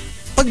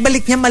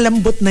 pagbalik niya,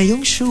 malambot na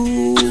yung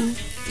shoe.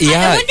 I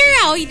Yeah. wonder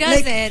how he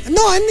does it.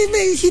 No,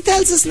 he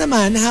tells us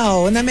naman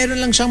how, na meron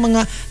lang siyang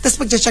mga, tapos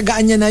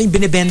pagtsatsagaan niya na yung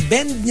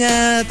binibend-bend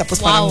niya, tapos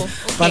Wow,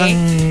 parang,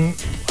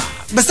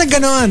 basta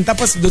ganon.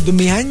 Tapos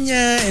dudumihan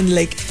niya, and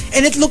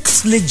it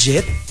looks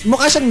legit.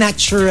 Mukha siyang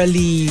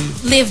naturally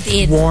Lived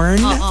in.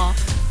 worn. Oo.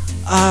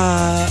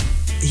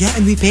 Yeah,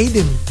 and we paid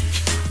him.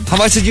 How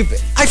much did you pay?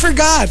 I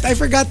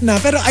forgot na.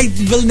 Pero I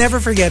will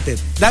never forget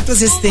it. That was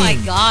his Oh thing. my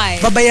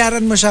God.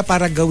 Babayaran mo siya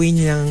para gawin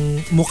niyang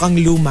mukhang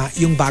luma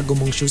yung bago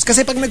mong shoes.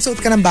 Kasi pag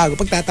nagsuot ka ng bago,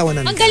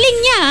 pagtatawanan Ang ka. galing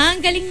niya.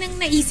 Ang galing nang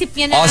naisip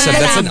niya na. Awesome.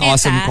 That's an racket,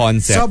 awesome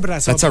concept. Sobra.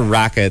 That's a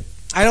racket.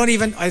 I don't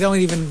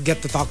even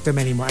get to talk to him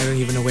anymore. I don't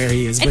even know where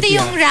he is. Ito But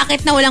yung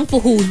racket na walang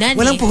puhunan.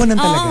 walang puhunan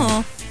talaga. Oo.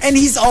 And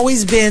he's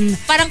always been,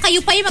 Parang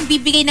kayo pa yung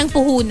magbibigay ng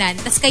puhunan,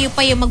 tapos kayo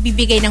pa yung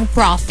magbibigay ng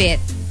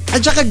profit. at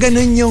saka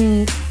ganun yung,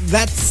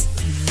 that's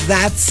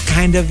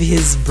kind of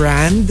his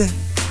brand.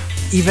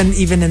 Even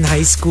in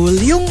high school.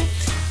 Yung,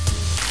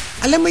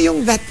 alam mo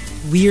yung that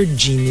weird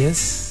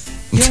genius?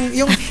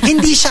 Yung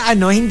hindi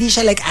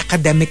siya like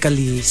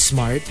academically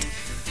smart,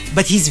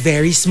 but he's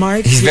very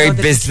smart. He's You very know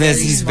that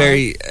business. He's smart.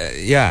 very,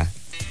 yeah,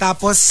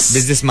 Tapos,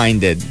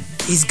 business-minded.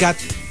 he's got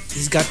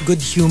good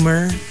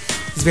humor.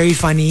 He's very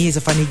funny. He's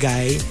a funny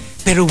guy.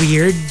 Pero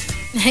weird.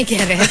 I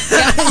get it.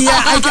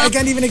 Yeah, I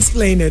can't even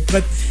explain it.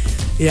 But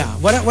yeah,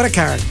 what a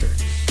character.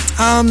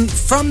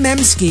 From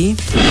Memski,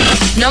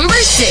 Number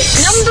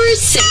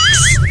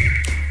 6.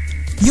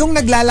 yung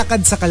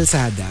naglalakad sa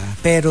kalsada,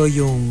 pero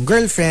yung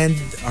girlfriend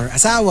or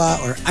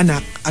asawa or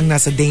anak ang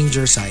nasa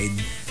danger side,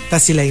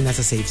 tas sila yung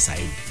nasa safe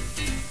side.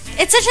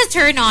 It's such a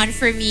turn on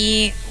for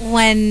me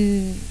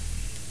when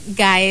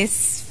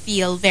guys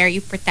feel very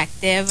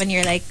protective when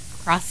you're like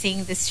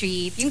crossing the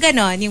street. Yung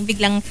ganon, yung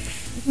biglang,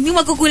 yung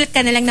magugulat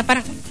ka na lang na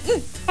parang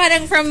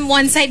from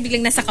one side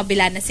biglang nasa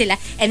kabila na sila,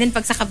 and then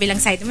pag sa kabilang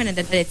side naman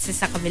nandun ulit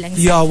sa kabilang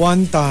side. Yeah,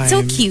 one time,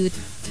 So cute.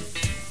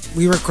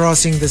 we were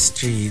crossing the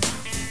street.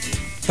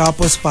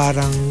 Tapos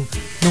parang,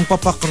 nung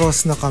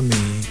papakross na kami,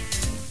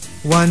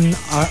 one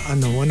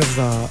of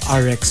the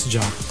RX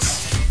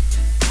jocks,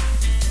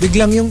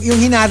 biglang yung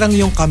hinarang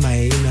yung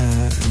kamay na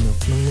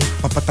nung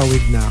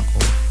papatawid na ako,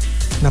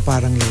 na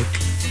parang like,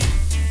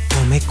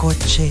 oh, may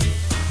kotse.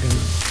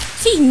 Ganun.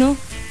 Sino?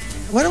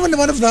 One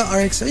of the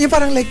RX, yung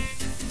parang like,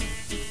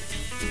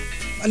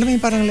 alam mo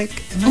yung parang like,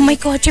 Oh my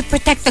God, to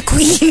protect the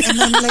queen.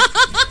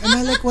 am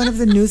I like one of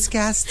the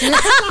newscasters?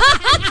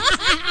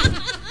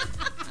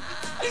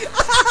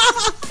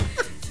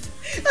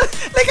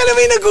 Like, alam mo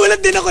yung nagulat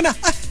din ako na,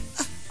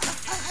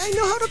 I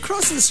know how to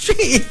cross the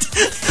street.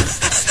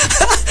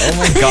 Oh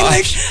my I mean,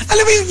 like, gosh.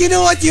 alam mo yung, you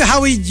know what,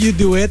 how you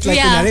do it? Like,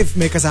 Yeah. kunwari, if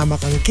may kasama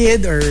kang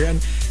kid or,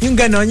 yung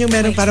ganon, yung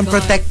merong my parang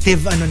God.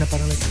 protective, na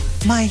parang like,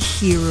 my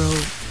hero.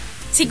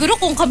 Siguro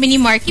kung kami ni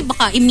Markki,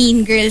 baka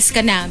i-mean girls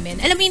ka namin.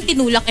 Alam mo yung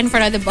tinulak in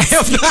front of the bus.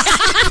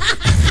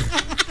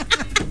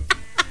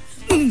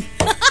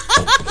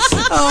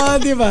 Oh,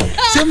 di ba?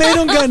 So,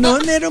 merong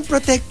ganon, merong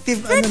protective,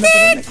 na parang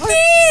like, oh,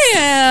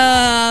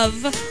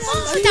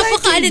 I'm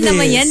Napaka liking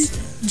naman this. yan.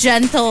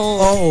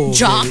 Gentle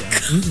jock.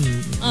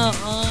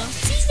 Oo.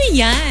 Sino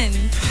yan?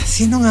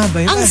 Sino nga ba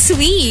yun? Ang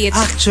sweet.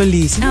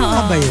 Actually, sino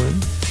nga ba yun?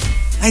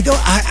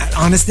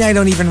 Honestly, I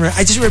don't even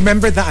I just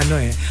remember the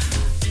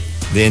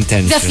The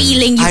intention. The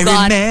feeling you I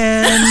got.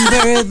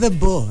 remember the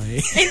boy.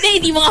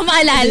 Hindi mo ka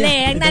maalala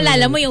eh. Ang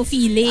naalala mo yung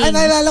feeling. Ay,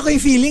 naalala ko yung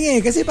feeling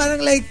kasi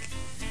parang like,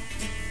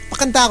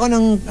 pakanta ko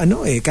ng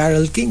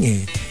Carol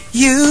King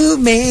You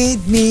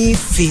made me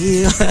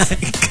feel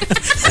like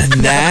A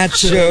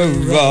natural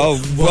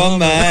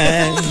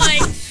woman. Oh my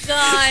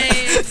God.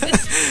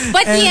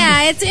 But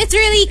yeah, it's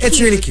really cute. It's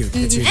really cute.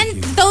 It's really And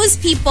cute. those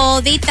people,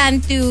 they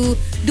tend to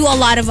do a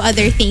lot of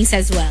other things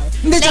as well.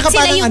 Hindi, Like tsaka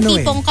sila parang yung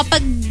tipong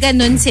kapag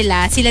ganun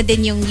sila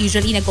din yung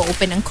usually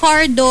nag-open ng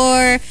car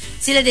door.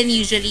 Sila din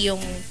usually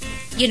yung,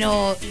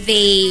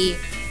 they,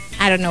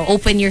 I don't know,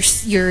 open your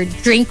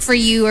drink for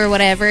you or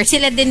whatever.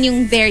 Sila din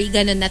yung very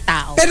ganun na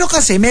tao. Pero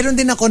kasi, meron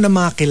din ako na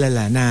mga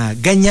kilala na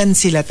ganyan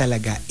sila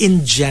talaga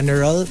in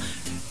general.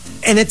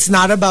 And it's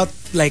not about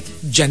like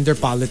gender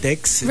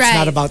politics. It's Right.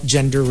 not about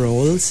gender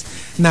roles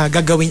na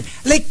gagawin.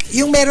 Like,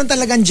 yung meron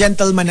talagang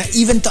gentleman na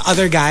even to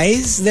other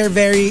guys, they're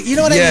very, you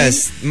know what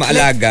Yes, I mean?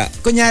 maalaga.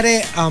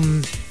 Like,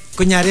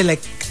 kunyari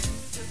like,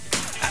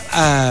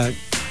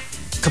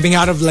 coming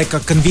out of like a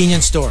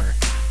convenience store.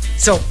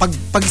 So, pag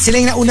sila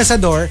yung nauna sa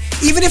door,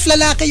 even if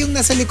lalaki yung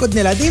nasa likod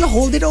nila, they'll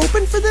hold it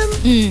open for them.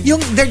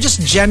 They're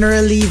just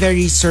generally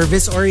very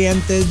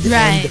service-oriented.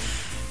 Right.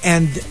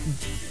 And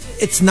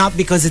it's not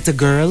because it's a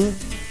girl.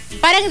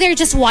 Parang they're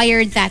just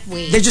wired that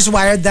way. They're just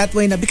wired that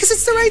way now because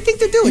it's the right thing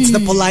to do. It's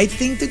the polite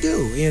thing to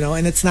do, you know.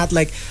 And it's not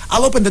like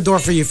I'll open the door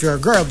for you if you're a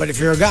girl, but if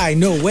you're a guy,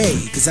 no way,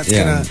 because that's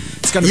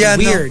it's gonna be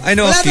weird. No, I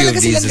know Wala a few of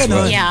talaga these silang as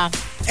well. ganon. Yeah.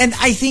 And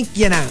I think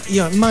yun,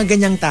 mga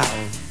ganyang tao,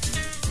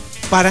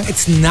 parang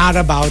it's not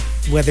about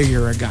whether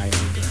you're a guy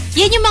or a girl.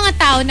 Yan yung mga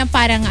tao na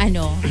parang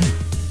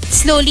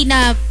slowly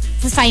na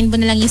find mo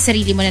na lang yung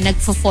sarili mo na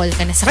nagfo-fall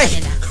ka na sa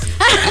kanila.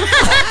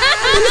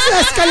 Ano sa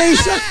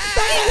escalation?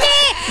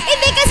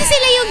 Hindi kasi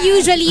sila yung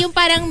usually yung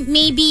parang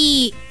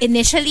maybe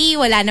initially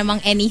wala namang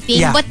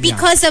anything, but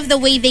because of the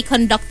way they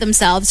conduct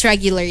themselves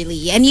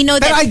regularly, and you know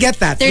that I get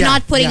that. They're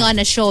not putting on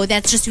a show,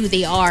 that's just who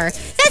they are.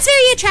 That's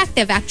very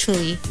attractive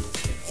actually.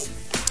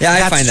 Yeah, I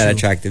That's find that true.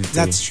 attractive too.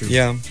 That's true.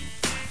 Yeah.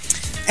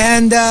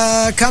 And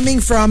coming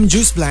from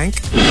Juice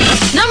Blank,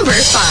 Number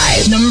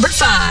 5.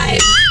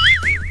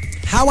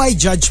 how I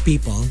judge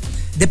people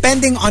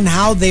depending on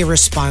how they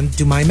respond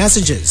to my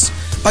messages.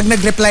 Pag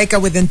nag-reply ka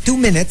within 2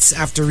 minutes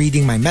after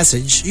reading my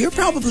message, you're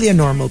probably a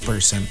normal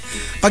person.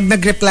 Pag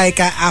nag-reply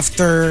ka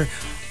after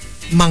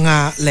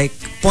mga like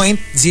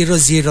 0.0012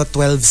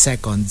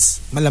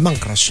 seconds, malamang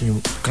crush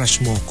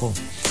mo ko.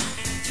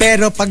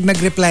 Pero pag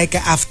nag-reply ka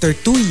after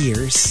 2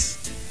 years,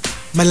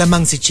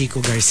 malamang si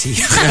Chico Garcia.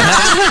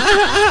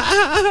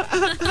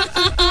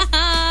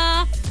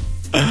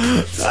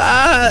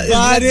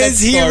 But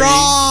is he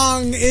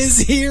wrong? Is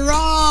he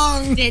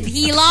wrong? Did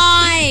he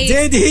lie?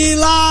 Did he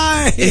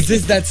lie? Is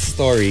this that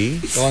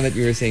story? The one that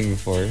you were saying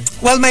before?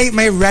 Well,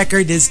 my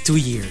record is 2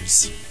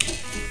 years.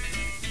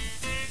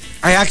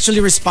 I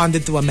actually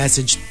responded to a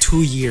message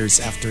 2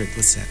 years after it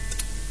was sent.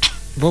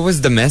 What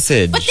was the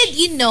message? But did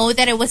you know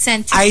that it was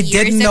sent 2 I years ago?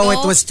 didn't know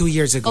it was 2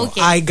 years ago.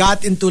 Okay. I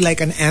got into like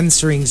an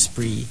answering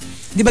spree.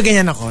 Di ba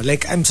ganyan ako?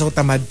 Like, I'm so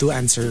tamad to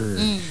answer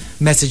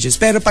messages.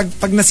 Pero pag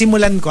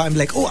nasimulan ko, I'm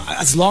like, oh,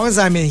 as long as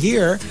I'm in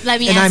here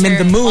and I'm in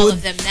the all mood,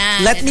 of them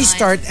na, let me ganon.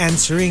 start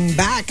answering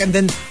back. And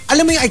then,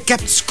 alam mo yung I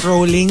kept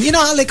scrolling. You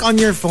know how like on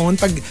your phone,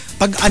 pag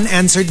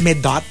unanswered may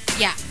dot?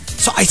 Yeah.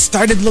 So I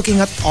started looking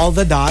at all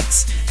the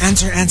dots.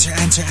 Answer.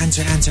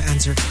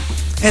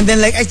 And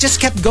then like I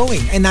just kept going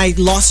and I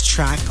lost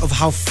track of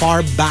how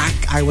far back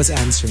I was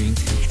answering.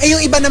 Eh yung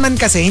iba naman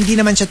kasi hindi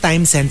naman siya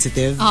time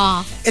sensitive.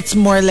 It's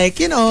more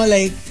like, you know,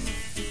 like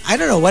I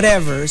don't know,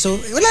 whatever. So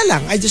wala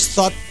lang. I just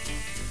thought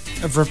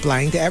of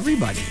replying to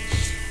everybody.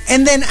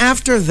 And then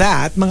after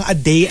that, mga a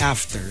day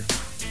after,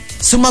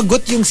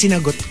 sumagot yung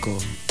sinagot ko.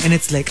 And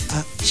it's like,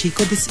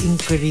 Chico, this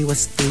inquiry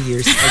was 2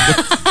 years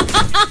ago.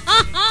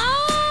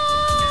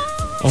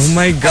 Oh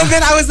my God. And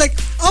then I was like,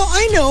 oh,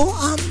 I know.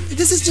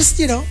 This is just,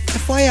 you know,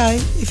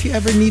 FYI, if you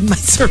ever need my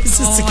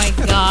services. Oh my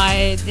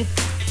God.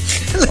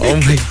 Oh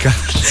my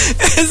God.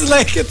 It's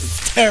like,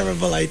 it's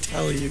terrible, I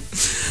tell you.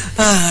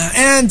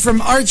 And from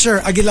Archer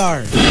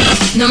Aguilar.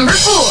 Number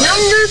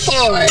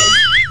 4.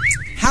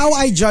 How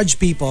I judge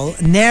people,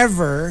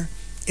 never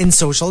in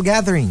social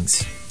gatherings.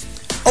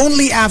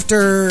 Only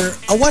after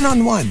a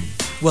one-on-one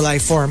will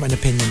I form an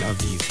opinion of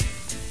you.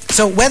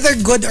 So whether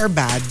good or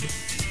bad,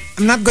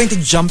 I'm not going to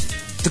jump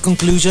to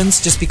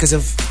conclusions just because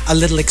of a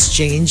little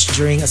exchange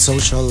during a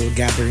social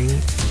gathering,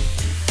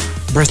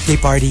 birthday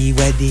party,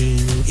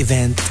 wedding,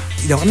 event.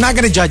 You know, I'm not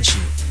gonna judge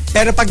you.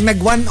 Pero pag nag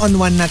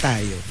one-on-one na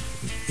tayo,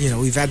 you know,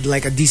 we've had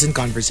like a decent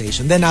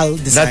conversation, then I'll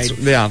decide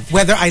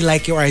whether I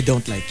like you or I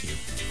don't like you.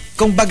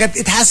 Kung bagat,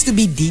 it has to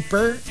be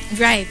deeper.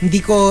 Right. Hindi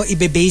ko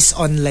ibe-base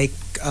on like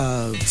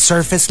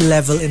surface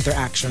level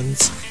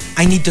interactions.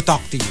 I need to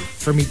talk to you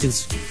for me to,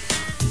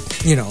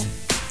 you know,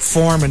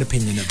 form an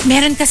opinion of it.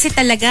 Meron kasi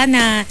talaga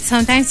na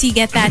sometimes you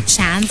get that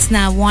chance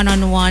na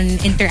one-on-one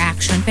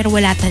interaction pero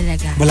wala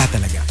talaga. Wala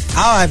talaga.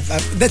 Oh,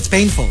 that's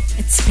painful.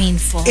 It's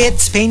painful.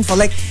 It's painful.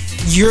 Like,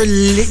 you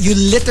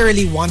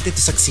literally want it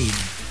to succeed.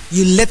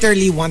 You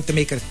literally want to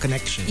make a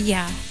connection.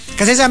 Yeah.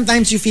 Kasi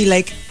sometimes you feel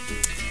like,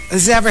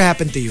 has this ever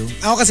happened to you?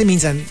 Ako kasi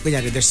minsan,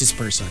 kunyari, there's this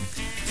person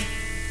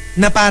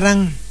na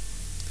parang,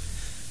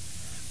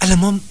 alam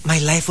mo, my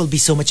life will be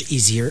so much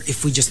easier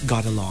if we just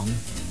got along.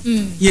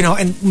 You know,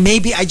 and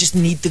maybe I just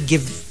need to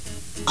give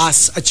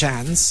us a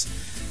chance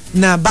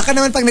na baka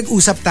naman pag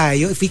nag-usap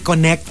tayo, if we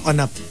connect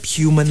on a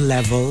human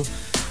level,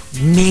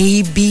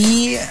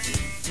 maybe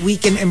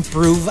we can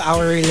improve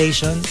our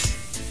relations.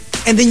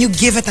 And then you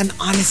give it an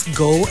honest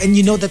go and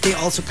you know that they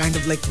also kind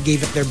of like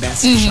gave it their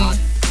best shot.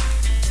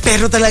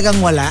 Pero talagang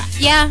wala.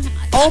 Yeah.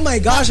 Oh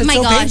my gosh, it's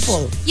so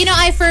painful. You know,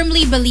 I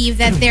firmly believe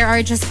that there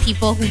are just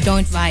people who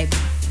don't vibe.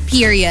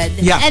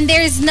 Period. Yeah. And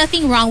there's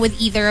nothing wrong with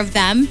either of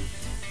them.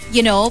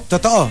 You know,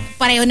 Totoo.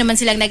 pareho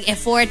naman silang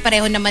nag-effort,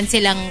 pareho naman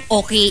silang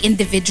okay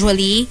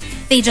individually.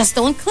 They just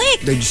don't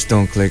click. They just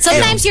don't click.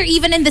 Sometimes you're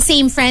even in the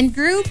same friend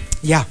group,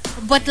 Yeah.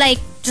 but like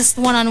just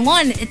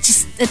one-on-one,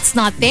 it's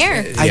not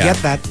there. I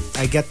get that.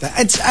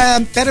 It's,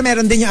 pero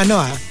meron din yung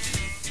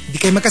di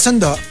kayo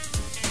magkasundo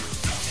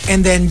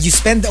and then you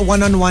spend a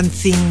one-on-one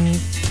thing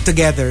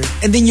together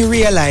and then you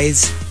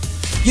realize,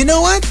 you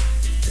know what?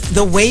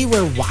 The way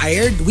we're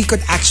wired, we could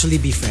actually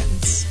be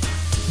friends.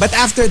 But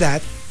after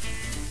that,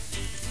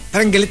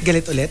 parang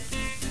galit-galit ulit.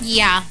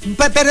 Yeah.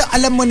 Pero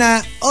alam mo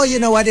na, oh, you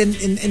know what,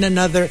 in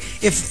another,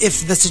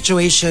 if the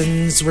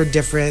situations were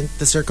different,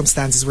 the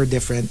circumstances were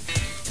different,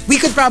 we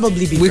could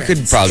probably be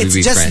friends. It's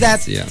just friends,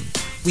 that yeah.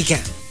 we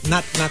can't.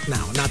 Not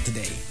now, not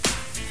today.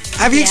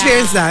 Have you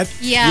experienced that?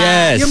 Yeah.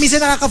 Yes. Yung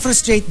minsan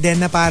nakaka-frustrate din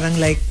na parang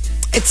like,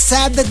 it's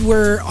sad that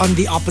we're on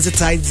the opposite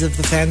sides of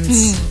the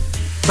fence.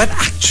 But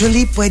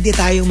actually, pwede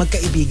tayong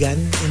magkaibigan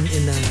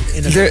in a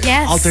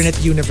Yes. alternate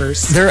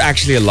universe. There are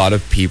actually a lot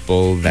of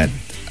people that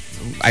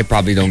I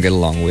probably don't get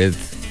along with.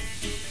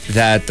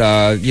 That,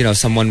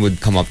 someone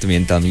would come up to me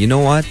and tell me, you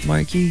know what,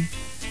 Markki?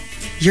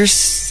 You're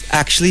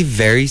actually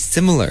very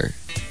similar.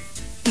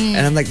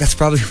 And I'm like, that's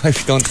probably why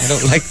I don't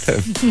like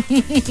them.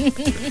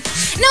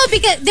 No,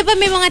 because di ba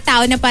may mga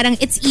tao na parang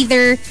it's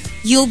either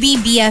you'll be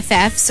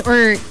BFFs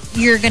or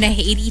you're gonna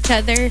hate each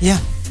other. Yeah.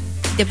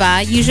 Di ba?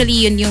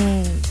 Usually yun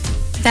yung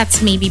that's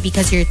maybe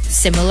because you're too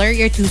similar.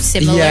 Yeah.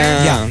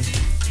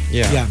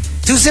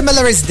 Too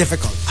similar is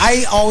difficult.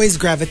 I always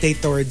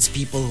gravitate towards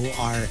people who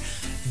are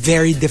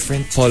very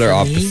different Polar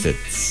from me.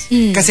 opposites.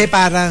 Kasi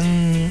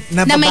parang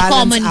Na may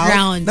common out,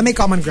 ground. Na may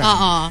common ground.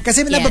 Oo.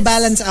 Kasi Yes.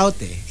 nababalance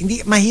out eh.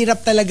 Hindi,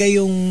 mahirap talaga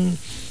yung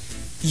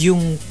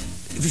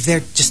if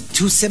they're just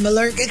too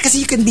similar. Kasi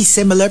you can be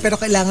similar pero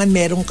kailangan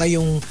meron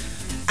kayong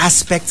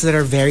aspects that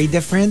are very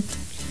different.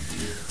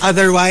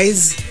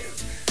 Otherwise,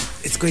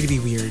 it's going to be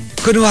weird.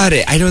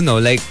 Kunwari, I don't know,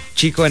 like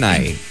Chico and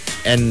I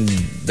and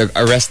the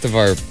rest of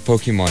our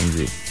Pokemon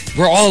group,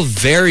 we're all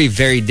very,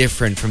 very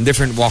different from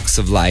different walks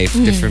of life,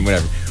 different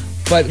whatever.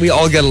 But we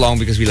all get along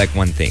because we like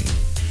one thing.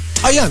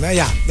 Oh yeah,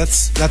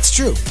 that's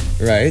true.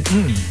 Right?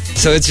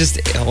 So it's just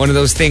one of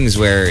those things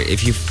where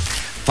if you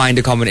find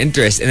a common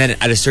interest and then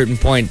at a certain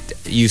point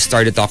you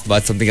start to talk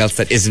about something else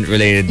that isn't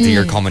related to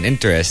your common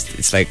interest,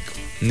 it's like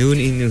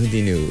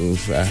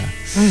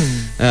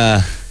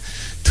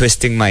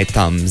twisting my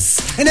thumbs.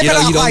 And then,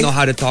 You don't know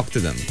how to talk to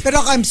them.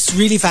 Pero I'm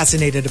really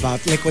fascinated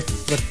about like what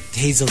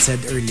Hazel said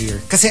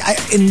earlier. Kasi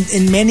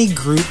in many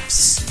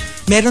groups,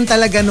 meron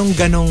talaga nung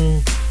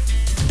ganong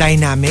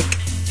dynamic.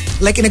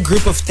 Like in a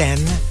group of 10,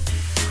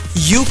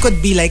 you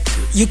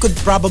could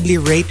probably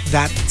rate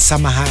that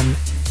samahan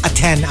a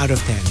 10 out of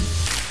 10.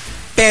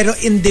 Pero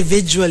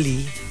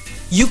individually,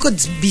 you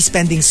could be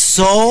spending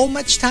so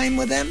much time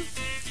with them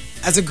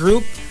as a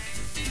group.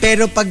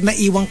 Pero pag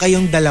naiwang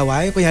kayong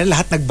dalawa, kunyari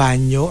lahat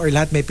nagbanyo or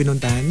lahat may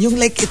pinuntahan, yung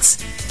like it's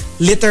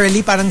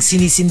literally parang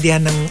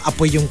sinisindihan ng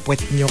apoy yung puwet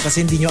nyo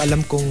kasi hindi nyo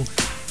alam kung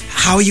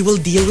how you will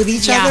deal with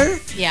each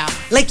other. Yeah.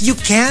 Like you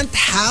can't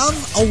have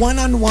a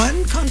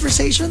one-on-one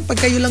conversation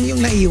pag kayo lang yung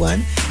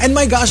naiwan. And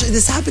my gosh,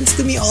 this happens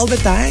to me all the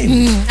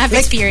time. I've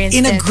like, experienced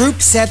in a it. group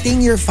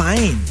setting, you're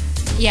fine.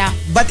 Yeah.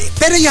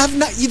 Pero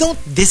you don't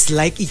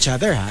dislike each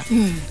other, ha?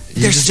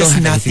 There's don't just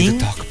have nothing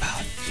anything to talk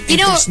about. You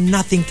know, there's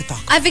nothing to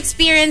talk about. I've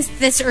experienced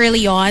this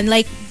early on,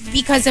 like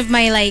because of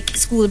my like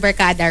school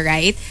barkada,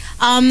 right?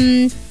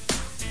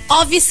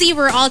 Obviously,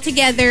 we're all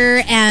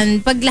together and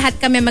pag lahat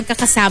kami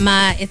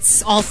magkakasama,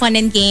 it's all fun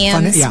and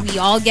games. Yeah. We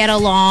all get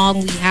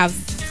along. We have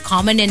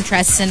common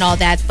interests and all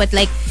that. But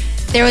like,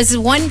 there was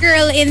one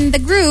girl in the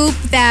group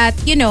that,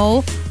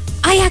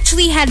 I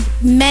actually had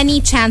many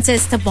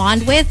chances to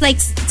bond with. Like,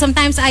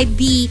 sometimes I'd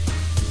be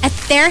at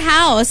their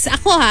house.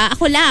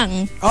 Ako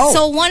lang. Oh.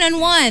 So,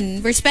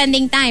 one-on-one, we're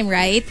spending time,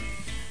 right?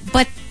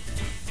 But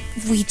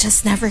we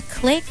just never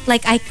clicked.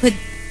 Like,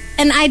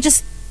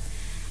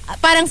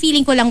 parang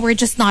feeling ko lang we're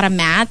just not a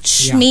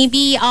match. Yeah.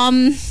 Maybe,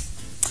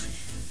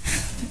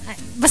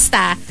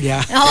 basta.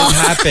 Yeah. It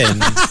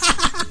happened.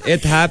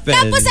 It happened.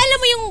 Tapos alam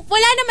mo yung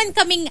wala naman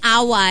kaming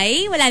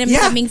away, wala naman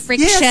Yeah. kaming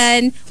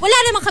friction, wala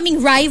naman kaming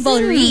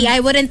rivalry.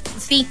 I wouldn't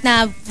think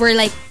na we're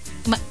like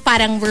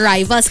parang we're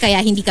rivals kaya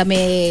hindi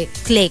kami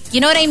click. You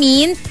know what I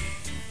mean?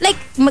 Like,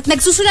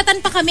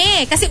 nagsusulatan pa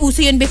kami. Kasi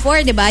uso yun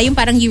before, di ba? Yung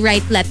parang you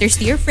write letters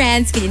to your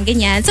friends,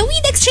 ganyan. So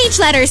we'd exchange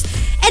letters.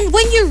 And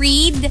when you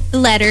read the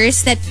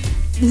letters that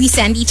we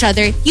send each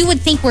other, you would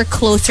think we're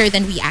closer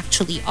than we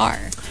actually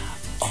are.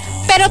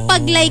 Pero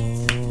pag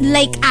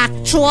like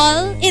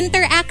actual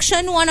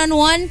interaction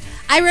one-on-one,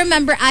 I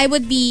remember I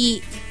would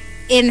be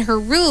in her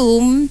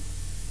room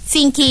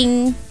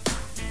thinking,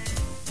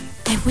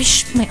 I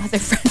wish my other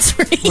friends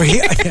were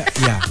here.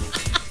 Yeah.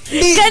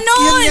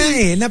 Ganon! Yun nga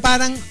eh, na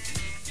parang,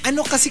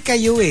 ano kasi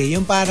kayo eh,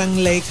 yung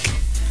parang like,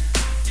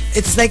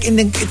 it's like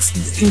it's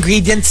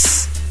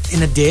ingredients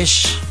in a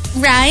dish.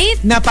 Right?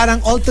 Na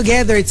parang all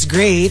together, it's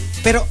great,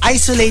 pero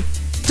isolate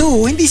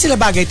two, hindi sila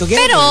bagay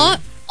together. Pero,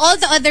 all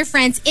the other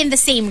friends in the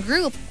same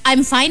group,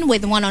 I'm fine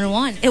with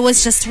one-on-one. It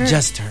was just her.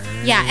 Just her.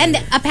 Yeah, and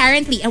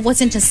apparently, it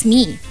wasn't just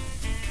me.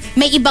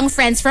 May ibang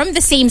friends from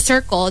the same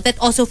circle that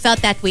also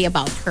felt that way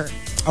about her.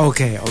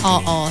 Okay.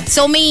 Oo.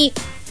 So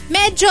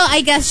medyo,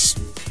 I guess,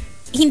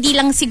 hindi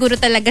lang siguro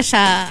talaga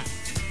siya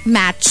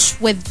match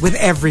with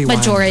everyone.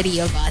 Majority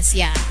of us,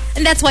 yeah.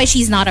 And that's why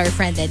she's not our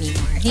friend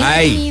anymore. You know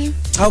what I mean?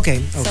 Okay.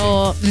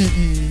 So,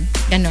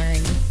 ganon.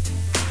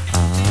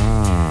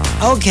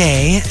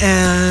 Okay,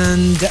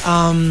 and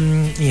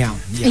yeah.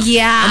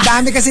 Ang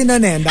dami kasi nun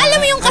eh. Alam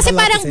mo yung kasi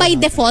parang by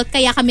default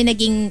kaya kami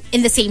naging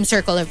in the same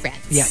circle of friends.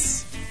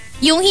 Yes.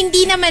 Yung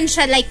hindi naman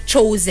siya like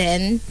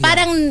chosen.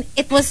 Parang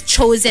it was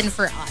chosen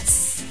for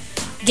us.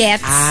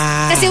 Gets?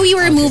 Kasi we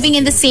were moving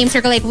in the same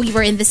circle. Like we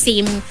were in the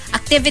same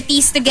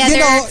activities together.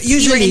 You know, we were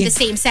usually- in the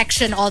same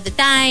section all the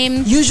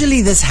time.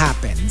 Usually this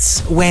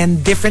happens when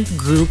different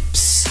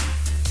groups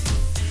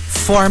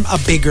form a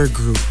bigger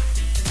group.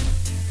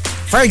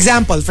 For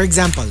example,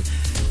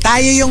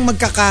 tayo yung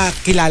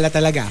magkakakilala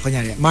talaga.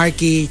 Kunyari,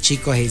 Markki,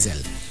 Chico, Hazel.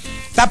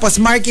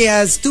 Tapos Markki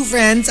has 2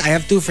 friends, I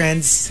have 2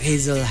 friends,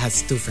 Hazel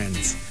has 2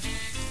 friends.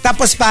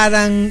 Tapos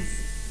parang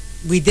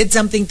we did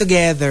something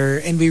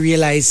together and we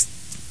realized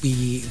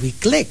we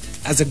clicked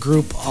as a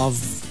group of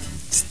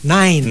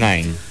 9.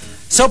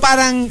 So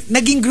parang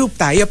naging group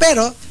tayo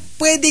pero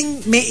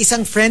pwedeng may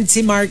isang friend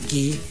si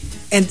Markki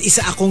and isa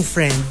akong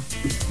friend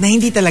na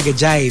hindi talaga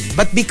jive.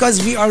 But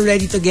because we are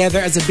already together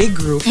as a big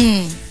group,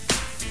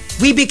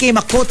 we became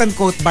a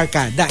quote-unquote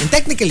barkada. And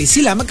technically,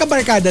 sila,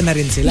 magkabarkada na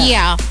rin sila.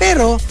 Yeah.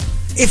 Pero,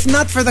 if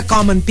not for the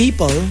common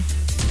people,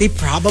 they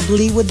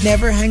probably would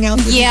never hang out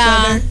with each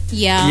other.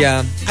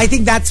 Yeah. I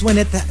think that's when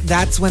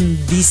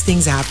these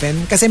things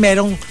happen. Kasi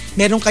meron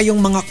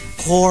kayong mga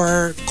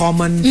core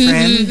common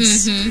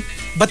friends.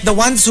 But the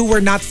ones who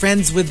were not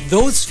friends with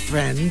those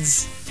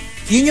friends,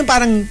 yun yung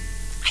parang,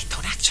 I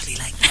don't actually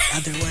like the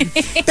other one.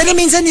 Pero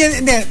minsan,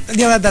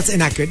 that's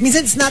inaccurate.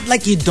 Minsan it's not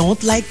like you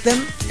don't like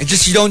them. It's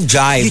just you don't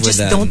jive You with just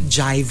them. don't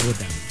jive with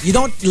them. You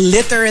don't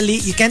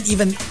literally, you can't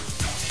even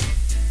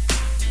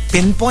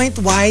pinpoint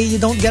why you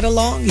don't get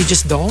along. You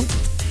just don't.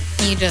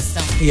 You just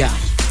don't. Yeah.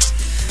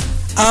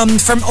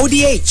 From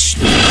ODH.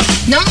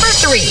 Number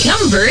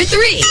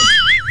 3.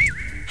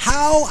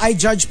 How I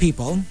judge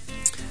people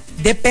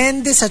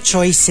depende sa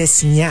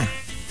choices niya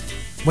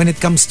when it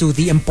comes to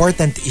the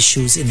important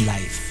issues in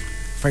life.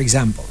 For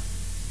example,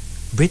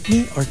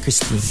 Britney or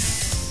Christina?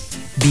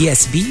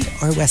 BSB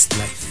or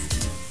Westlife?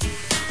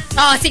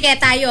 Oh, sige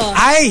tayo.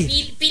 Ay!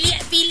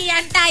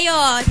 Pilihan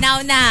tayo.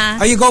 Now na.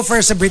 Oh, you go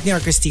first sa Britney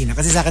or Christina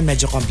kasi sa akin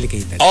medyo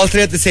complicated. All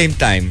 3 at the same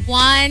time.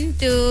 1,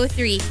 2,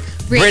 3.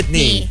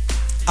 Britney.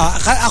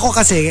 Ako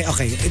kasi,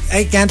 okay,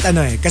 I can't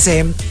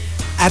kasi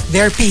at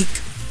their peak,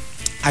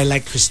 I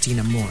like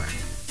Christina more.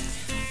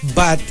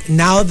 But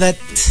now that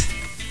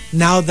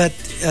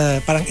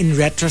parang in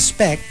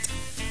retrospect,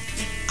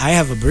 I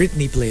have a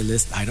Britney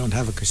playlist. I don't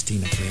have a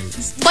Christina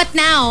playlist. But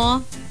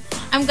now,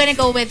 I'm gonna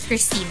go with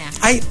Christina.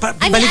 I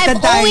mean,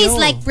 I've always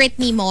liked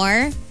Britney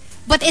more.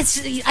 But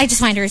I just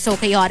find her so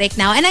chaotic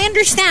now. And I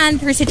understand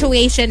her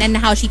situation and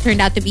how she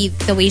turned out to be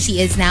the way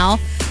she is now.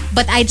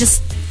 But I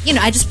just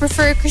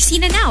prefer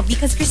Christina now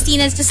because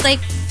Christina is just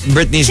like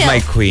Britney's chill. my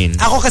queen.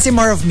 Ako kasi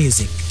more of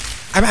music.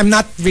 I'm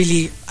not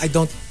really,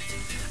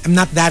 I'm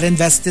not that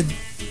invested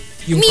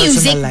yung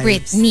music personal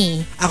lives.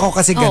 Britney. Ako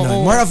kasi ganun.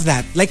 Oh. More of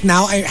that. Like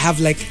now, I have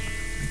oh my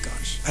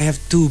gosh, I have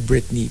 2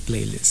 Britney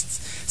playlists.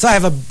 So I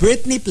have a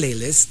Britney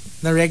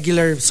playlist, na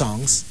regular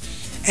songs,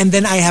 and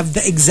then I have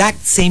the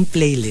exact same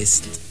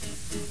playlist,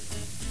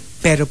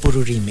 pero puro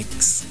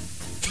remix.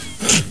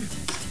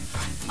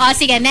 Oh,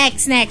 sige,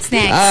 next.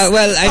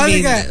 Well, I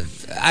mean, sige.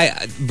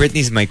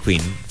 Britney's my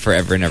queen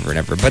forever and ever and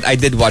ever. But I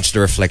did watch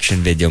the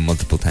Reflection video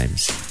multiple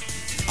times.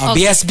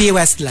 Okay. BSB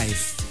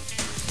Westlife.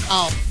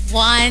 Oh,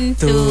 1,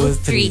 2,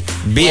 3.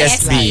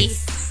 BSB.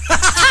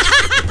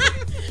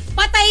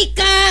 Patay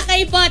ka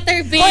kay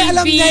Butter Baby. Oy,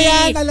 alam niya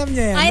yan. Ito na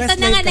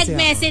Westlife nga kasi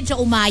nag-message,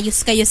 umayos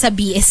kayo sa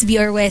BSB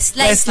or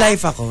Westlife.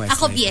 Westlife ako.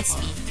 Ako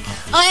BSB.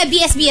 Oh,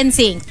 BSB and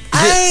Sync.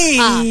 Ay!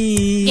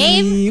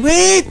 Game?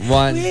 Wait!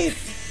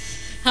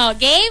 Oh,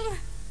 game?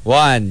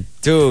 1,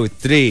 2,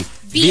 3.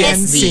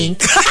 BSB.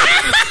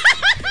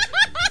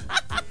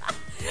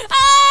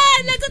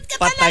 Lagot ka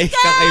Patay talaga.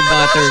 ka kay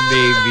Butter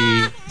Baby.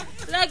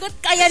 Lagot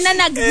kaya na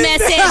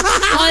nag-message.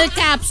 All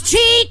caps.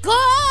 Chico!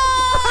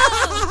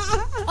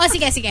 Oh,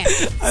 sige.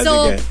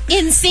 So,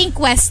 in Sync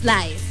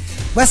Westlife.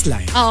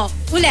 Westlife. Oh,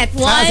 ulit.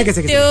 1,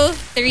 sige. 2,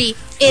 3.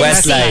 In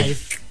Westlife.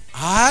 Sync.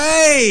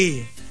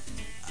 Ay!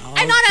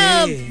 I'm not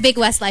a big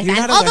Westlife You're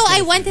fan. not a Although I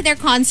Westlife went to their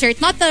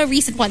concert, not the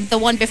recent one, the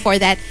one before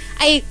that,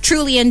 I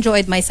truly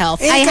enjoyed myself.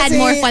 I had kasi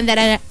more fun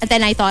than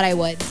I thought I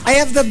would.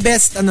 I have the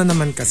best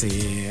naman kasi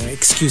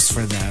excuse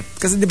for that.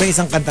 Kasi di ba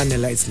isang kanta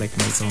nila, it's like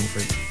my song for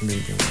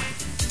maybe.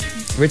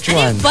 Which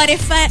one? But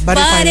if I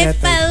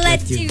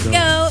let you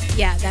go.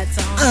 Yeah, that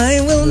song. I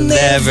will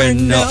Never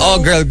know.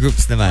 All girl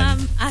groups naman.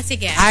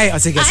 Sige.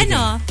 Sige.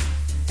 Ano?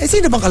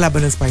 Sino bang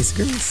kalaban ng Spice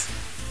Girls?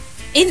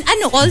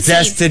 All Saints.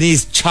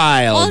 Destiny's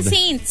Child. All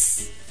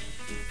Saints.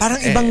 Parang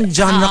ibang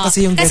genre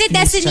kasi yung Kasi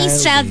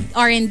Destiny's Child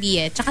eh.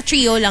 R&B Tsaka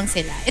trio lang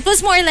sila. It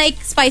was more like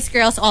Spice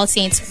Girls, All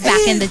Saints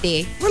back in the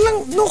day.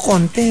 No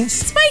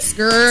contest. Spice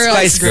Girls.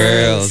 Spice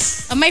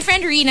Girls. My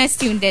friend Rina is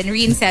tuned in.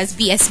 Reen says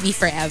BSB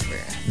forever.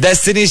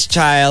 Destiny's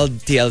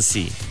Child,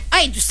 TLC.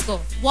 Ay, just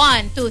go.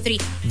 1, 2, 3.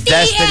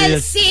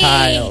 Destiny's TLC.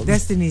 Child.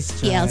 Destiny's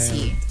Child.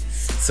 TLC.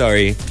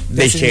 Sorry,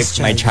 they Destiny's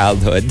shaped my Child.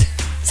 childhood.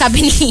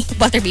 Sabi ni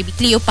Butter Baby,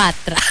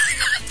 Cleopatra.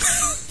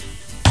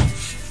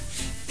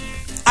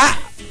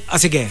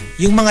 Sige.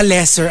 Yung mga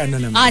lesser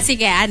naman.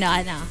 Sige, ano.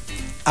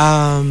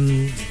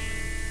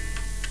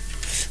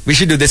 We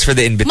should do this for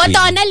the in-between.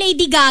 Madonna,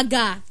 Lady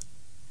Gaga.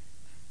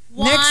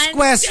 Next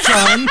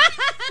question.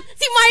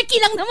 Si Markki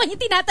lang naman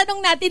yung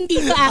tinatanong natin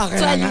dito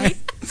actually.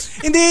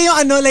 Hindi yung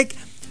ano, like,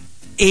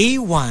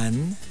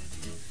 A1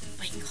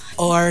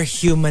 or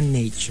human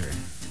nature?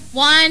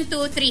 1,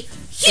 2,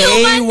 3.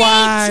 Human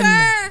A1.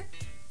 nature!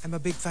 I'm a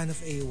big fan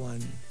of A1.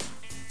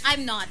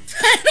 I'm not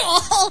at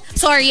all.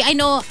 Sorry, I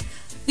know.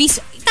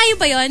 Tayo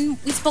ba yun?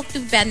 We spoke to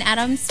Ben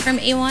Adams from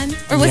A1?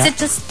 Or was it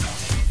just...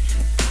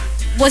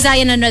 Was I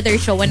in another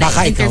show when Baka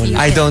I interviewed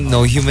him? I don't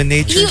know human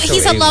nature.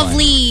 He's a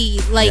lovely,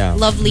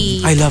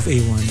 lovely I love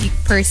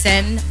A1.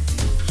 person.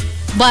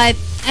 But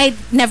I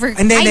never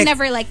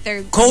never liked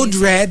their Code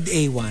music. Red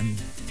A1.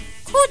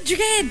 Code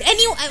Red.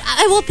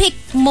 I will pick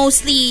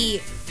mostly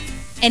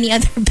any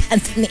other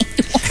band than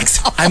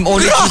A1. I'm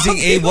only choosing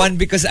A1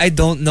 because I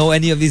don't know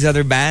any of these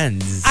other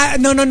bands.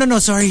 No.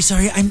 Sorry.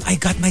 I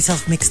got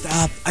myself mixed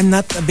up. I'm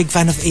not a big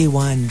fan of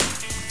A1.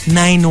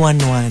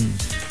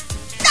 911.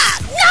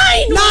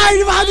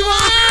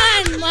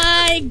 911!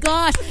 My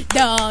gosh.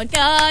 Don't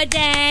go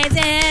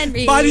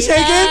dancing. Body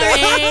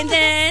shaking.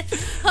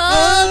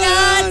 Hold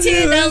on to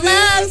the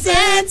love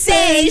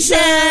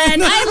sensation.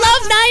 I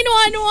love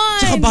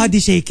 911. Tsaka body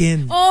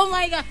shaking. Oh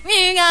my God.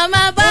 We got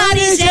my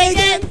body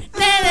shaking.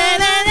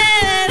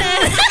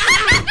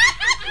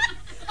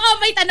 Oh,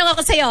 may tanong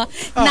ako sa'yo.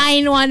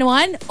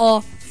 911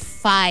 o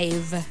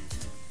 5?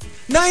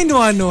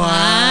 911.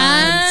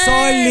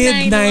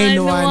 Solid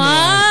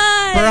 911.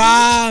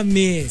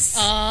 Promise.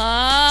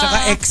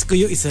 Tsaka ex ko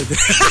yung isa doon.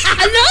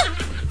 Ano?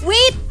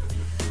 Wait.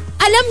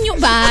 Alam nyo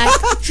ba,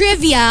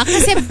 trivia,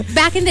 kasi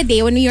back in the day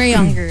when we were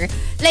younger,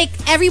 like,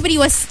 everybody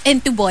was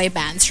into boy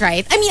bands,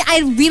 right? I mean,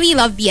 I really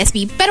love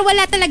BSB, pero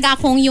wala talaga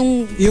akong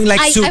yung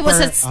like super... I was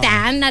a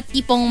stan na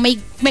tipong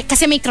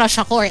kasi may crush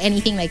ako or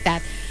anything like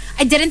that.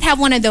 I didn't have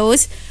one of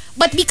those,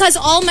 but because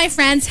all my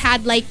friends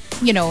had like,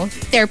 you know,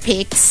 their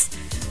picks,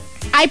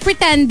 I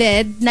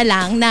pretended na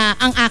lang na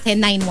ang akin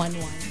 911.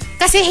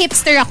 Kasi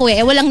hipster ako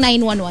walang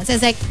 911. So I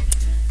was like,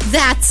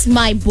 that's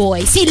my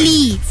boy. Si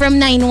Lee from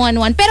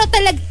 911. Pero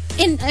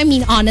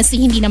honestly,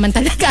 hindi naman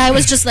talaga. I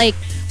was just like,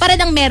 para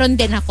lang meron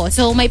din ako.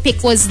 So my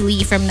pick was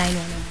Lee from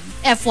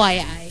 911.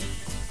 FYI.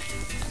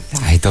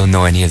 I don't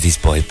know any of these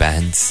boy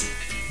bands.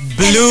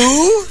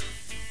 Blue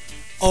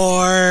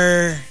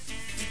or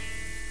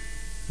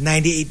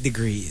 98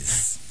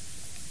 degrees?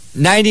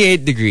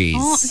 98 degrees.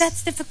 Oh,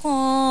 that's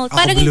difficult. Ako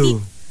Parang blue.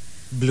 Hindi,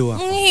 Blue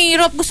ako.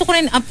 hirap. Gusto ko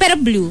rin, pero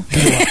blue.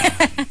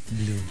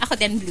 Blue. Ako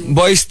din blue.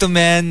 Boys to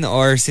Men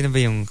or sino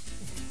ba yung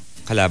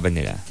kalaban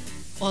nila?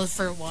 All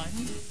for one.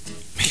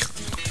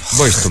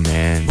 Boys to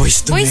Men.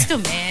 Boys to Boys men. to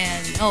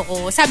men.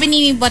 Oo. Sabi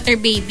ni Butter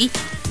Baby,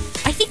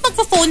 I think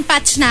magpa-phone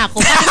patch na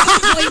ako.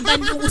 Parang boy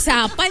band yung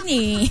usapan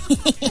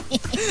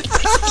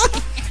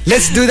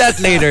Let's do that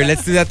later.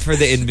 Let's do that for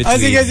the in-between.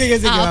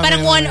 Sige.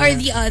 Parang one or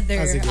the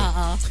other. Sige.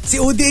 Oo.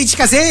 Si ODH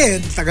kasi,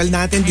 tagal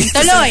natin dito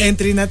sa Tuloy.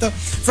 entry na to.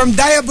 From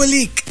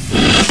Diabolique.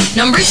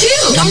 Number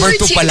 2. Number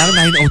 2 pa lang,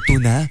 902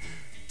 na.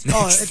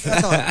 Oh, ito.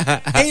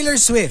 Taylor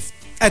Swift.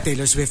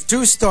 Taylor Swift.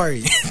 True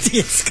story.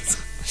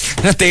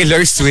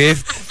 Taylor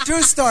Swift.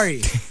 True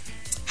story.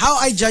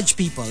 How I judge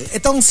people.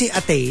 Itong si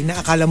Ate,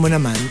 na akala mo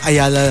naman,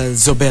 Ayala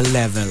Zobel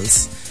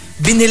levels,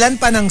 binilan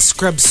pa ng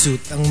scrub suit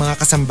ang mga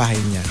kasambahay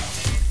niya.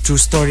 True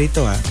story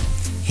to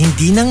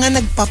Hindi na nga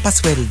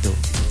nagpapasweldo.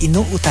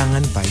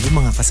 Inuutangan pa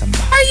yung mga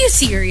kasambahay. Are you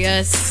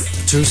serious?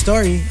 True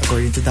story,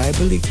 according to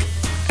Diabolique.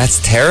 That's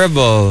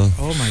terrible.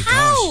 Oh my gosh.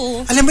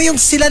 How? Alam mo yung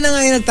sila na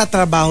nga yung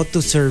nagtatrabaho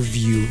to serve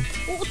you.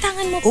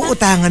 Uutangan mo pa.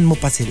 Uutangan mo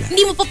pa sila.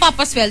 Hindi mo pa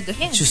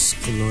papasweldohin. Diyos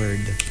ko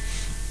Lord.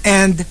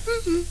 And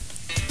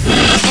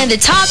And the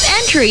top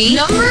entry,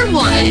 number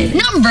 1.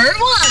 Number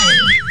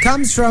 1.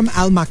 comes from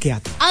Al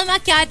Macchiato. Al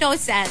Macchiato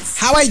says,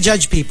 How I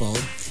judge people,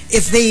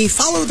 if they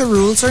follow the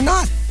rules or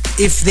not.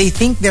 If they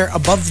think they're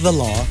above the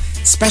law,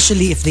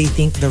 especially if they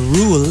think the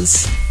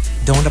rules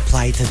don't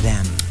apply to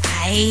them.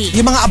 ay,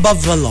 Yung mga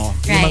above the law,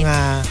 yung Right. mga...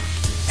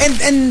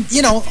 And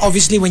you know,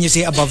 obviously when you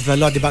say above the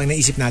law, di ba ang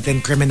naisip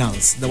natin,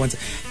 criminals. The ones.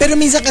 Pero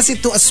minsan kasi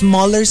to a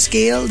smaller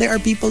scale, there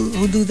are people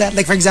who do that.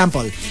 Like for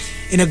example,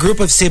 in a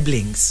group of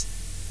siblings,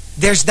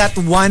 there's that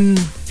one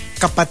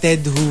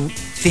kapatid who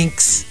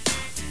thinks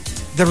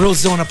the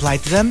rules don't apply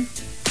to them.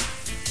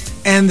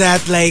 And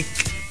that like,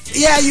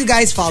 yeah, you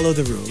guys follow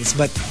the rules,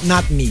 but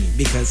not me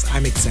because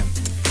I'm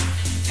exempt.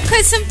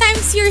 because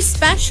sometimes you're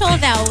special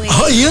that way.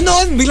 Oh, yun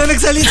nun! Bigla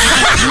nagsalita.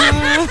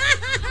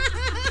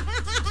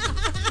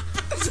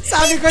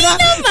 sabi ko na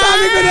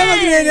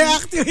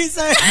magre-react yung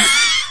isa.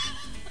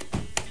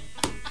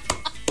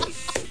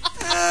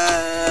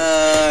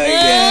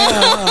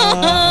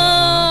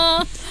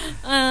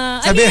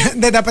 Sabi,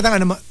 hindi, dapat ang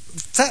ano mo,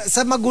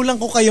 sa magulang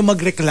ko kayo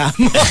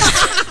magreklamo.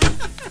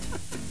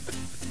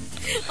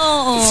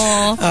 Oo.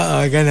 Oo,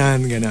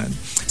 ganon.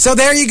 So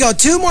there you go.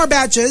 2 more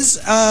batches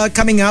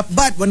coming up.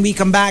 But when we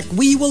come back,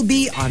 we will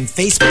be on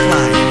Facebook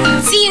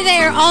Live. See you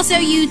there. Also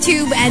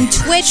YouTube and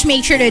Twitch.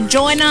 Make sure to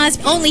join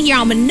us. Only here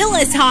on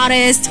Manila's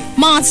hottest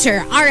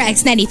Monster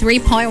RX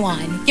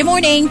 93.1. Good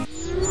morning.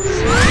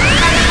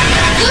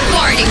 Good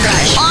Morning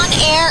Rush. On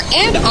air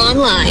and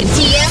online.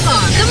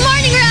 TMR. The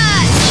Morning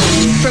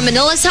Rush. From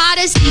Manila's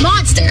hottest,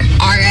 Monster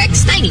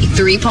RX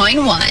 93.1.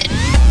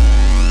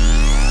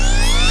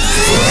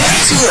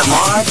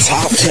 TMR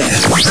Top 10.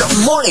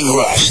 The Morning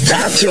Rush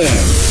Top 10.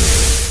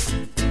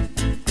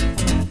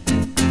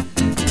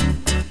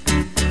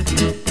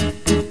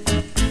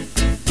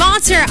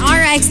 Monster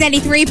RX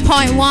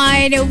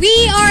 93.1.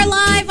 We are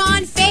live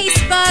on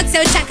Facebook,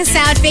 so check us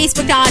out,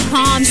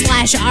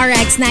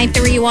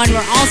 facebook.com/RX931.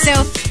 We're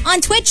also on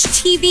Twitch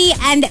TV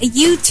and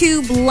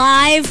YouTube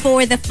Live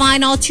for the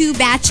final 2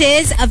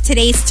 batches of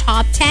today's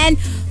Top 10.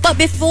 But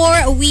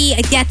before we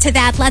get to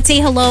that, let's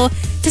say hello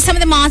to some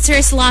of the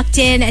monsters locked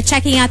in,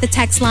 checking out the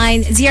text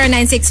line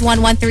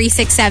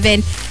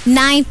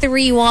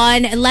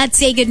 0961-1367-931. Let's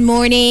say good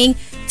morning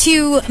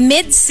to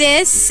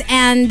Mid-Sis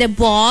and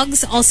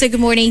Boggs. Also, good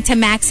morning to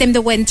Maxim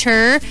the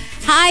Winter.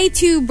 Hi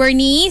to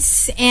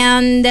Bernice.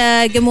 And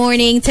good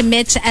morning to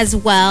Mitch as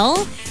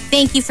well.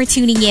 Thank you for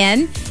tuning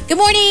in. Good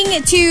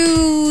morning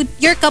to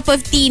Your Cup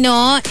of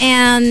Tino.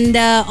 And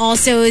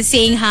also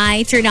saying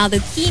hi to Ronaldo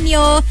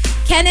Quino.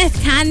 Kenneth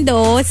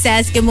Cando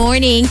says, good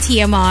morning,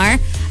 TMR.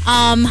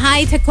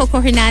 Hi to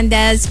Coco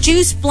Hernandez.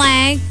 Juice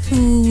Blank,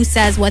 who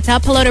says, what's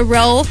up? Hello to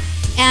Ro.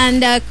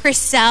 And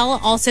Chriselle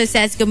also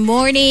says, good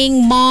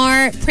morning.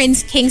 Mar,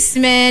 Prince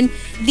Kingsman,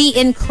 The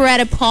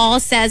Incredible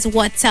says,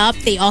 what's up?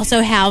 They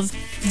also have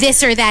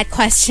this or that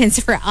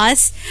questions for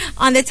us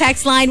on the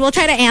text line. We'll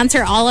try to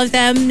answer all of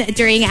them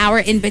during our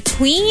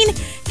in-between.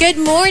 Good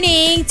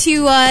morning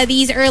to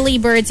these early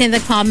birds in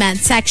the comment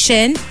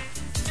section.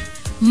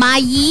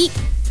 Mayi,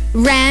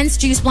 Rance,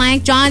 Juice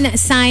Blank, John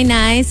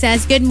Sinai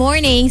says, good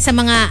morning sa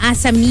mga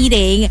asa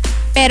meeting,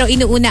 pero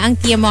inuuna ang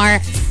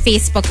TMR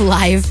Facebook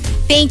Live.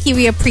 Thank you,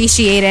 we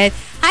appreciate it.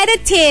 Hi to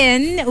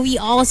Tin. We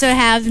also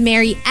have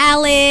Mary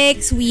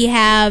Alex. We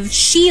have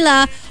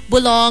Sheila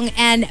Bulong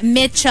and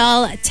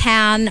Mitchell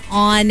Tan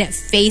on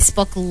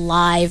Facebook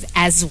Live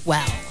as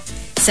well.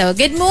 So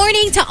good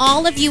morning to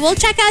all of you. We'll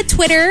check out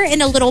Twitter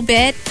in a little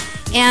bit.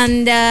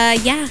 And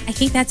yeah, I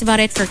think that's about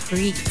it for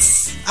greets.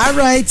 All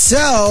right,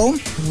 so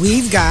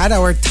we've got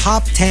our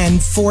top 10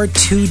 for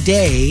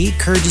today,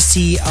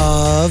 courtesy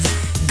of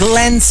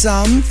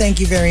Glensum. Thank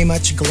you very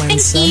much, Glensum.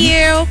 Thank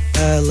you.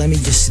 Let me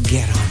just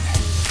get on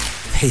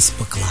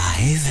Facebook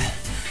Live.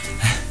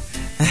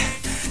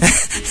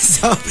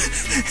 So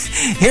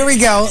here we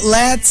go.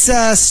 Let's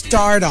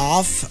start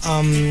off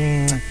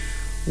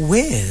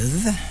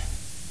with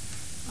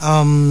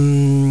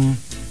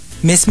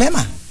Miss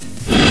Mema.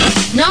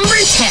 Number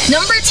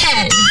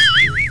 10.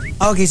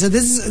 Okay, so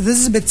this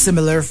is a bit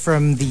similar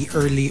from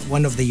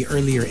one of the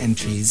earlier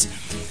entries.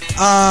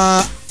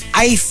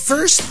 I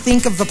first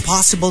think of the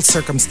possible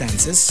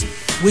circumstances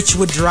which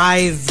would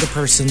drive the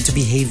person to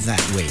behave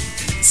that way.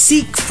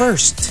 Seek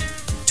first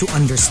to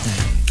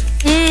understand.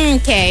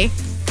 Okay.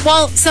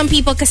 Well, some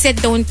people kasi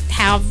don't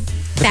have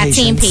that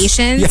same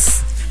patience.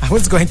 Yes, I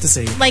was going to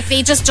say. Like,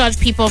 they just judge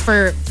people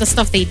for the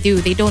stuff they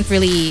do. They don't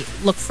really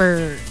look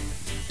for,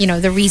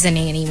 the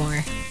reasoning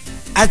anymore.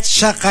 At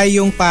saka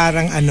yung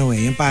parang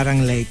yung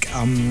parang like,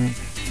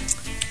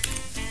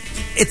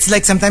 it's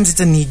like sometimes it's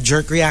a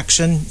knee-jerk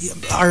reaction.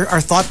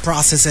 Our thought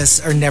processes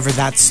are never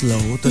that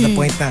slow to the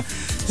point na,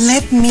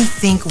 let me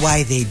think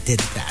why they did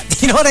that.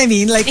 You know what I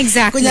mean? Like,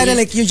 exactly. Kunyari,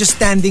 like you're just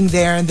standing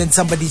there and then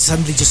somebody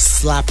suddenly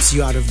just slaps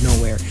you out of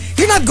nowhere.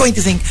 You're not going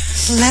to think,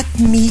 let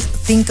me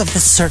think of the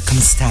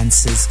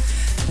circumstances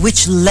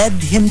which led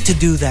him to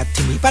do that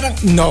to me. Parang,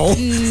 no.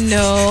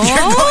 No.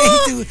 You're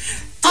going to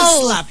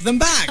slap them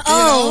back.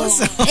 So.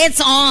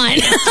 It's on.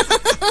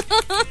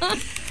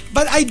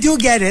 But I do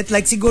get it.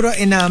 Like, siguro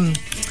in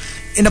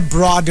a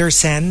broader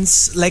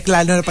sense, like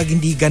lalo na pag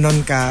hindi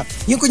ganon ka,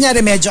 yung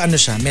kunyari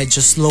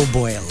medyo slow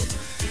boil.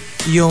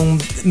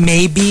 Yung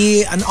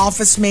maybe an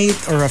office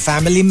mate or a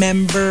family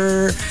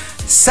member,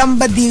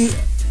 somebody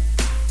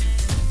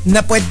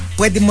na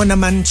pwede mo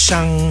naman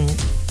siyang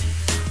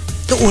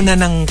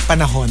tuunan ng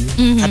panahon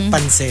at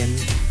pansin.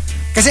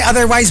 Kasi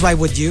otherwise, why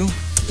would you?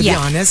 To be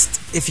honest,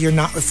 if we're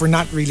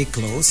not really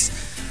close,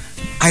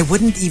 I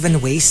wouldn't even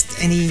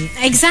waste any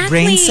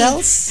brain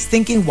cells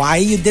thinking why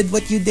you did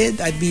what you did.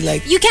 I'd be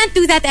like, you can't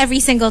do that every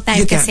single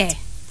time kasi.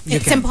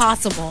 It's can't.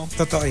 impossible.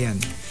 Totoo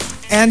yan.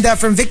 And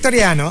from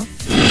Victoriano,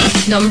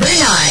 Number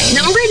 9.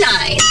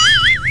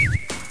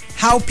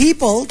 how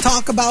people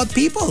talk about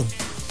people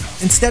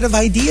instead of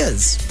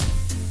ideas.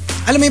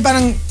 Alam mo yung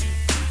parang,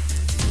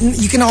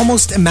 you can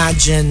almost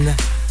imagine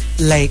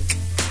like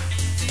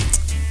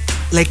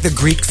the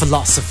Greek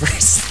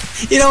philosophers.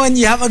 When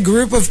you have a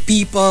group of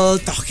people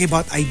talking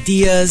about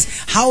ideas,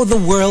 how the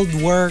world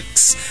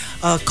works,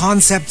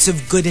 concepts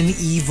of good and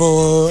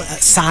evil,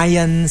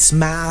 science,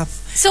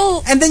 math.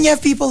 So, and then you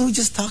have people who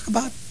just talk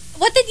about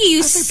what did you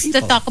use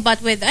to talk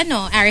about with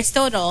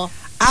Aristotle?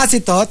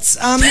 Si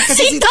Tots.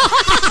 Kasi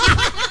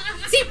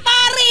Si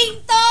Paring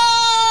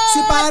Tots!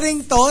 Si Paring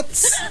Tots?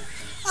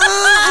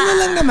 Ano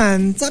lang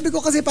naman. Sabi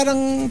ko kasi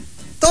parang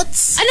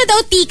Tots. Ano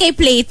daw TK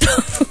Plato?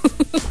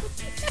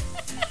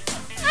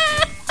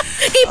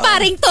 Kay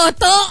Paring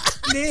Toto.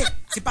 Hindi.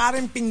 Si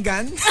Paring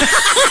Pinggan.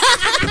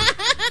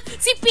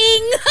 Si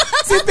Ping.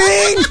 Si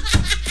Ping.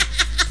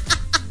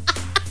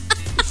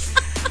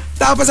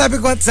 Tapos sabi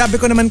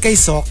ko naman kay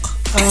Sok,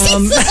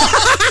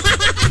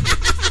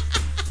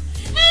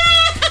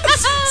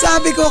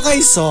 sabi ko kay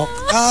Sok,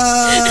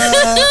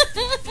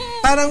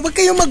 parang wag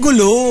kayong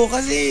magulo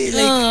kasi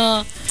like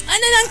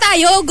ano lang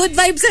tayo, good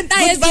vibes lang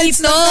tayo good vibes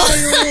dito.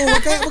 lang tayo.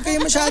 Wag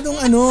kayong masyado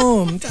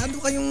kayong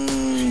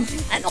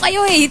Ano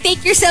kayo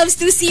take yourselves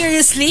too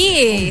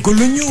seriously.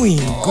 gulo nyo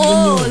eh.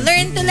 Gulo nyo.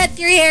 Learn to let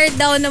your hair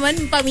down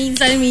naman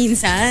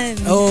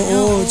paminsan-minsan.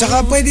 Oo.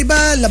 Tsaka pwede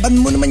ba, laban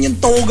mo naman yung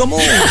toga mo.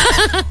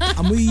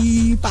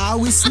 Amoy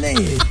pawis na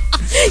eh.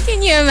 Can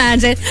you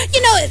imagine?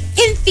 You know,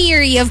 in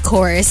theory, of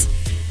course,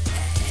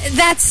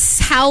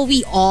 that's how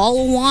we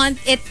all want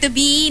it to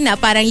be. Na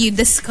parang you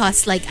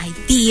discuss like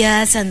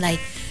ideas and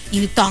like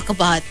you talk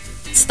about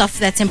stuff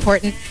that's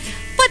important.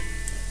 But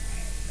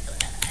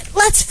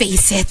let's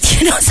face it,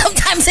 you know,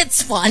 sometimes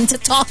it's fun to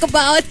talk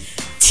about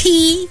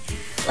tea,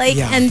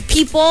 like and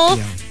people,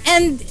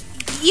 and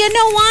you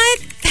know what?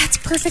 That's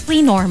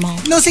perfectly normal.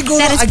 No, siguro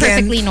that is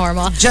again, perfectly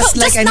normal. just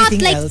like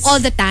anything not like else.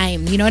 all the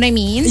time. You know what I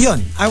mean?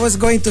 Yun, I was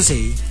going to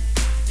say,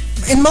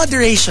 in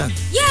moderation.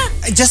 Yeah.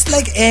 Just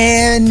like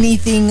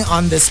anything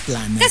on this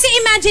planet. Kasi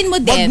imagine mo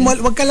din.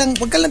 Wag ka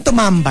lang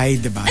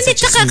tumambay, diba? Hindi,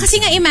 tsaka kasi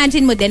nga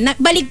imagine mo din,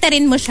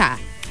 baligtarin mo siya.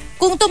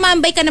 Kung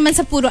tumambay ka naman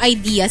sa puro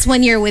ideas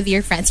when you're with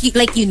your friends,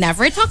 you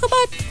never talk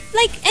about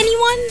like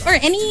anyone or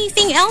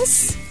anything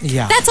else.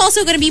 Yeah. That's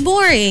also gonna be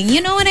boring. You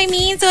know what I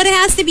mean? So it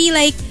has to be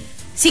like,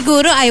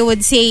 siguro I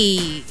would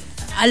say,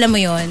 alam mo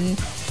yun,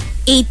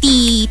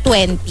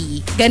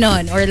 80-20,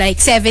 ganon, or like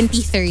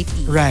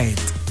 70-30. Right.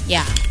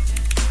 Yeah.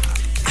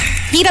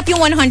 Hirap yung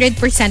 100%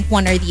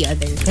 one or the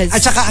other.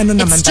 At saka ano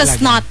naman it's just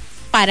talaga. not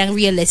parang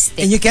realistic.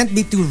 And you can't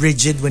be too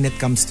rigid when it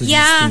comes to these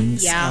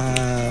things.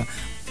 Yeah.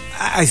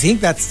 I think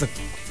that's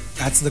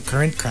the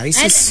current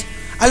crisis.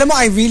 Alam mo,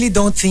 I really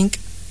don't think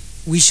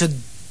we should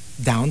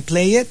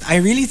downplay it. I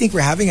really think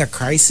we're having a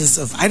crisis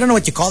of, I don't know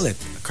what you call it,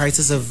 a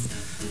crisis of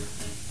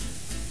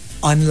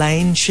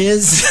online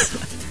shiz.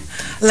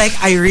 Like,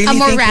 I really a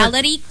think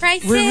morality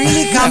crisis. we're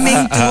really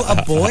coming to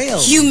a boil.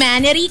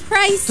 Humanity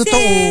crisis.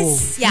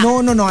 Totoo. Yeah. No,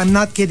 I'm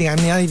not kidding. I'm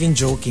not even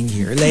joking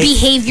here. Like,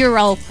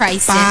 behavioral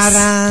crisis.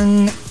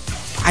 parang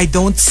I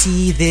don't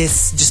see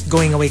this just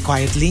going away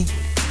quietly.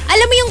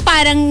 Alam mo yung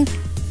parang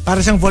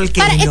Siyang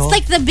volcano. Parang it's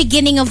like the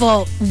beginning of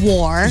a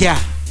war. Yeah.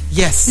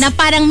 Yes. Na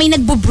parang may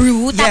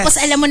nagbo-brew. Yes. Tapos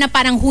alam mo na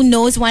parang who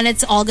knows when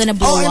it's all gonna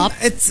blow up.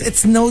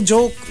 It's no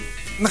joke.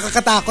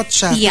 Nakakatakot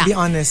siya, to be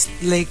honest.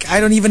 Like,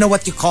 I don't even know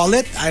what you call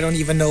it. I don't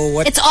even know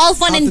what. It's all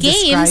fun how and to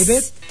describe games.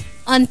 it.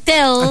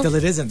 Until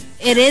it isn't.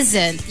 It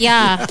isn't.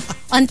 Yeah.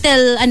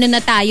 Until ano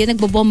na tayo,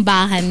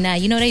 nagbobombahan na.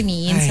 You know what I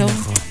mean? Ay, so,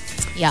 nako.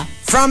 yeah.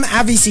 From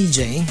Abby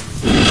CJ.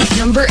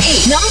 Number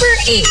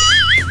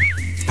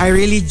 8. I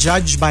really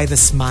judge by the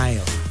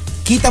smile.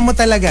 Kita mo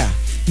talaga,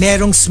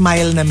 merong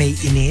smile na may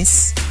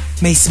inis,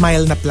 may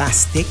smile na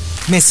plastic,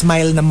 may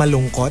smile na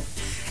malungkot,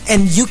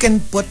 and you can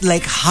put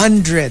like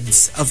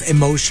hundreds of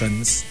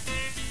emotions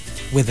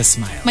with a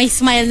smile. May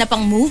smile na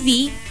pang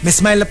movie. May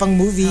smile na pang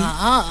movie.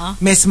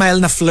 May smile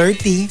na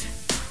flirty.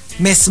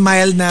 May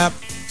smile na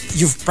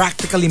you've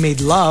practically made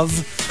love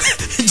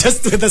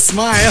just with a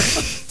smile.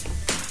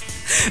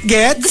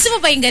 Get? Gusto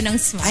mo ba yung ganong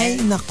smile? Ay,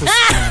 naku.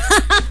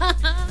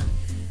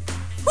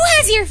 Who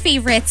has your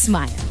favorite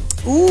smile?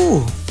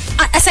 Ooh.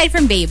 Aside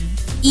from Babe.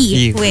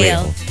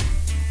 Whale.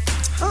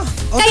 Huh.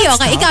 Kayo,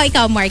 that's tough.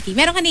 ikaw, Markki.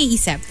 Meron ka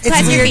naiisip? Who It's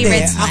has your weird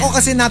favorite eh. smile? Ako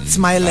kasi not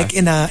smile like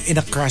in a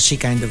crushy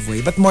kind of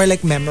way, but more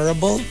like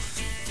memorable.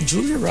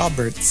 Julia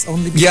Roberts.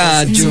 Only because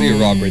Yeah, Julia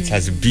Roberts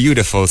has a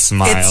beautiful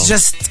smile. it's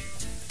just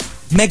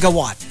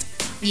megawatt.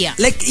 Yeah.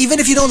 Like, even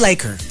if you don't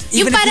like her,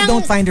 even if you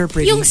don't find her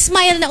pretty. Yung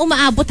smile na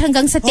umaabot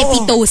hanggang sa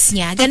tippy toes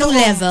niya. Ganong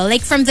Totoo. level.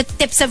 Like from the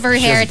tips of her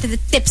hair to the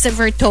tips of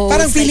her toes.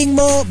 Parang like, feeling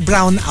mo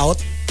brown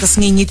out, tas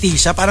ngingiti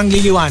siya, parang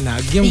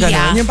liliwanag. Yung gano'n.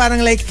 Yeah. Yung parang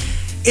like,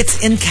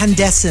 it's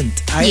incandescent.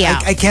 Yeah.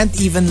 I can't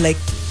even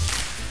like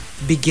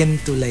begin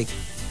to like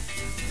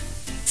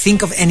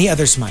think of any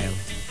other smile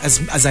as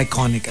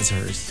iconic as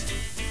hers.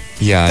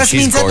 Yeah, Kasi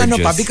she's minsan gorgeous.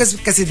 ano pa, because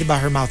kasi diba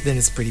her mouth then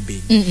is pretty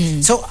big.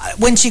 So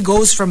when she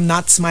goes from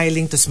not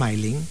smiling to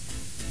smiling,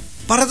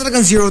 para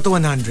talagang 0 to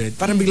 100.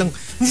 Parang biglang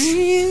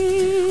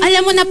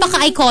alam mo,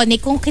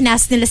 napaka-iconic kung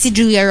kinas nila si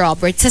Julia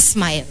Roberts sa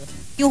Smile.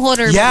 Yung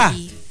horror yeah,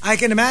 movie. I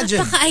can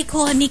imagine.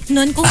 Napaka-iconic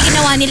nun kung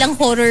ginawa nilang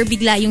horror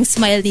bigla yung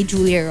smile ni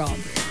Julia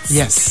Roberts.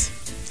 Yes.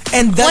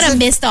 And What a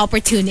doesn't, missed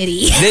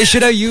opportunity. They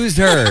should have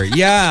used her.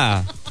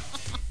 Yeah.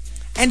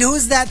 and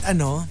who's that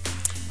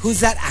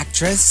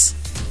actress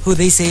who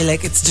they say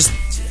like it's just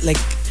like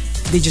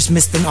they just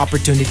missed an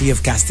opportunity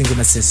of casting them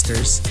as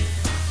sisters?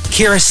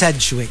 Kira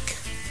Sedgwick.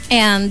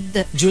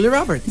 And Julia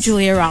Roberts.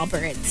 Julia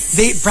Roberts.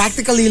 They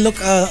practically look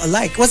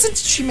alike. Wasn't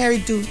she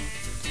married to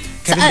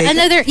Kevin Bacon?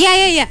 Another,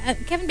 yeah.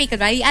 Kevin Bacon,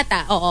 right?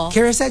 Ata, oo.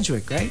 Kira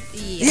Sedgwick, right?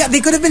 Yeah, they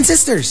could have been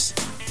sisters.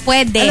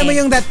 Pwede. Alam mo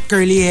yung that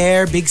curly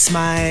hair, big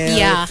smile.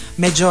 Yeah.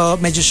 Medyo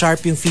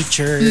sharp yung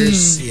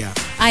features. Yeah.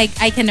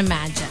 I can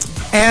imagine.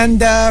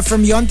 And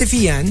from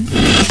Yontifian,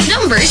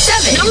 Number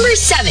 7.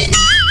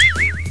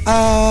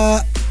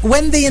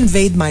 when they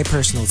invade my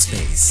personal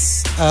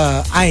space,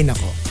 ay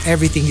nako.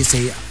 everything you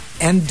say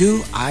and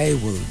do, I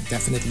will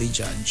definitely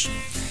judge.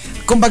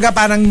 Kumbaga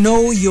parang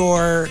know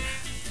your,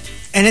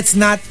 and it's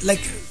not like,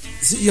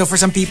 for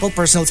some people,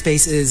 personal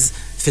space is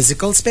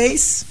physical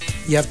space.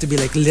 You have to be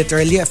like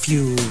literally a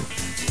few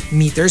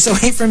meters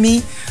away from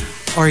me.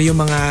 Or yung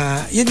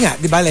mga, yun nga,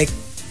 di ba, like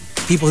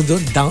people who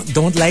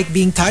don't like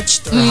being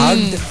touched or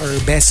hugged or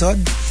besod.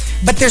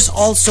 But there's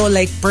also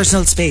like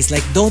personal space.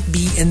 Like, don't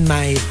be in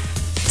my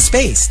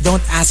space.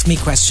 Don't ask me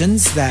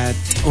questions that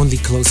only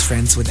close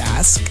friends would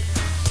ask.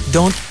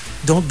 Don't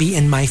be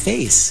in my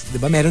face.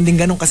 Diba? Meron din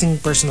ganun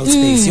kasing personal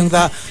space. Yung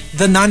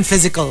the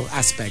non-physical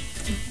aspect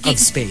of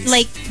space.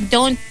 Like,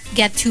 don't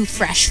get too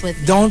fresh with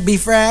me. Don't be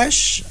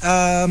fresh.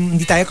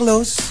 Hindi tayo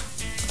close.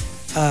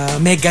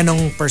 May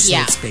ganong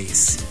personal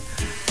space.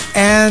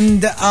 And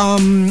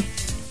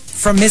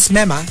from Miss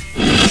Mema.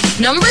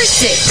 Number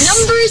 6.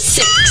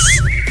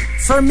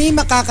 For me,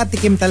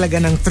 makakatikim talaga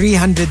ng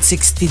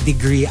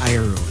 360-degree eye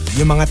roll.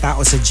 Yung mga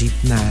tao sa jeep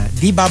na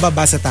di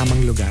bababa sa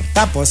tamang lugar.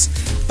 Tapos,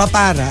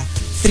 papara,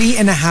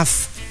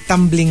 3.5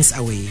 tumblings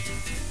away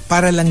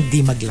para lang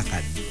di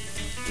maglakad.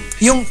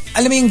 Yung,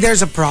 alam mo yung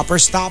there's a proper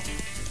stop.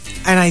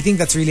 And I think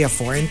that's really a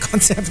foreign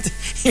concept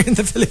here in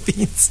the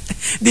Philippines.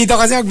 Dito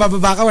kasi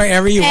magbababa ka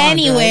wherever you want.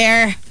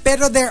 Anywhere. Right?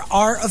 Pero there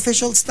are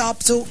official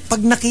stops. So, pag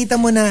nakita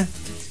mo na,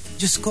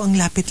 Diyos ko, ang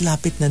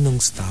lapit-lapit na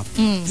nung stop.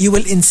 You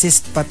will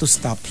insist pa to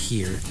stop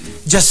here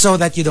just so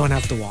that you don't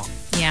have to walk.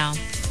 Yeah.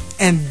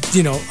 And,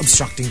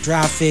 obstructing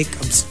traffic,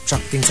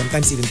 obstructing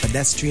sometimes even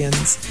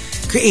pedestrians,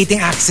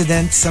 creating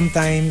accidents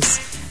sometimes,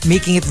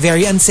 making it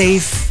very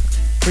unsafe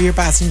for your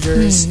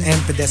passengers and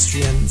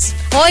pedestrians.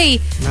 Hoy,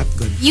 not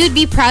good. You'd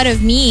be proud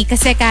of me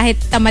kasi kahit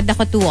tamad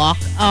ako to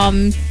walk,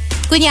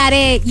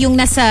 kunyari, yung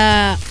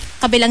nasa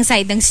kabilang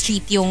side ng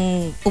street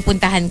yung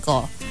pupuntahan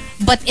ko.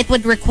 But it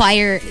would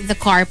require the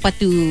car pa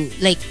to,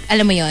 like,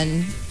 alam mo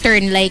yon,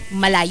 turn like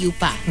malayo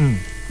pa.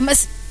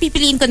 Mas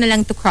pipiliin ko na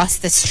lang to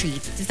cross the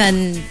street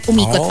than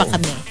umikot pa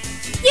kami.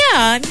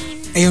 Yeah, I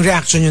mean... Yung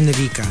reaction yun ni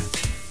Rika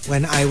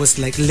when I was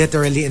like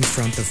literally in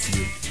front of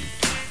you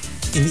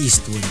in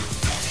Eastwood.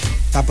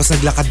 Tapos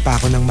naglakad pa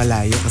ako ng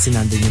malayo kasi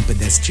nandun yung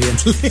pedestrian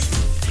lane.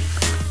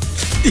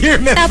 Do you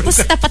remember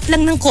Tapos that? tapat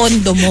lang ng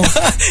kondo mo.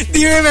 Do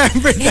you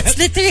remember that? It's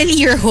literally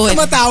your hood.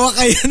 Tumatawa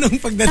kayo nung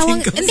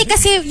pagdating ko. Hindi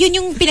kasi yun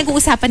yung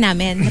pinag-uusapan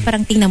namin na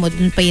parang tingnan mo,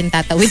 dun pa yung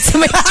tatawid sa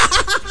may...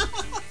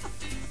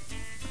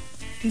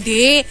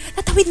 Hindi.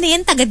 Tatawid na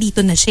yan, taga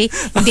dito na siya.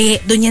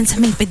 Hindi, dun yan sa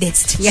may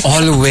pedestrian.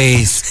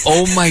 Always.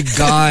 Oh my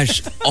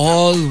gosh.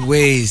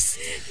 Always.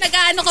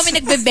 Nag-ano kami,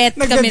 nagbe-bet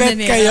kami Nagbe-bet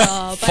nun. kayo.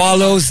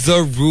 Follows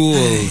the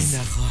rules.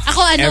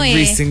 Ako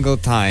Every single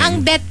time.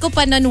 Ang bet ko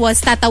pa nun was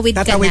tatawid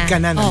ka na. Tatawid ka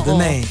na,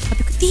 nandun na eh.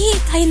 Sabi ko, di,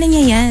 kaya na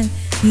niya yan.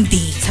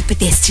 Hindi, sa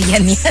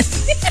pedestrian yan.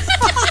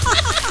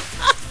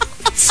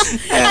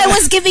 I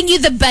was giving you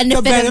the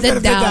benefit of the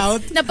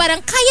doubt. Na parang,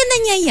 kaya na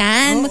niya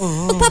yan.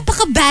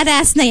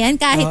 Magpapaka-badass na yan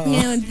kahit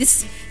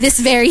this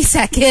very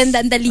second.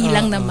 Ang dali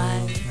lang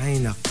naman. Ay,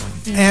 nako.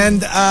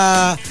 And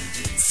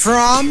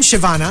from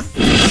Shivana.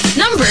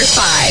 Number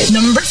 5.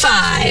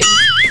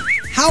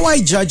 How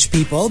I judge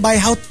people by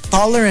how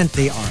tolerant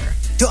they are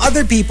to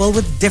other people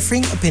with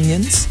differing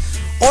opinions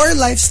or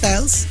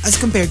lifestyles as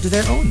compared to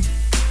their own.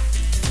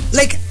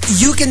 Like,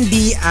 you can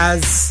be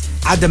as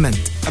adamant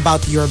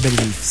about your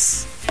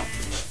beliefs,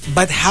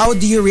 but how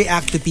do you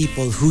react to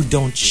people who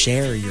don't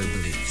share your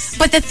beliefs?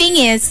 But the thing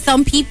is,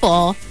 some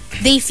people,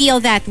 they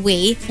feel that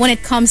way when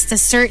it comes to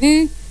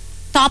certain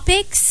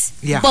topics,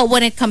 but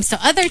when it comes to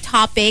other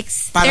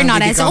topics, Parang they're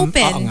not they as become-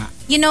 open. Oo nga.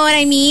 You know what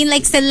I mean?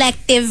 Like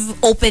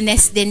selective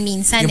openness din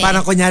minsan Yung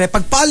parang kunyari,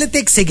 pag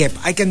politics, sige,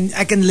 I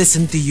can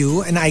listen to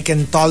you and I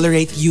can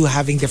tolerate you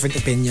having different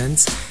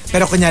opinions.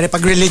 Pero kunyari,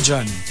 pag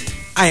religion,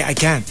 I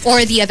can't.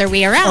 Or the other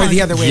way around. Or the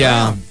other way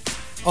around.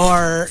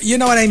 Or, you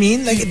know what I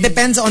mean? Like, it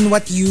depends on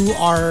what you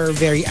are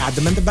very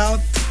adamant about.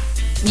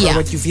 Or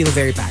what you feel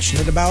very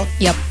passionate about.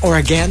 Yep. Or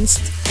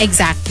against.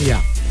 Exactly.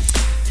 Yeah.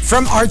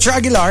 From Archer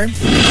Aguilar.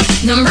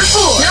 Number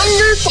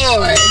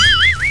 4.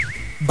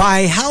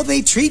 By how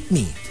they treat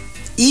me.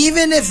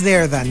 Even if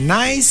they're the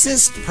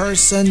nicest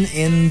person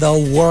in the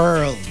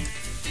world.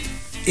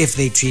 If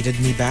they treated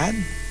me bad,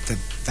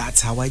 that's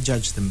how I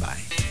judge them by.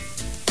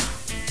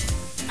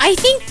 I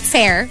think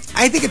fair.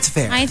 I think it's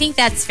fair. I think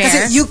that's fair.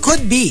 Kasi you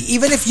could be,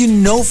 even if you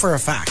know for a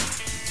fact.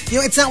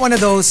 It's not one of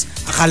those,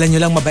 akala nyo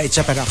lang mabait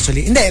siya, pero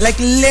actually, hindi. Like,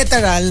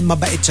 literal,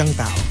 mabait siyang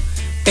tao.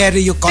 Pero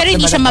you caught Pero them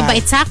hindi at siya a bad...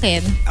 mabait sa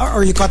akin.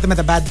 Or you caught them at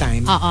a bad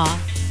time.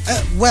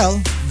 Well,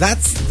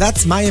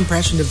 that's my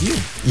impression of you.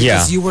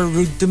 Because you were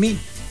rude to me.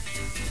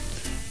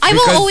 I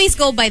will always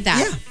go by that.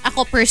 Yeah.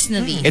 Ako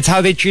personally. It's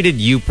how they treated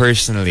you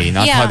personally,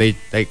 not how they,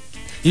 like,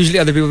 usually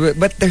other people,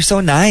 but they're so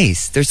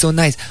nice. They're so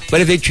nice.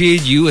 But if they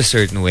treated you a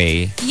certain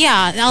way,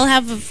 yeah, I'll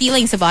have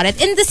feelings about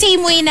it. In the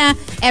same way na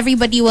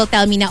everybody will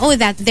tell me na, oh,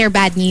 that they're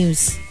bad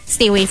news.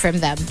 Stay away from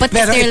them. But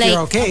if they're like,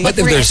 okay. But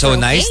if they're so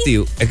nice to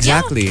you,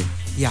 exactly.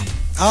 Yeah.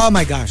 Oh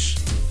my gosh.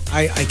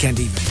 I can't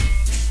even.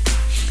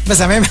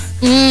 Basta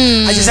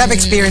I just have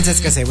experiences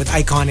kasi with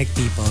iconic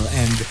people,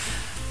 and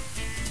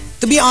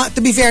to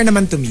be fair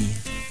naman to me,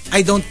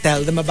 I don't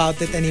tell them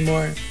about it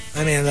anymore.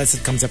 I mean, unless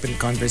it comes up in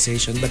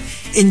conversation. But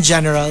in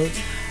general,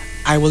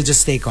 I will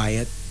just stay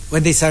quiet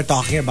when they start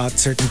talking about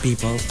certain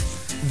people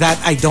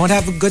that I don't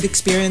have a good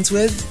experience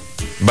with.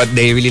 But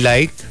they really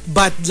like?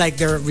 But like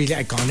they're really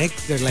iconic,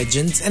 they're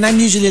legends. And I'm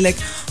usually like,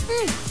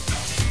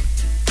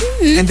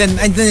 And then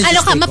I just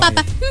Ano ka, stay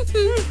mapapa...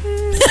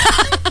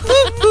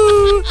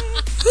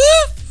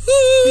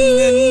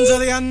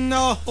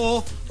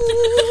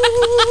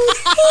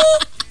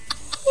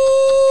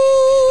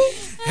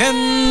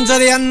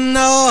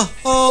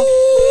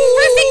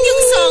 Perfect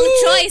yung song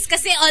choice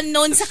kasi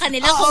unknown sa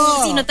kanila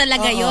kung sino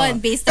talaga yon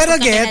based on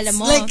kakilala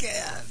mo. Like,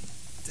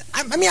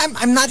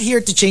 I'm not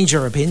here to change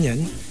your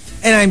opinion.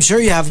 And I'm sure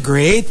you have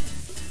great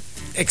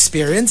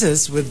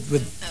experiences with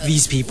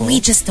these people. We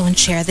just don't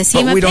share the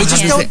same But we don't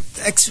opinion.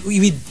 have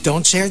We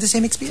don't share the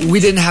same experience. We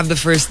didn't have the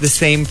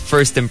same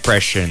first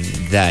impression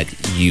that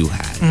you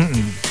had.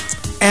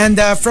 And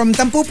from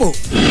Tampupo.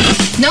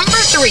 Number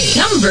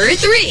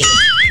three.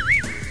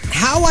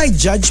 How I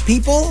judge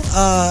people,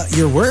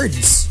 your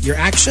words, your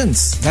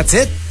actions. That's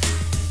it.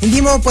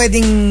 Hindi mo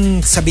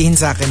pwedeng sabihin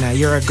sa akin na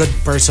you're a good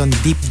person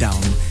deep down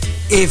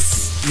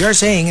if you're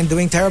saying and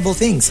doing terrible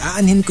things.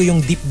 Aanhin ko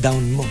yung deep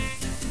down mo.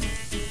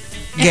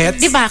 Gets?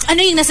 Diba?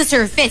 Ano yung nasa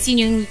surface? Yun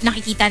yung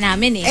nakikita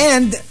namin eh.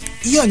 And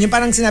yun, yung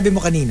parang sinabi mo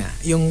kanina,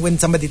 yung when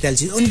somebody tells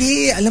you,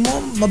 hindi, alam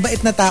mo,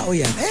 mabait na tao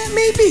yan.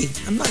 Maybe.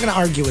 I'm not gonna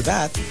argue with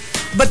that.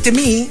 But to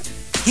me,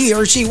 he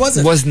or she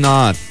wasn't. Was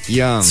not.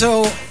 Yeah.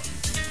 So,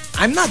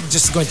 I'm not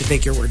just going to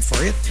take your word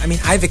for it. I mean,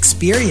 I've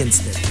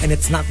experienced it and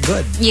it's not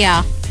good.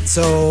 Yeah.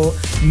 So,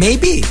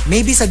 maybe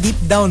sa deep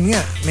down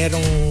nga,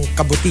 merong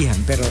kabutihan.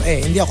 Pero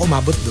hindi ako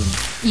umabot dun.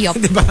 Yup.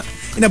 Diba?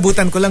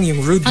 Inabutan ko lang yung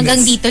rudeness.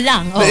 Hanggang dito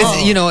lang. But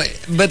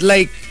but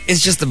like,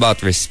 it's just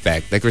about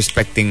respect. Like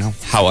respecting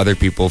how other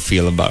people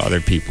feel about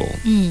other people.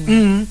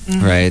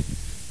 Right?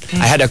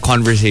 I had a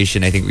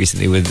conversation, I think,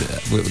 recently with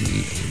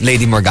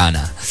Lady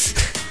Morgana.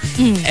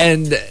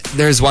 And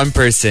there's one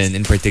person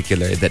in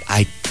particular that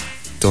I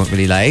don't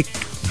really like,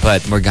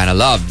 but Morgana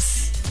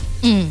loves.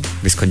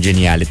 This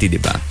congeniality,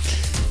 diba?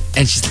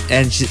 And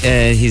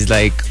he's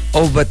like,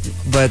 oh, but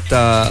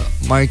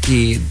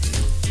Markki,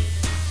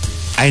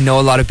 I know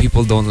a lot of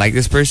people don't like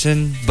this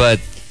person, but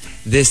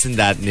this and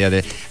that and the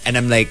other. And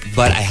I'm like,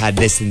 but I had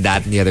this and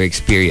that and the other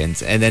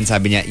experience. And then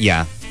sabi niya,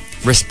 yeah,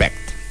 respect.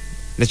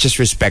 Let's just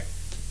respect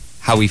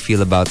how we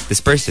feel about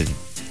this person.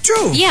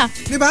 True. Yeah.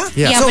 Diba?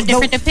 Yeah, but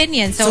different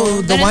opinions.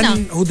 So the one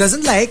lang. who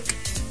doesn't like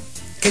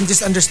can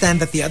just understand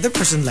that the other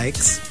person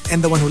likes,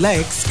 and the one who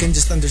likes can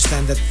just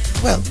understand that,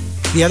 well,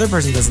 the other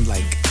person doesn't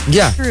like.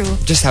 Yeah. True.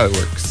 Just how it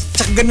works.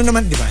 Tsaka ganun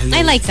naman, di ba? Hello.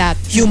 I like that.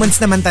 Humans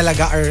naman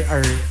talaga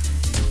are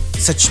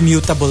such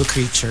mutable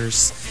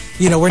creatures.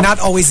 You know, we're not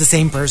always the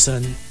same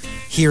person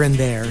here and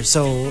there.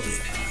 So,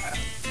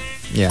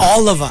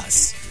 all of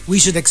us, we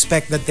should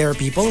expect that there are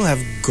people who have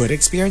good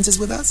experiences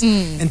with us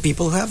and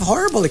people who have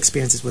horrible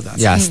experiences with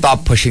us. Yeah,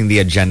 stop pushing the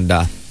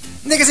agenda.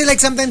 Hindi kasi like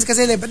sometimes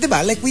kasi like, di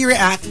ba, like we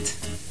react.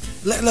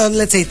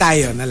 Let's say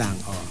tayo na lang.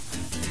 Oh.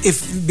 If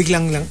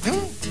biglang lang,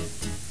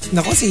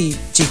 nako si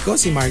Chico,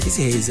 si Markki,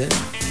 si Hazel,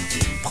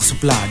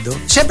 paksuplado.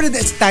 Siyempre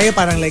tayo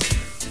parang like,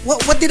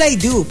 what did I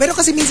do? Pero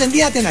kasi minsan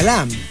di natin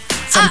alam.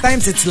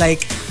 Sometimes it's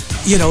like,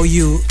 you know,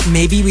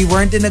 maybe we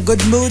weren't in a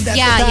good mood at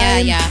the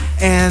time. Yeah.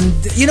 And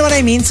you know what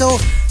I mean? So,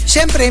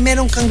 syempre,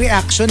 meron kang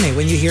reaction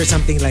when you hear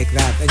something like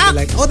that. And you're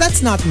like, oh,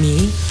 that's not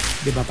me.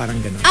 Diba parang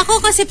ganun? Ako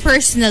kasi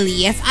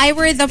personally, if I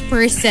were the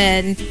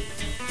person,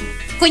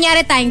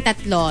 kunyari tayong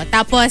tatlo,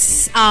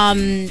 tapos,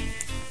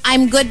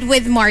 I'm good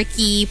with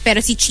Markki, pero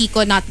si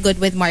Chico not good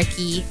with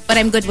Markki, but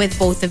I'm good with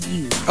both of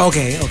you.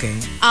 Okay.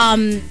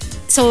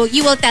 So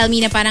you will tell me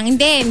na parang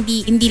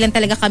hindi lang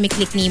talaga kami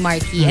click ni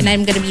Markki, and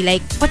I'm gonna be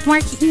like, but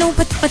Markki, no,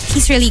 but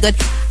he's really good.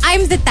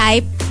 I'm the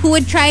type who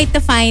would try to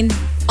find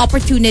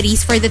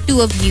opportunities for the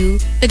two of you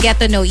to get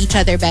to know each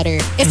other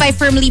better. If I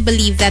firmly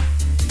believe that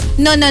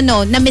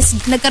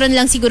nagkaroon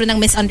lang siguro ng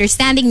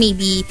misunderstanding,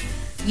 maybe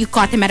you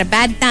caught him at a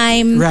bad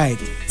time. Right.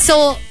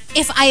 So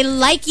if I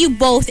like you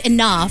both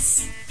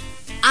enough,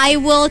 I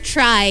will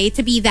try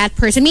to be that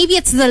person. Maybe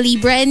it's the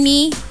Libra in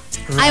me.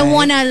 Right. I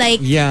wanna like,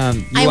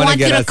 I want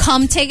you to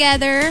come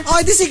together.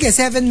 Oh, this is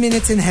 7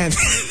 minutes in heaven.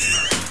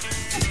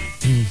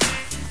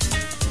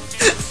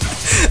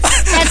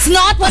 That's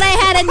not what I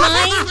had in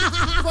mind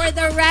for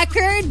the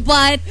record,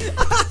 but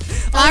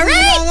all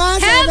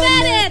right, have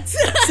at it.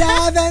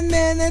 7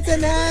 minutes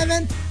in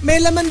heaven. May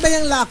laman ba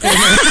yung locker?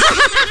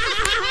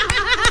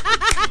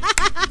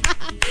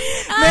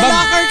 May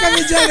locker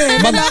kami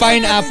dyan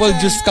Mag-pineapple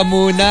juice ka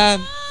muna.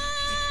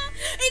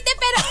 Hindi,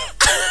 pero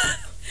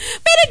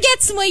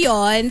gets mo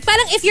yon.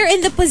 Parang if you're in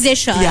the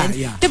position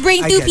to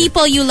bring two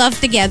people you love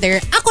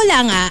together, ako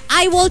lang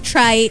I will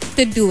try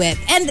to do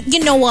it. And you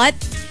know what?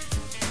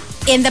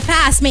 In the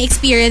past, may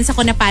experience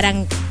ako na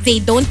parang they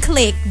don't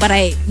click, but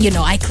I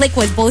click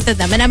with both of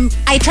them. And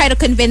I try to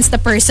convince the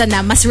person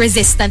na mas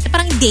resistant.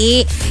 Parang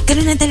hindi,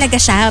 ganun na talaga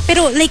siya.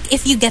 Pero like,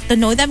 if you get to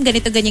know them,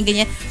 ganito,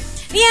 ganyan.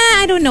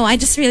 Yeah, I don't know. I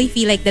just really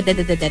feel like da.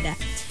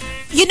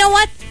 You know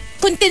what?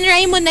 kung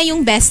tinry mo na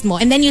yung best mo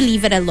and then you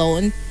leave it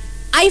alone,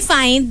 I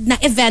find na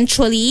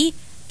eventually,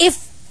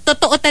 if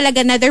totoo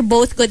talaga na they're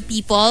both good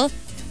people,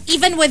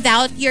 even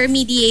without your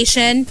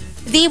mediation,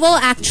 they will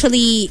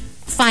actually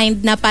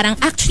find na parang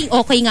actually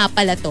okay nga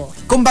pala to.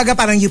 Kumbaga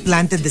parang you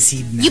planted the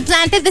seed na. You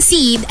planted the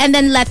seed and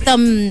then let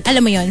them,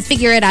 alam mo yun,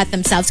 figure it out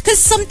themselves. Because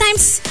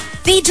sometimes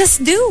they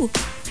just do.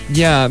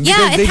 Yeah,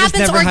 because it they just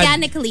happens never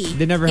organically.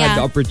 They never had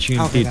the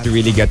opportunity Okay, to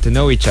really get to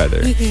know each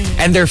other.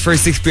 And their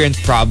first experience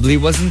probably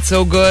wasn't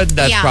so good.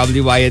 That's probably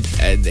why it,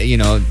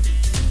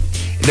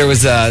 there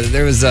was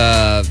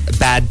a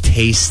bad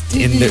taste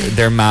in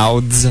their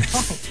mouths.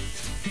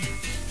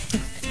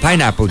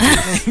 Pineapple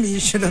juice. Maybe you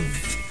should have.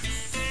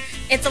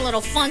 It's a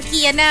little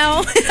funky, you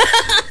know?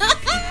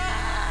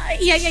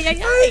 yeah.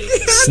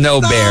 Snow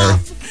bear.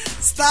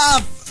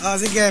 Stop! Oh,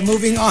 sige,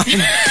 moving on.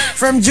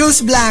 From Juice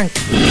Blank.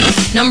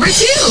 Number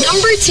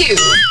two.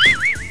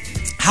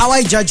 How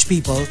I judge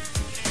people,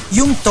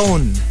 yung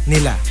tone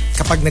nila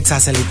kapag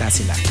nagsasalita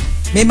sila.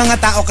 May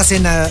mga tao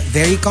kasi na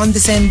very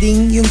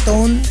condescending yung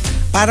tone,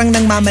 parang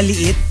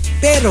nangmamaliit,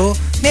 pero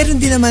meron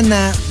din naman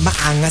na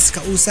maangas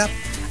kausap.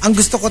 Ang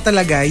gusto ko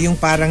talaga yung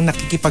parang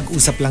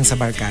nakikipag-usap lang sa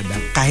barkada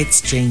kahit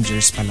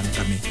strangers pa lang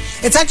kami.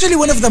 It's actually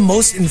one of the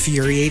most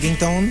infuriating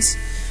tones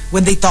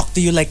when they talk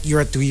to you like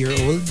you're a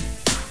 2-year-old.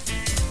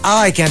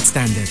 Oh, I can't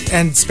stand it.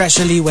 And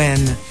especially when,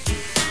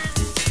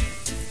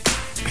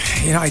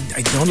 I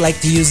don't like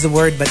to use the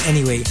word, but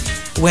anyway,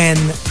 when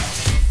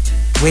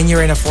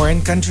you're in a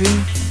foreign country,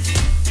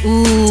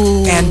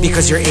 and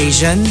because you're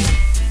Asian,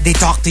 they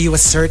talk to you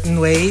a certain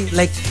way.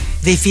 Like,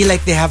 they feel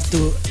like they have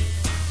to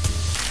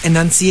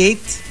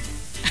enunciate.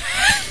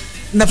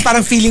 Na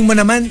parang feeling mo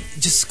naman,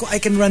 just I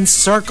can run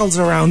circles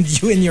around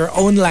you in your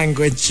own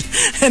language.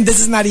 And this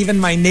is not even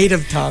my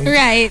native tongue.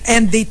 Right.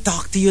 And they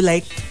talk to you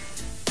like,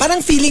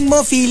 parang feeling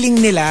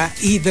nila,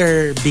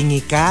 either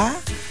bingi ka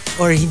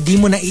or hindi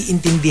mo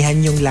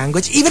naiintindihan yung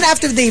language. Even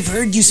after they've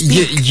heard you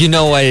speak. You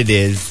know what it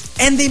is.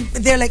 And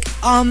they're like,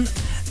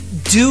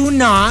 do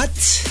not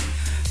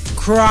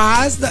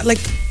cross that. Like,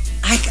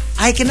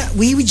 I can,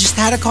 we just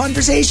had a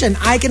conversation.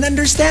 I can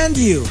understand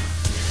you.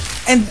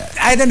 And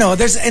I don't know,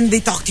 and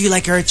they talk to you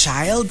like you're a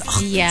child.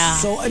 Oh, yeah.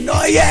 So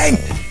annoying.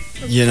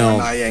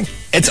 Annoying.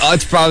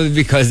 It's probably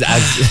because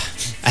as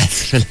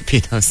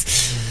Filipinos,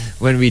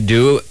 when we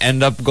do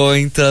end up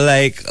going to,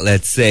 like,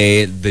 let's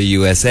say the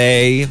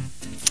USA,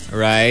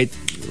 right?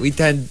 We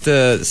tend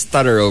to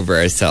stutter over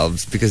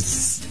ourselves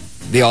because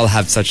they all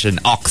have such an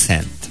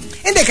accent.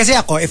 Hindi, kasi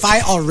ako, if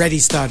I already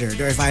stuttered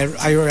or if I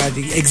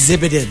already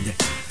exhibited,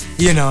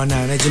 na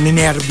medyo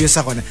ninervyos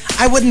ako na,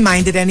 I wouldn't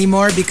mind it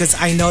anymore because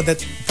I know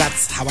that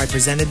that's how I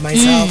presented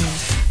myself.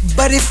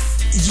 But if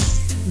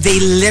they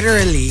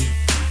literally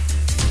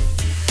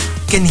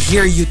can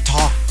hear you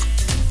talk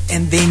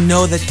and they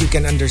know that you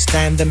can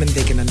understand them and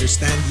they can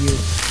understand you,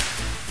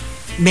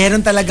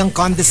 meron talagang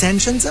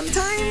condescension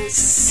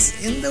sometimes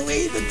in the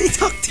way that they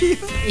talk to you.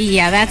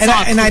 Yeah, that's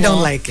and cool. I don't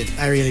like it.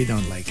 I really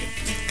don't like it.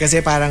 Kasi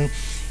parang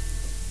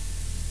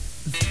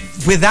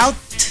without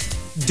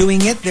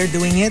doing it, they're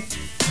doing it,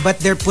 but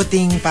they're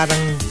putting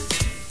parang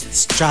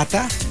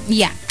strata.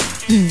 Yeah.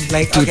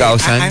 Like, 2000.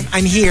 okay,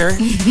 I'm here.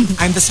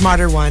 I'm the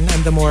smarter one.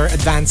 I'm the more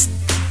advanced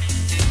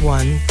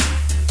one.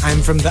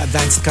 I'm from the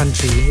advanced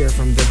country. You're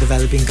from the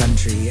developing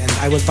country. And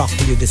I will talk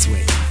to you this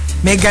way.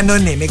 May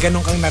ganun May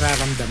ganun kang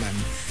nararamdaman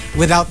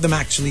without them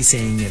actually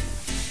saying it.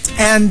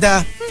 And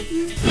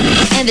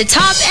the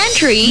top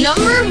entry,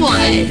 number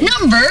one,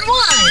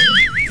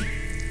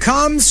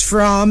 comes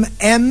from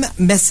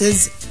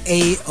Mrs.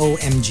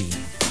 AOMG.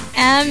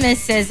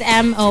 Mrs.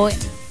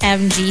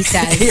 MOMG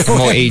says.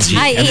 M-O-A-G.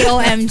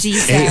 AOMG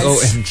says.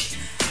 AOMG.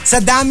 Sa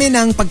dami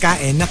ng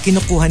pagkain na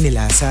kinukuha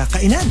nila sa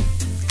kainan,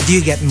 do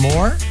you get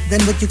more than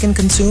what you can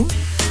consume?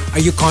 Are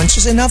you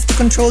conscious enough to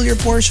control your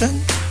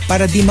portion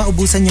para di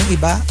maubusan yung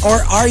iba?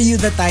 Or are you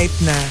the type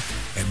na,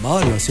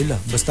 bahala sila,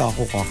 basta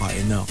ako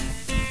kakain na ako?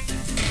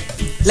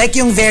 Like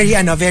yung very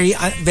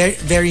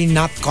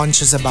not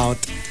conscious about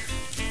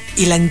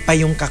ilan pa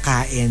yung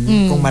kakain,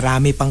 kung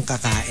marami pang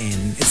kakain.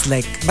 It's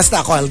like, basta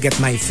ako, I'll get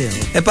my fill.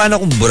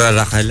 Paano kung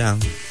burara ka lang?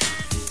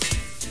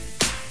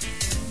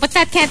 But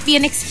that can't be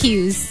an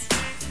excuse.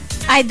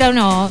 I don't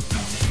know.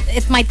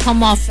 It might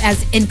come off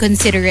as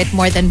inconsiderate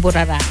more than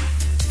burara.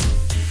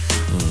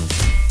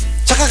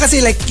 Tsaka kasi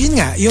like, yun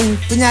nga, yung,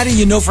 kunyari,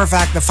 for a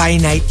fact na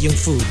finite yung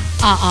food.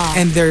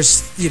 And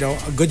there's,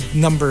 a good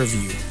number of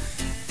you.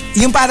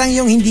 Yung parang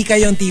yung hindi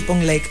kayong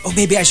tipong like, oh,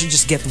 maybe I should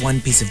just get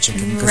one piece of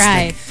chicken.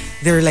 Right. Like,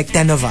 there are like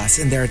 10 of us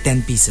and there are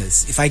 10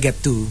 pieces. If I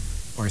get 2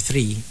 or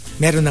 3,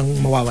 meron nang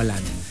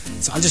mawawalan.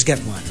 So I'll just get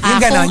one.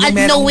 Yung ganon, kung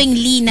yung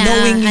knowingly na,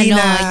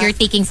 you're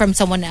taking from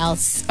someone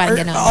else. Parang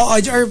ganon.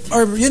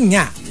 Or yun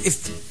nga,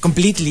 if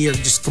completely, you're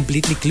just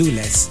completely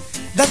clueless,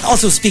 that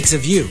also speaks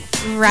of you.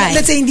 Right.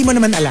 Let's say hindi mo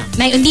naman alam.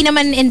 Na, hindi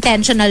naman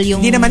intentional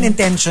yung... Hindi naman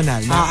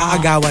intentional na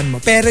aagawan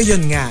mo. Pero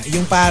yun nga,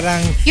 yung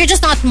parang... You're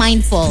just not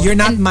mindful. You're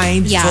not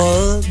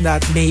mindful that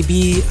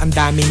maybe ang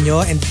dami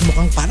nyo and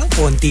mukhang parang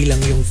konti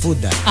lang yung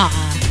food.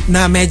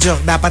 Na medyo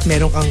dapat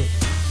meron kang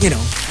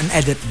an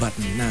edit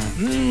button na,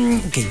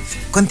 okay,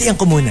 kontian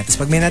ko muna. Tapos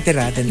pag may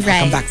natira, then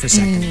I'll come back for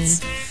seconds.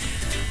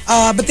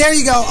 But there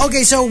you go.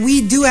 Okay, so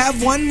we do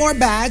have one more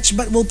batch,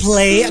 but we'll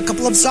play a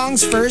couple of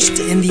songs first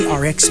in the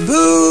RX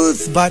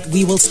booth, but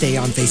we will stay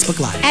on Facebook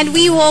Live. And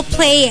we will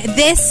play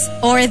this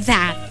or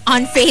that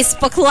on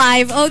Facebook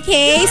Live,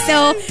 okay?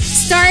 So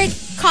start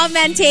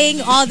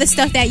commenting all the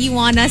stuff that you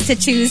want us to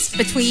choose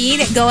between.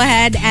 Go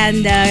ahead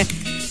and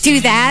do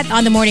that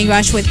on The Morning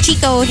Rush with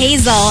Chico,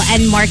 Hazel,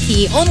 and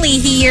Markki, only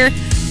here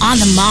on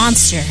The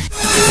Monster.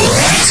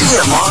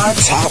 TMR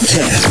Top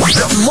 10.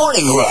 The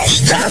Morning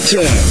Rush Top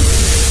 10.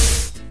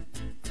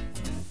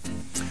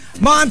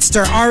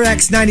 Monster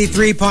RX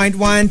 93.1.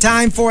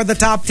 Time for the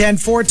top 10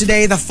 for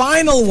today. The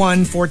final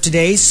one for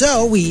today.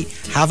 So we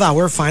have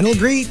our final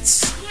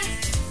greets.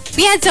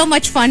 We had so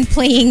much fun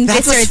playing That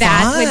this or was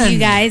that fun. with you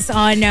guys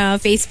on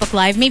Facebook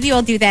Live. Maybe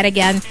we'll do that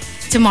again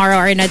tomorrow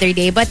or another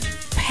day. But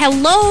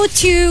hello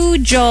to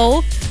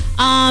Joe.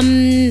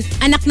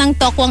 Anak ng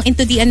Tokwang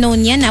Into the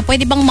Unknown yan.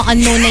 Pwede bang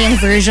ma-unknown na yung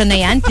version na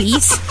yan,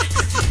 please?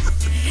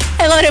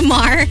 Hello to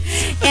Mar.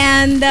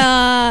 And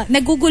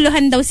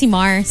naguguluhan daw si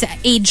Mar sa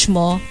age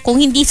mo. Kung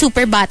hindi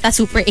super bata,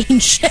 super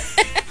age.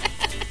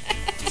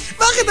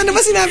 Bakit? Ano ba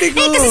sinabi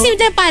ko? Kasi si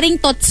paring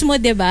Tots mo,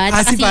 diba?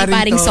 Si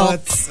paring Sok.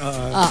 Tots.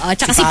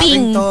 Tsaka si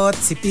Ping. Tots,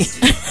 si Ping.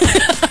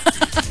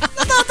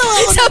 Natatawa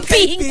ako Sa ng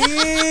kay Ping.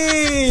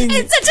 Ping.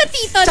 It's such a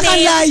tito Tsaka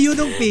name. layo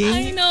ng Ping.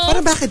 I know.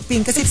 Para bakit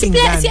Ping? Kasi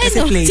pinggan. Kasi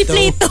Plato. Si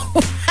Plato.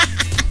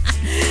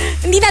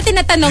 Hindi natin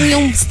natanong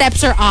yung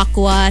steps or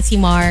aqua si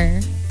Mar.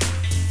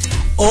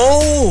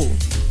 Oh!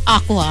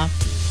 Aqua.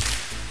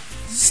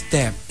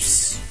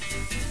 Steps.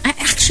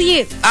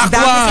 Actually, Ang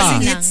dami Aqua.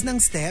 kasing hits ng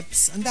steps.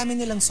 Ang dami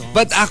nilang songs.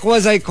 But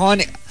Aqua's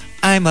iconic.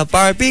 I'm a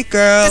Barbie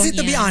girl. Kasi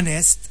to be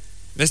honest,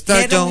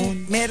 Mr.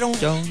 Jones. merong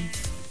Jones.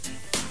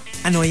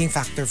 annoying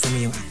factor for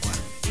me yung Aqua.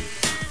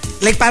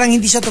 Like parang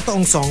hindi siya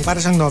totoong song, para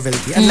siyang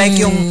novelty.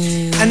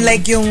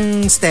 Unlike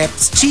yung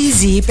steps,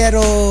 cheesy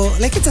pero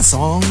like it's a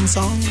song.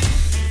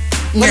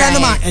 Wala Right.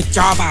 naman.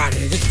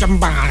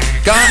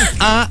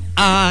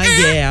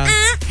 Yeah.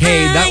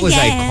 Hey, that was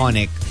yeah.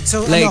 iconic.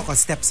 So Like- ano ako,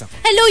 steps ako.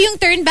 hello, yung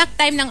turn back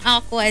time ng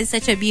Aqua is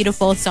such a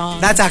beautiful song.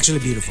 That's actually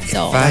beautiful.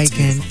 So, If I That's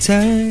can beautiful.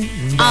 turn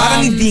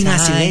Parang hindi nga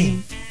sila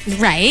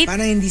right?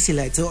 Parang hindi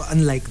sila. So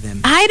unlike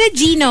them. Hi to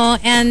Gino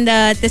and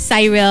to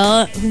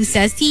Cyril who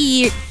says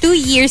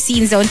 2-year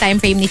scene zone time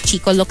frame ni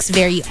Chico looks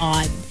very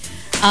odd.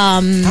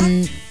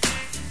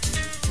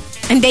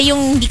 Hindi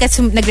yung hindi ka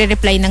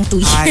nagre-reply ng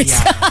 2 years.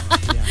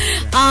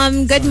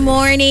 Good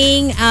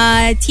morning,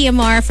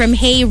 TMR from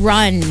Hey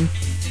Run.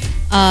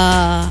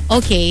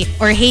 Okay.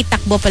 Or Hey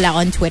Takbo pala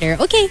on Twitter.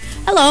 Okay,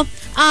 hello.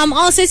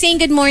 Also saying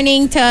good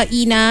morning to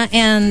Ina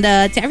and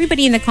to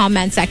everybody in the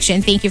comment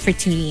section. Thank you for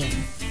tuning in.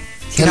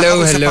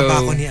 Kinakausap hello. pa ba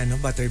ako ni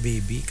Butter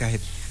Baby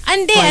kahit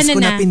Ande, twice ano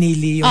ko na? na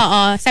pinili yung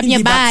Sabi niya,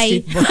 hindi bye.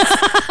 Backstreet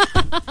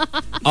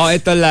Boys.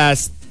 ito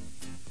last.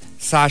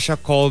 Sasha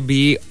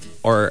Colby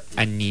or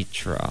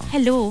Anitra?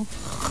 Hello.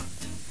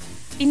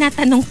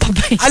 Tinatanong pa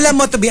ba yun? Alam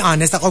mo, to be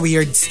honest, ako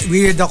weird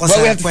ako But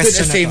we sa have to do it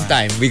question at the same na to.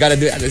 time. We gotta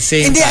do it at the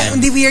same time.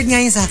 Hindi weird nga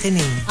yun sa akin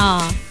eh.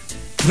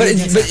 But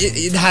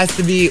it has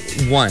to be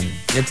one.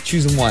 You have to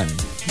choose one.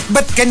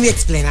 But can we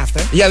explain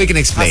after? Yeah, we can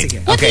explain.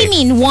 sige. What do you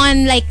mean?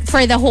 One, like,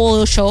 for the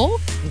whole show?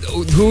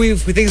 Who we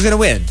think is gonna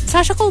win?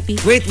 Sasha Colby.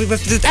 Wait, we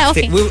have to do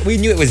Okay. we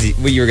knew it was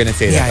what you were gonna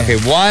say. Yeah, that. yeah.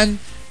 Okay, 1,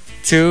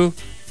 2,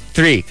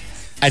 3.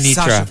 Anitra.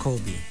 Sasha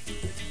Colby.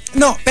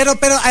 No, pero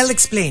I'll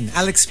explain.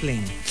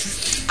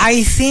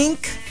 I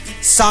think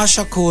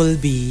Sasha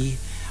Colby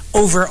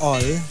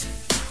overall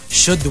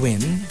should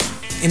win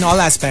in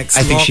all aspects.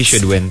 I think she looks,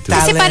 should win too.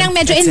 Kasi talent, parang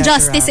medyo etc.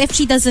 injustice if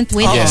she doesn't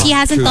win. Yeah, She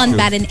hasn't true, done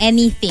true. bad in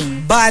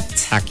anything. But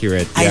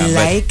Accurate. I Yeah,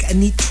 but like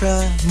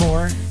Anitra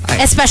more.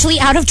 Especially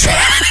out of track.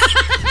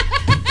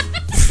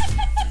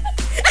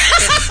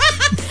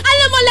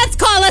 Alam mo, let's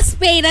call a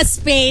spade a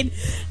spade.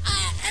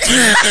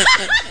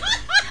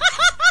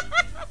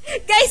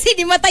 Guys,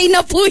 hinimatay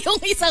na po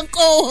yung isang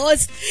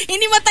co-host.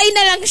 Hinimatay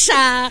na lang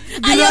siya.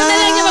 Ayaw na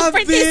lang niya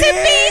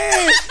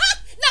mag-participate.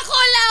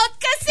 Na-call out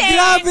kasi.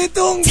 Grabe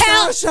tong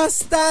Tell- Sasha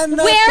stan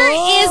na Where to.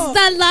 is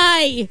the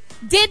lie?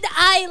 Did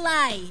I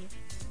lie?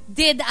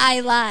 Did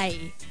I lie?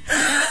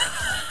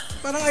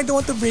 Parang I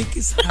don't want to break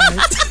his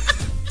heart.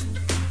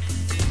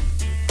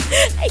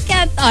 I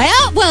can't. Oh,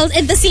 yeah. Well,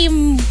 in the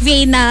same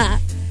vein na,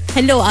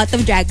 hello, out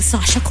of drag,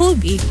 Sasha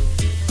Colby.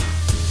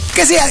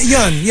 Kasi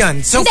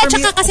yun. So Hindi,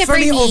 tsaka kasi for for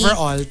me me-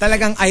 overall,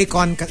 talagang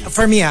icon.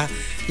 For me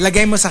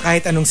lagay mo sa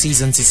kahit anong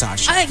season si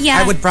Sasha.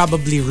 Yeah. I would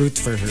probably root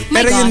for her.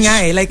 My Pero yun gosh.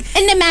 nga like,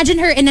 And imagine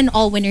her in an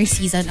all-winner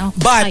season. Oh,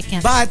 I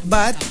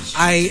but, can't.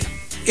 I,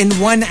 in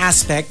one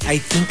aspect, I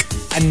think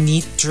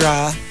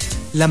Anitra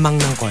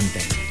lamang ng konti.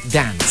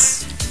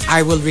 Dance.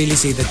 I will really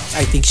say that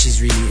I think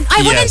she's really... I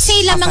wouldn't Yes.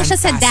 say lamang siya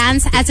sa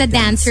dance as a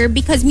dancer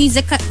because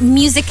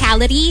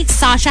musicality,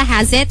 Sasha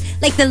has it.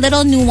 Like the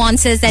little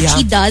nuances that Yeah.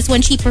 she does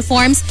when she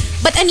performs.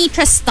 But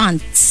Anitra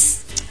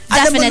stunts.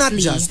 Alam mo, not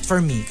Definitely. just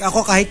for me.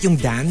 Ako kahit yung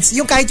dance,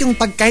 kahit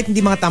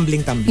hindi mga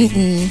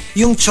tumbling-tumbling,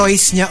 yung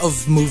choice niya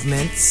of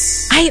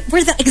movements.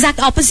 We're the exact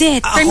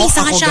opposite. For me, Ako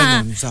Sasha.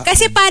 ganun.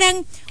 Kasi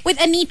parang with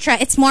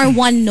Anitra, it's more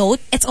one note.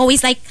 It's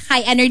always like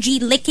high energy,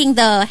 licking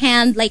the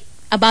hand, like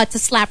about to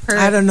slap her.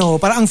 I don't know,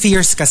 parang ang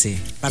fierce kasi.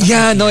 Parang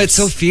Yeah, ang no, fierce. it's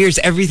so fierce.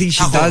 Everything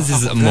she does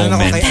is a ganun ako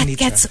moment. kay That Anitra.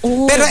 gets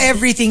old. Pero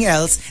everything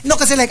else, no,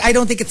 kasi like, I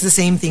don't think it's the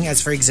same thing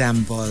as, for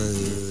example,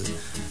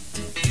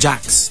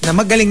 Jax, na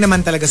magaling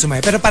naman talaga sumaya.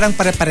 Pero parang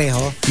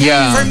pare-pareho.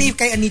 Yeah. For me,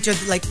 kay Anitra,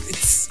 like,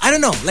 it's, I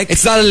don't know, like,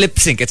 It's not a lip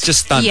sync. It's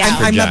just stunt Yeah.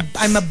 for Jack.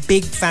 I'm a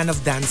big fan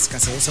of dance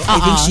kasi. So I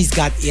think she's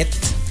got it.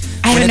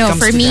 I when don't it know. comes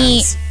For to me,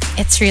 dance.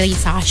 it's really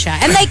Sasha.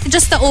 And like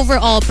just the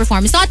overall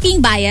performance. Not being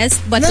biased,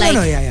 but No, like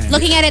yeah.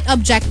 looking at it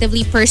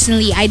objectively,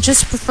 personally, I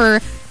just prefer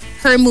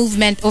her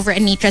movement over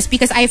Anitra's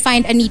because I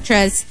find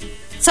Anitra's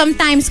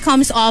sometimes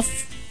comes off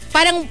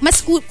parang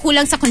mas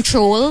kulang sa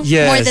control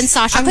Yes. more than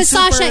Sasha. Ang Because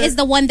Sasha super- is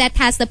the one that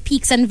has the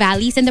peaks and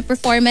valleys in the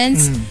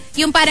performance.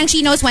 Yung parang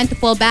she knows when to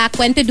pull back,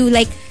 when to do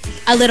like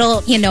a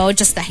little,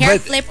 just a hair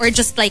But- flip or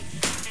just like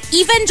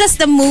even just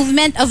the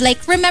movement of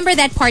like, remember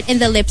that part in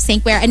the lip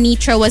sync where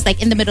Anitra was like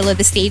in the middle of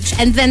the stage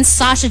and then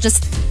Sasha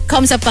just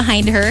comes up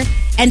behind her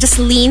and just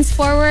leans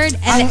forward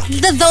and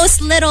those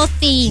little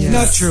things.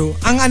 No, true.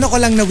 Ang ano ko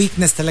lang na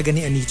weakness talaga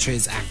ni Anitra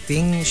is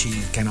acting. She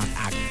cannot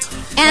act.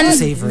 And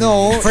Save her.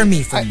 No. For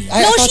me. I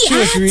no, thought she she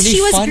was acts. really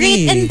She was funny.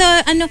 great in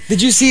the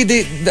Did you see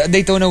the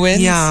Daytona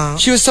wins? Yeah.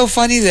 She was so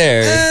funny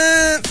there.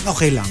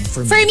 Okay lang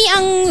for me. for me,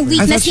 ang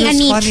weakness she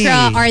ni was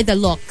Anitra funny. are the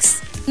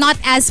looks. Not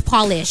as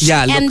polished.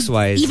 Yeah, and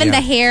looks-wise, even yeah.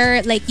 the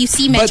hair, like you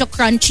see medyo But-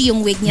 crunchy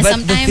yung wig niya But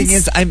sometimes. the thing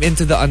is, I'm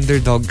into the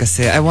underdog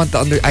kasi. I want the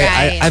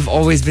Right. I've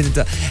always been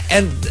into.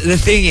 And the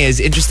thing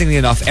is, interestingly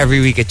enough, every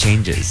week it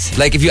changes.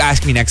 Like if you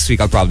ask me next week,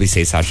 I'll probably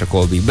say Sasha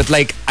Colby. But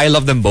like I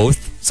love them both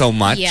so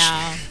much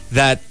Yeah.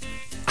 that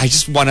I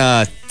just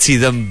wanna see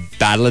them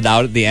battle it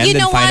out at the end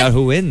You and know find what? out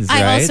who wins.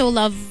 I right? also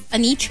love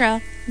Anitra.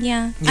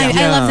 Yeah. I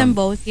Yeah. love them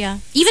both, yeah.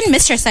 Even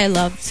Mistress I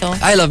love, so.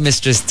 I love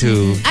Mistress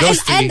too.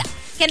 Those three. And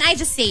can I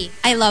just say,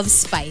 I love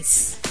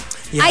Spice.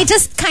 Yeah. I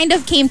just kind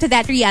of came to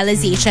that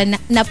realization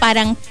na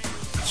parang,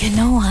 you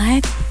know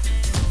what?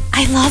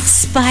 I love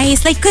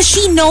Spice. Like, because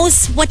she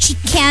knows what she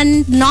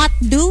can not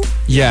do.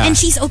 Yeah. And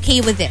she's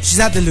okay with it. She's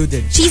not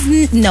deluded.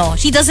 No,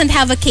 she doesn't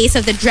have a case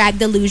of the drag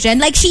delusion.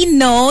 Like, she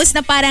knows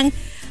na parang,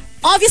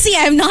 obviously,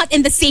 I'm not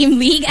in the same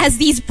league as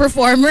these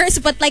performers,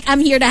 but like,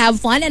 I'm here to have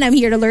fun and I'm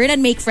here to learn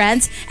and make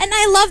friends. And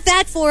I love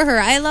that for her.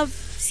 I love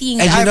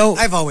seeing And that you know-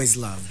 I've always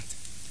loved.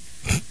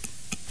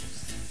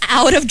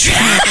 out of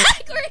drag.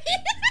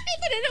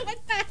 Ito na naman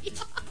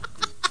tayo.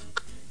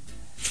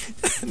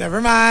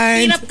 Never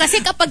mind. Hirap kasi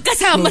kapag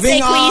kasama sa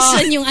Moving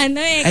equation yung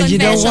And you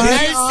know what?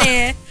 confessionals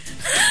eh.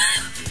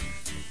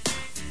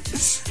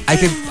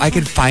 I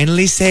could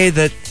finally say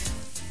that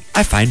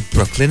I find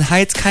Brooklyn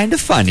Heights kind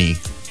of funny,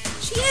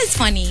 She is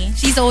funny.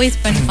 She's always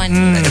been funny.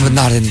 but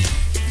not in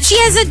She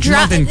has a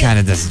not in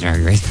Canada's Drag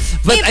Race.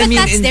 But Yeah, I but mean,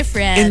 that's in,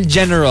 different. in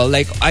general,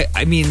 like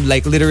I mean,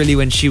 like literally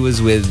when she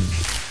was with,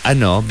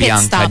 Bianca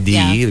Stop, D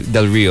yeah.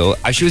 Del Rio,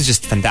 she was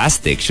just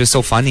fantastic. She was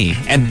so funny,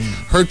 and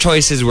her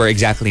choices were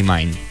exactly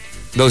mine.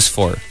 Those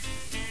four.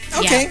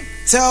 Okay. Yeah.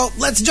 So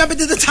let's jump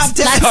into the top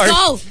 10. Let's Sorry.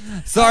 go.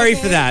 Sorry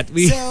Okay, for that.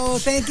 So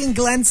thanking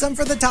Glensum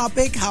for the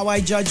topic, how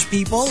I judge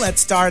people. Let's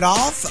start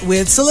off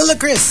with Solila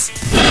Chris.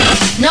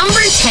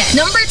 Number 10.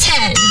 Number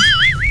 10.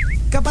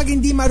 Kapag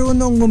hindi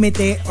marunong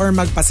ngumiti or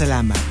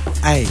magpasalamat,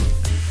 ay,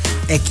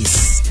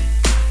 ekis.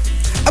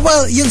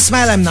 Well, yung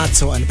smile I'm not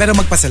so on, pero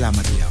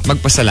magpasalamat lang.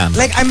 Magpasalamat.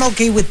 Like I'm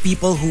okay with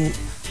people who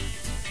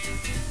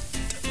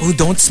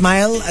don't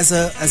smile as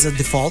a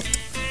default.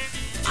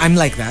 I'm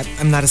like that.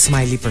 I'm not a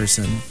smiley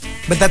person.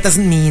 But that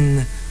doesn't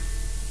mean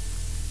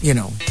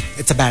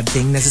it's a bad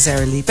thing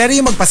necessarily. Pero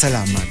yung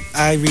magpasalamat,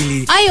 I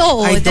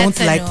don't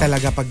that's like ano.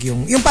 talaga pag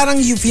yung parang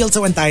you feel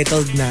so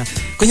entitled na,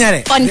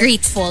 kunyari,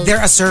 Ungrateful.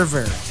 they're a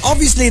server.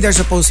 Obviously, they're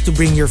supposed to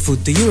bring your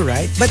food to you,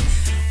 right? But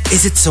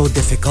is it so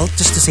difficult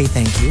just to say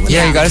thank you?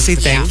 Yeah, you gotta say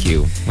thank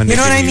you. When You they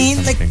know what I give mean?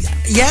 Like, something.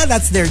 yeah,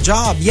 that's their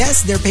job.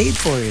 Yes, they're paid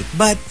for it.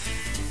 But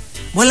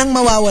walang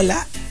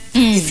mawawala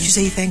if you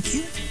say thank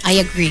you. I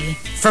agree.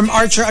 From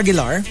Archer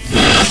Aguilar,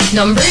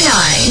 Number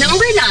 9.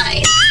 Number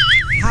 9.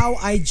 how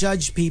I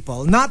judge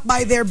people, not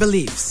by their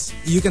beliefs.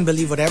 You can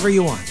believe whatever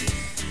you want.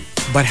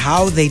 But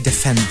how they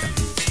defend them.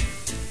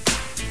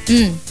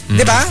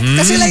 Diba?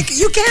 Kasi like,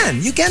 you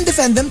can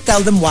defend them.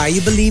 Tell them why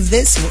you believe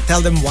this.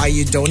 Tell them why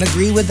you don't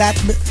agree with that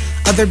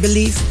other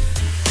belief.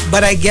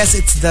 But I guess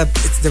it's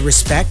the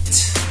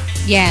respect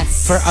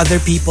Yes. for other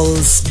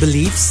people's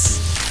beliefs,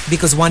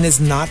 because one is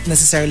not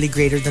necessarily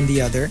greater than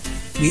the other.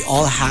 We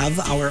all have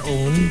our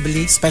own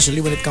beliefs,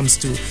 especially when it comes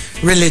to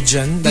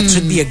religion. That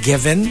should be a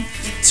given.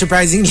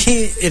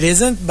 Surprisingly, it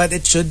isn't, but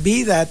it should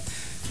be that,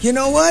 you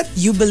know what?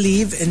 You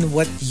believe in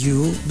what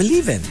you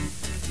believe in.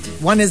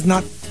 One is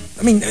not,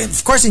 I mean,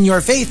 of course, in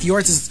your faith,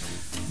 yours is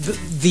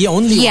the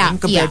only one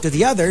compared to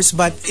the others,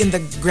 but in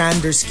the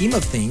grander scheme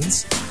of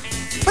things,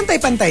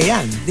 pantay-pantay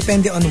yan.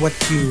 Depende on where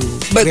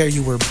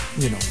you were,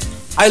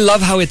 I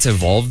love how it's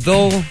evolved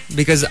though,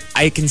 because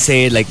I can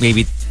say like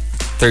maybe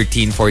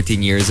 13,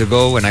 14 years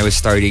ago when I was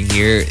starting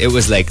here, it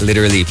was like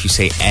literally if you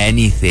say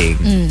anything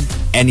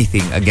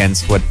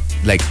against what,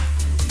 like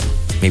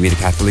maybe the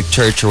Catholic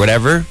Church or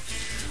whatever,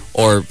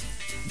 or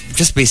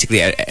just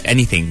basically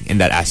anything in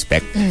that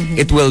aspect,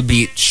 it will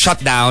be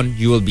shut down.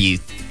 You will be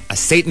a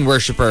Satan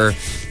worshiper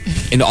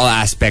in all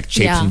aspects,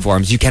 shapes, and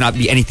forms. You cannot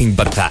be anything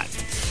but that.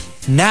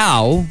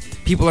 Now,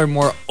 people are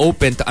more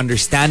open to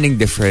understanding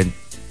different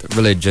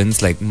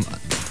religions, like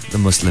the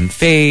Muslim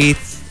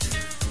faith,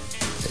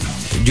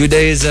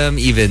 Judaism,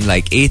 even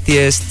like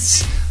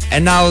atheists.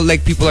 And now,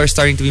 like, people are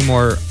starting to be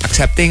more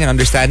accepting and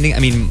understanding. I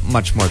mean,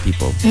 much more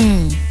people.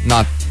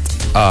 Not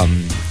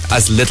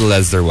as little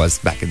as there was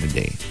back in the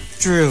day.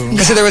 True.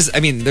 Because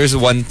there's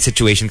one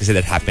situation because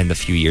that happened a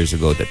few years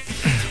ago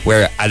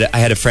where I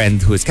had a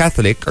friend who is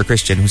Catholic or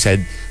Christian who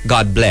said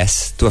God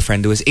bless to a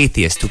friend who was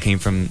atheist who came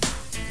from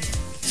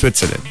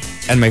Switzerland.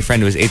 And my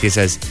friend who was atheist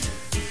says,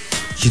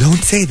 you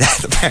don't say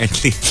that,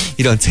 apparently.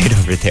 You don't say it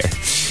over there.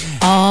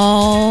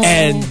 Oh.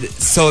 And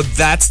so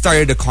that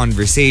started a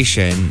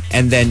conversation,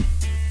 and then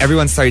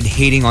everyone started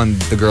hating on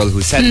the girl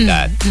who said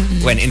that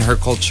when in her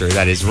culture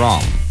that is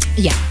wrong.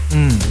 Yeah.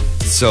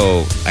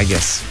 So I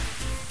guess,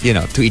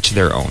 to each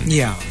their own.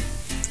 Yeah.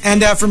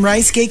 And from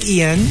Rice Cake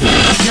Ian.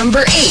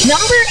 Number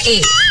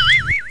 8.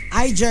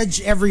 I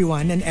judge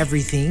everyone and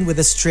everything with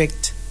a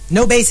strict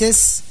no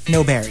basis,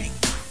 no bearing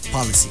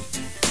policy.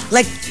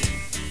 Like,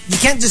 you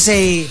can't just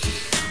say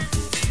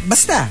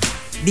basta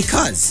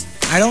because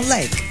I don't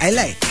like, I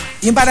like.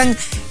 Yung parang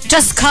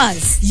just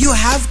cause. You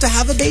have to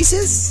have a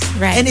basis.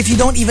 Right. And if you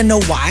don't even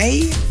know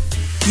why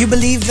you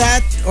believe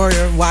that or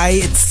why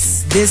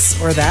it's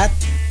this or that,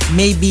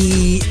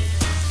 maybe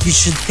you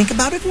should think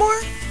about it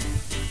more.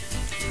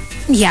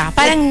 Yeah,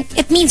 parang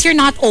it means you're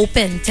not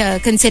open to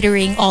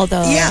considering all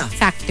the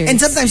factors.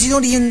 And sometimes you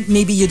don't even,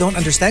 maybe you don't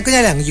understand.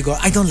 Kaya lang, you go,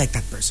 I don't like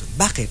that person.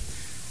 Bakit?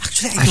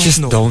 Actually, I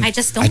just don't know. I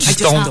just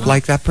don't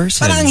like that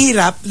person. Parang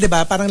hirap,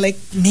 diba? Parang like,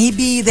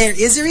 maybe there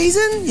is a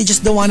reason. You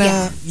just don't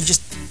wanna, you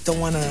just don't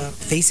wanna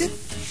face it.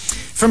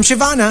 From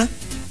Shivana.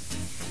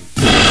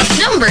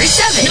 Number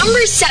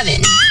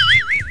 7.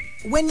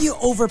 When you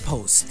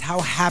overpost how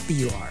happy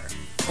you are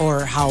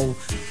or how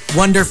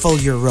wonderful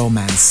your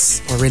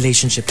romance or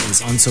relationship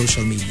is on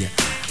social media,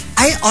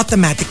 I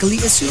automatically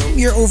assume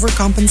you're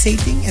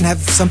overcompensating and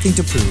have something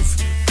to prove.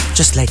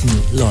 Just like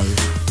me, lol.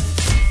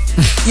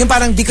 Yung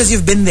parang because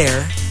you've been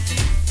there,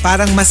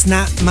 parang mas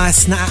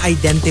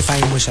na-identify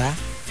mo siya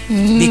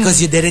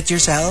because you did it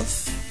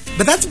yourself.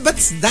 But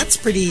that's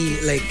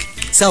pretty like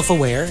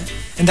self-aware,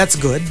 and that's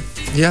good.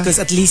 Yeah. Because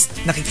at least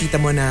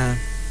nakikita mo na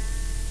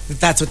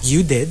that's what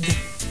you did.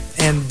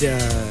 And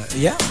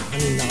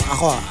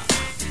ako,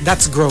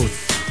 that's growth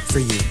for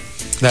you.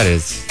 That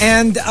is.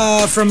 And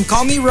from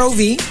Call Me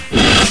Rovi.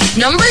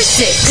 Number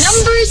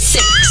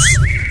 6.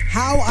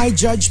 How I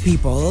judge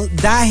people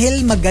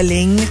dahil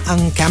magaling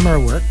ang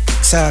camera work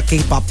sa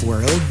K-pop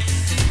world.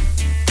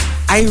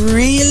 I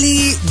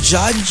really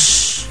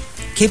judge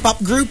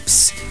K-pop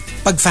groups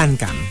pag fan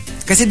cam.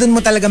 Kasi dun mo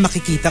talaga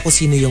makikita kung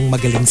sino yung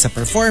magaling sa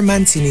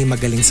performance, sino yung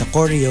magaling sa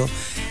choreo,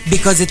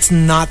 because it's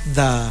not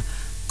the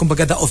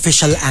kumbaga the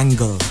official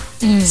angle.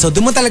 So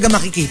dun mo talaga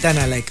makikita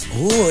na like,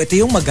 oh, ito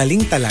yung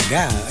magaling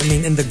talaga. I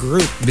mean, in the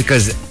group.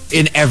 Because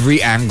in every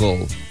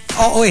angle,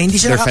 hindi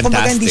siya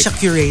kumbaga hindi siya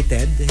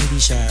curated, hindi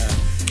siya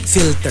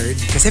filtered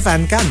kasi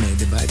fan cam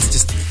diba? It's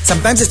just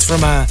sometimes it's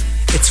from a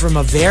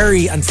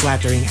very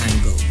unflattering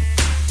angle.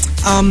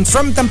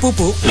 From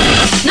Tampupu.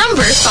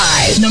 Number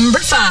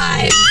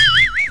 5.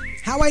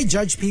 How I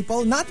judge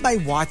people not by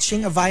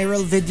watching a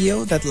viral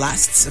video that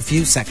lasts a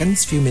few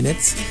seconds, few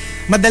minutes.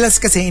 Madalas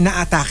kasi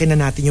inaatake na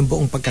natin yung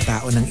buong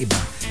pagkatao ng iba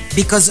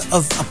because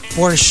of a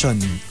portion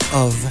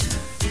of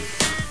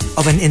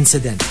an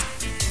incident.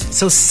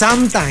 So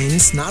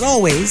sometimes, not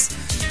always,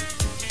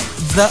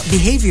 the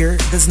behavior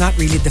does not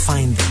really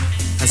define them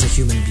as a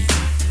human being.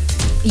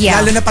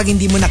 Yeah. Lalo na pag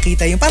hindi mo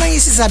nakita yung, parang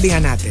yung sinasabi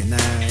nga natin na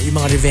yung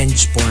mga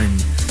revenge porn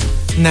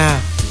na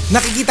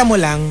nakikita mo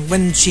lang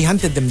when she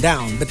hunted them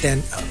down, but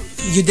then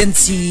you didn't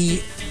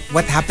see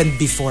what happened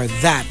before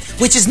that.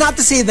 Which is not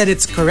to say that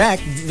it's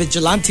correct,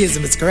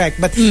 vigilantism is correct,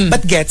 but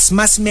gets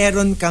mas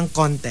meron kang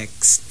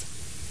context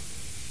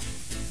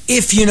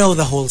if you know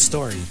the whole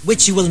story,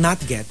 which you will not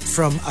get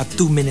from a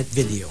 2-minute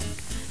video.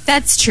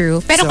 That's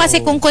true. Pero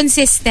kasi kung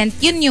consistent,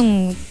 yun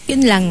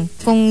lang.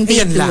 Kung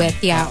they do it,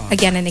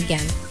 again and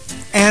again.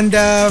 And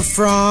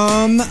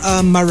from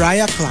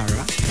Mariah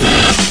Clara.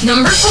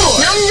 Number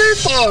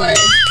 4.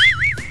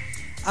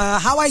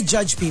 How I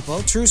judge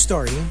people, true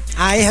story.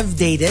 I have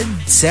dated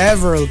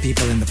several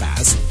people in the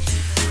past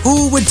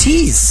who would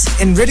tease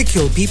and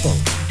ridicule people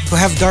who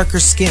have darker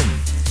skin.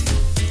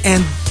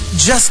 And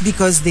just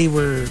because they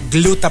were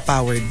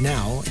gluta-powered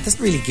now, it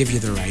doesn't really give you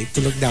the right to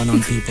look down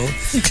on people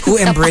who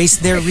embrace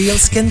their real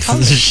skin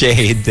color.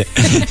 Shade. Pero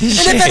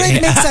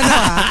it makes sense.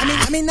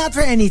 I mean, not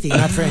for anything.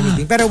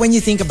 But when you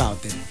think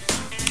about it,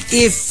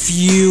 if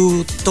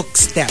you took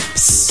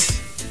steps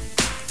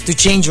to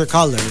change your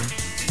color,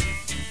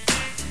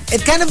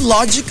 it kind of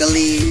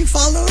logically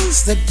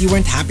follows that you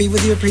weren't happy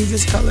with your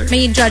previous color.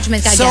 May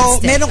judgment ka So,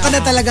 against it. meron ka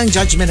na talagang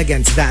judgment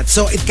against that.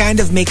 So, it kind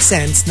of makes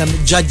sense na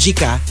judgy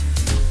ka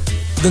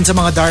dun sa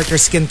mga darker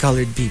skin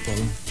colored people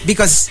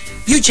because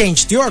you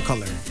changed your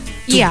color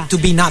to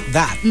be not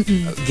that.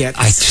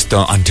 I just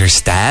don't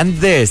understand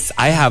this.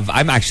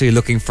 I'm actually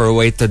looking for a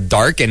way to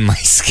darken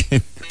my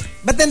skin.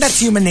 But then that's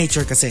human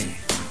nature kasi.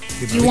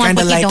 Diba? You want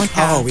what you don't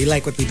have. Oh, we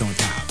like what we don't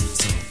have.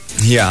 So.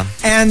 Yeah.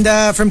 And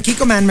from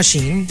Kiko Man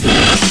Machine.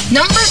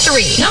 Number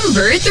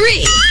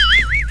 3.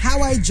 How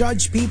I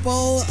judge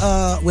people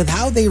with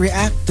how they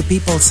react to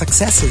people's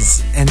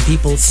successes and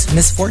people's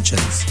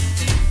misfortunes.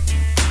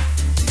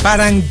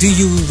 Parang, do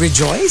you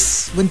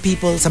rejoice when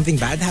something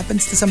bad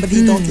happens to somebody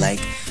you don't like?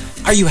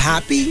 Are you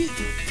happy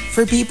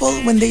for people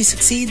when they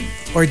succeed?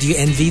 Or do you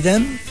envy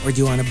them? Or do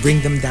you want to bring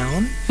them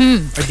down?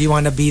 Or do you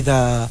want to be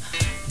the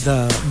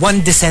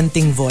one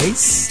dissenting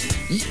voice?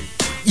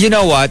 You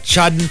know what?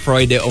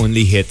 Schadenfreude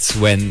only hits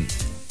when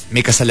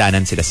may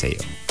kasalanan sila sa'yo.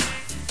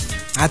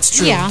 That's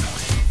true. Yeah.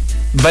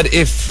 But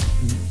if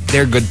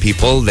they're good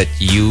people that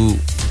you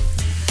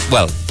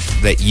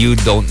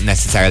don't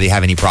necessarily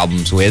have any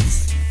problems with,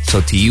 so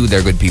to you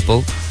they're good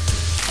people,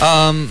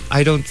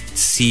 I don't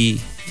see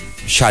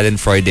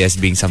Schadenfreude as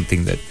being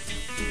something that,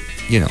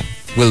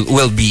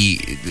 will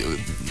be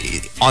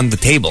on the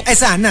table.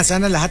 Sana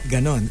lahat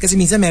ganon. Kasi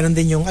minsan meron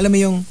din yung, alam mo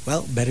yung,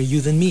 well, better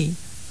you than me.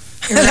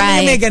 Alam mo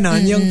yung may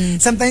ganon. Yung,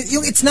 sometimes,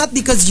 it's not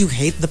because you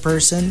hate the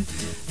person,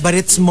 but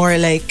it's more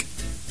like,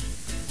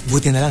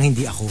 buti na lang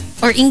hindi ako.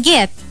 Or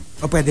inggit.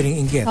 O pwede ring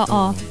inggit.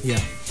 Oo. Yeah.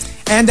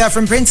 And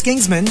from Prince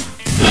Kingsman.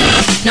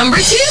 Number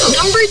 2.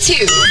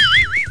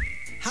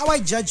 How I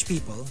judge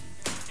people,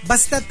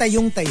 basta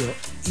tayong-tayo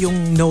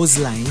yung nose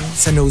line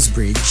sa nose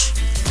bridge,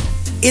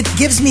 it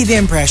gives me the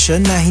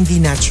impression na hindi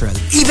natural.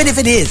 Even if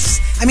it is.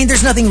 I mean,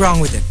 there's nothing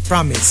wrong with it.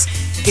 Promise.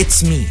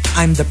 It's me.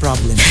 I'm the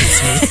problem. It's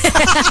me.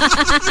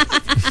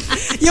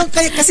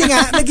 Kasi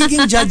nga,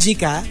 nagiging judgy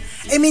ka,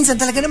 minsan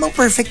talaga namang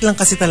perfect lang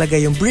kasi talaga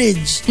yung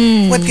bridge.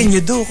 What can you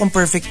do kung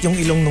perfect yung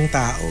ilong ng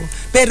tao?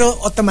 Pero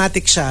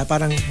automatic siya,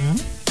 parang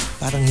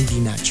hindi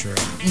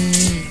natural.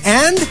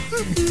 And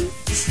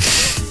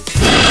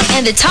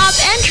the top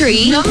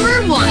entry,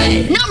 number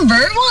 1.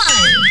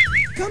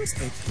 comes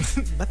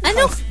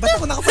Ano? Ba't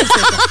ako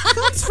naka-falsetto?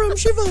 Comes from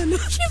Shivana.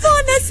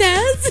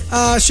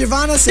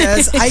 Shivana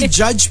says, I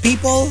judge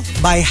people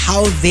by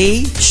how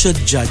they should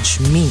judge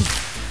me.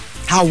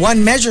 How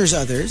one measures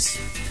others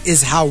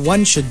is how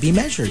one should be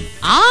measured.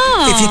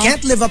 If you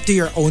can't live up to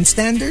your own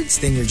standards,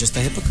 then you're just a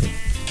hypocrite.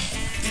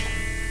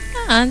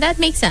 That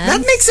makes sense.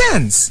 That makes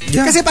sense.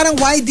 Yeah. Kasi parang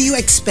why do you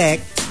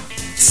expect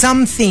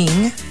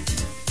something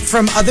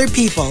from other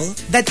people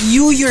that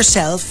you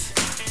yourself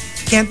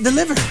can't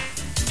deliver?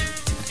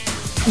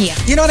 Yeah.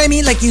 You know what I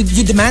mean? Like you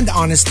demand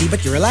honesty,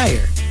 but you're a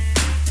liar.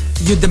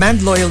 You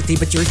demand loyalty,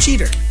 but you're a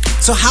cheater.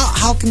 So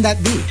how can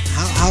that be?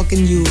 How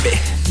can you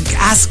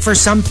ask for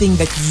something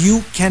that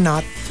you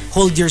cannot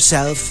hold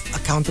yourself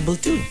accountable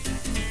to?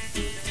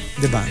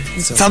 Diba?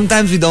 So,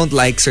 sometimes we don't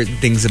like certain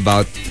things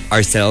about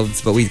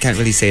ourselves, but we can't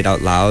really say it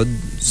out loud.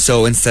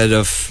 So instead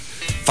of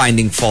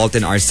finding fault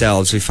in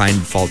ourselves, we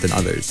find fault in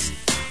others.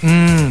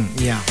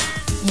 Yeah.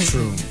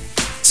 True.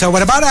 So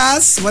what about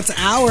us? What's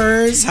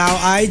ours? How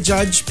I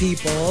judge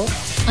people?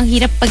 Ang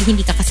hirap pag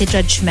hindi ka kasi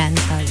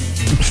judgmental.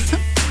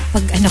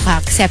 Pag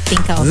accepting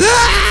ka.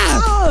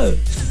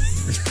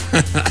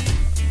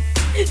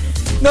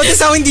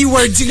 Notice how hindi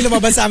words yung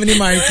lumabas sa amin ni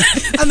Markki.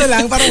 Ano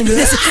lang, parang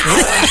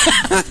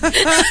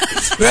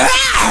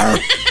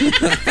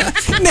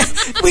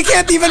we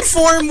can't even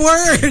form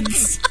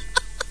words.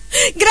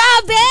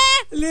 Grabe!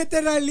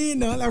 Literally,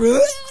 no?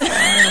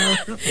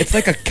 It's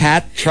like a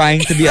cat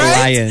trying to be a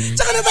lion.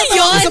 Tsaka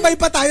natatawa, sabay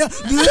pa tayo.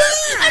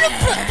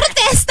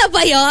 Protesta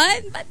ba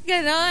yun? Ba't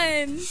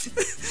ganon?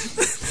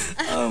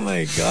 Oh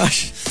my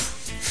gosh.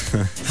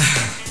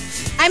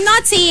 I'm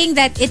not saying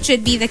that it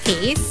should be the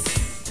case.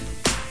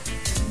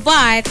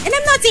 But, and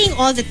I'm not saying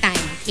all the time,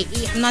 okay?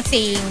 I'm not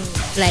saying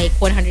like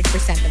 100%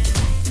 of the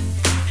time.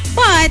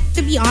 But,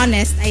 to be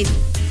honest, I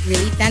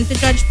really tend to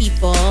judge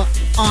people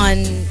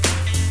on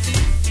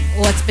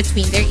what's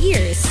between their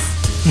ears.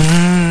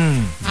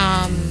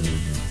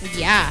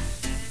 Yeah.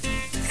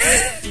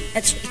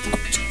 That's really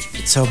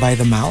how So by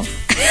the mouth?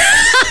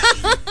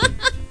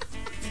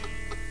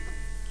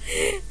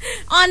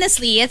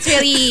 honestly, it's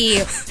really,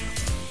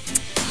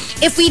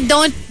 if we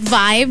don't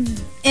vibe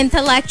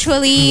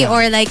intellectually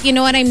or like, you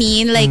know what I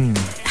mean? Like,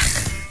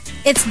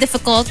 it's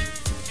difficult.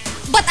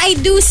 But I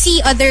do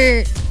see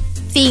other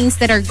things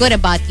that are good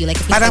about you. Like,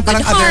 if you have a good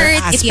other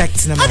heart.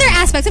 aspects naman. Other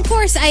aspects. Of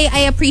course, I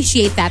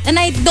appreciate that. And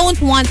I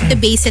don't want to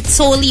base it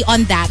solely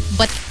on that.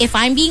 But if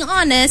I'm being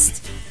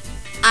honest,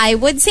 I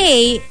would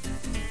say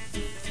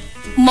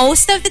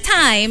most of the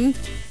time,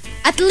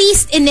 at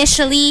least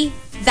initially,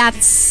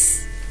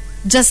 that's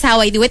just how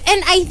I do it.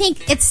 And I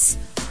think it's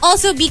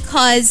also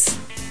because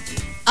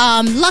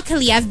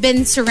luckily I've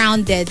been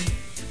surrounded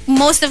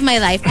most of my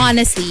life,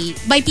 honestly,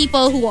 by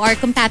people who are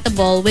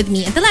compatible with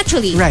me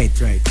intellectually. Right.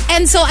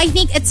 And so I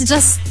think it's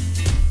just,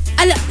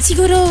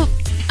 siguro,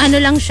 ano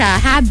lang siya,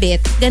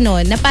 habit,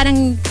 ganun, na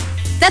parang,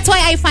 that's why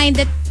I find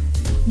it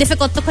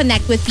difficult to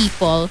connect with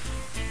people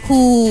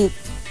who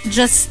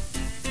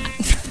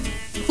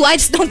I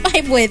just don't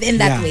vibe with in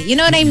that way. You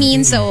know what I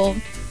mean? So,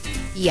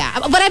 yeah.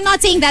 But I'm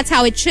not saying that's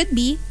how it should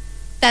be.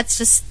 That's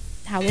just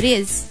how it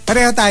is.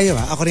 Pareho tayo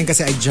Ako rin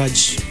kasi I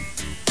judge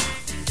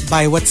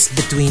by what's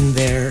between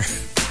their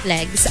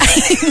legs.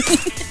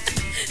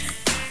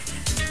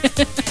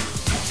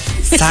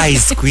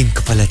 Size queen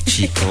ka pala,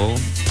 Chico.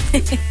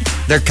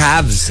 Their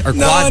calves or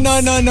quads.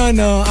 No.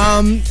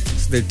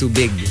 They're too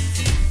big.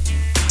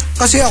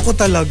 Kasi ako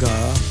talaga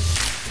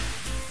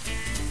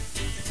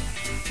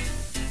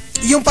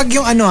pag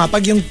yung I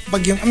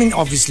mean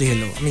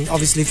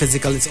obviously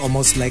physical is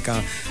almost like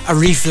a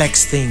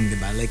reflex thing,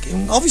 diba? Like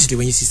obviously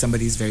when you see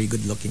somebody who's very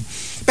good looking.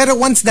 Pero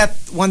once that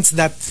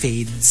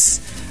fades,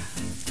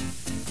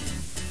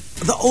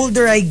 the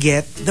older I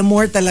get, the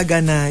more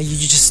talaga na you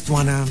just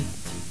wanna,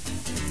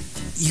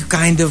 you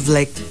kind of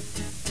like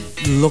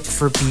look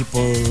for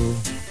people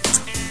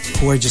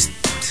who are just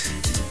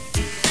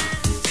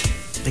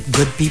like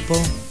good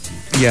people.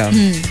 Yeah.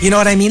 You know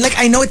what I mean? Like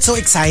I know it's so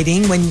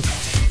exciting when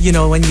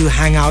you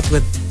hang out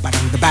with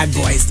parang the bad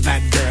boys, the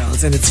bad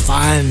girls, and it's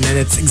fun and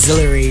it's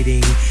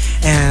exhilarating,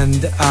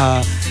 and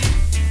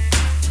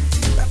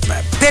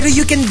pero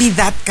you can be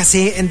that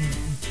kasi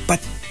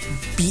but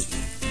be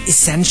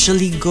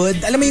essentially good.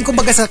 Alam mo yung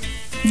kumbaga sa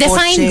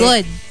define kotse,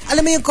 good.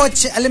 Alam mo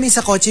yung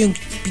sa kotse yung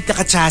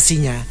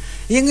pinaka-chassis niya.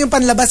 Yung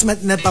panlabas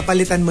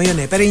napapalitan mo yun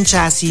pero yung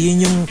chassis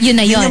yun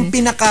yung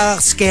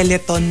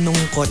pinaka-skeleton nung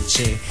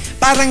kotse.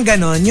 Parang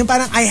ganon, yung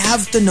parang I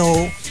have to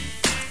know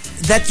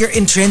that you're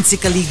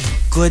intrinsically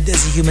good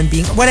as a human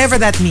being, whatever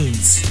that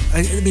means.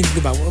 I mean,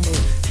 diba?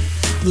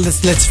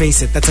 Let's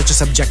face it, that's such a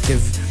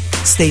subjective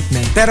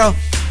statement. Pero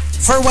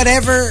for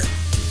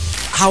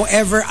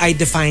however I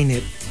define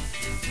it,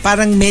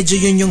 parang medyo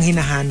yun yung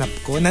hinahanap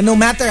ko, na no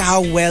matter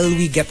how well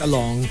we get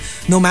along,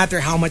 no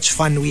matter how much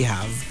fun we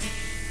have,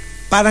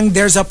 parang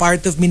there's a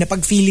part of me na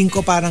pag feeling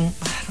ko parang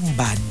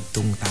bad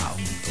tong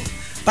taong to.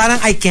 Parang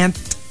I can't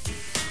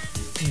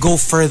go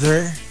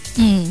further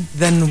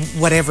than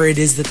whatever it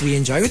is that we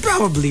enjoy. We'd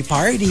probably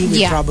party,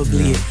 we'd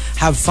probably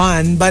have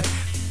fun, but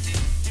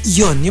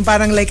yun, yung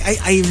parang like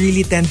I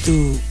really tend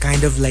to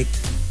kind of like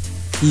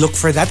look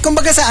for that.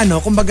 Kumbaga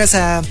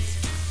sa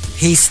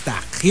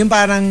haystack. Yung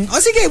parang,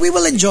 sige, we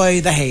will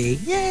enjoy the hay.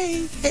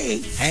 Yay!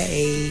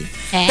 Hey.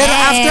 Pero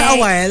after a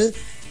while,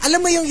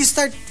 alam mo yung you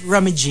start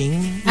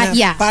rummaging.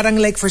 Parang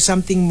like for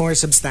something more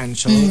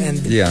substantial.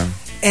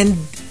 And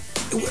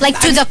like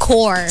to the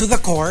core. To the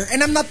core.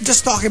 And I'm not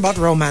just talking about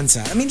romance.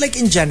 I mean like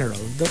in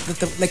general.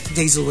 Like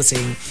Hazel was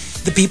saying,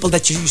 the people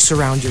that you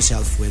surround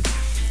yourself with.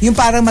 Yung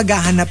parang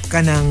maghahanap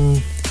ka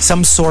ng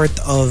some sort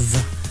of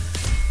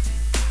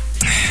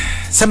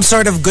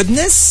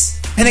goodness.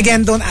 And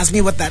again, don't ask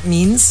me what that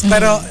means.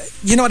 Pero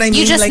you know what I mean?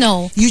 You just like,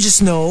 know. You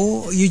just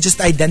know. You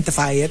just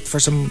identify it for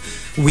some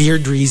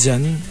weird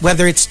reason.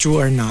 Whether it's true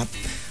or not.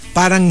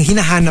 Parang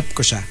hinahanap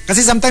ko siya.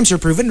 Kasi sometimes you're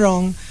proven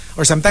wrong.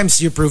 Or sometimes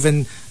you're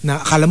proven na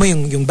akala mo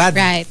yung bad,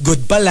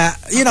 good pala.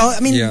 You know, I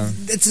mean,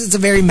 it's a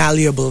very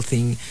malleable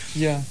thing.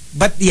 Yeah.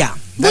 But yeah,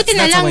 that's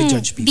how I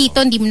judge people.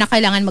 Dito, hindi mo na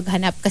kailangan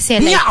maghanap. Kasi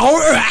like...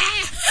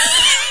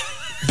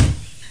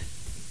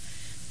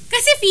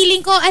 Kasi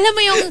feeling ko, alam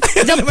mo yung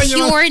the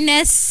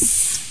pureness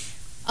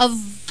of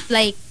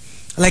like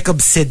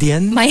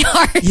obsidian? My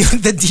heart.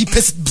 Yung the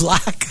deepest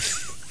black.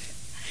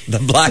 The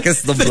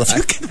blackest the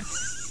black.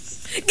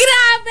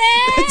 Grabe!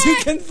 That you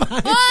can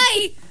find.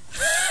 Oy!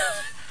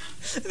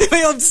 Di ba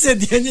yung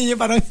obsidian yun yung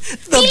parang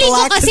the feeling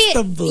blackest ko kasi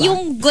the black.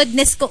 Yung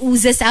goodness ko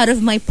oozes out of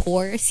my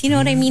pores. You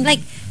know what I mean?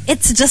 Like,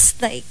 it's just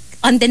like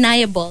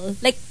undeniable.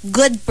 Like,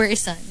 good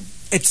person.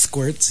 It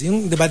squirts.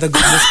 Yung, di ba the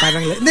goodness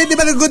parang... Di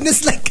ba the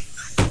goodness like...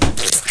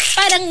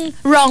 Parang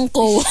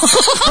ronco.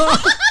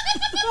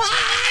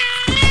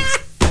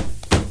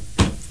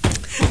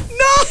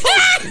 No!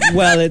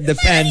 Well, it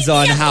depends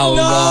on how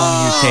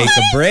long you take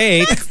a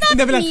break.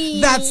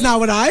 That's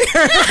not what I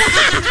heard.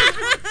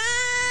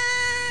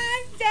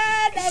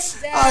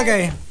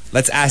 Okay.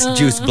 Let's ask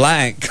Juice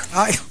Blank.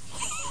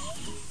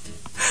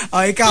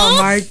 Ikaw,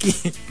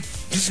 Markki.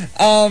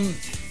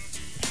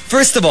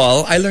 First of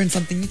all, I learned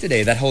something new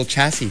today. That whole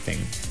chassis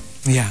thing.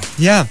 Yeah.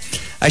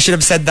 I should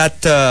have said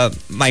that to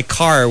my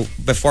car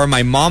before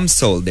my mom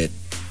sold it.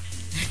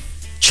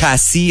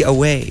 Chassis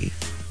away.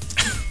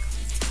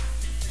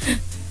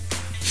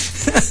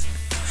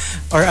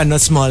 Or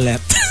smollett.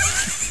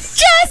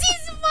 Chassis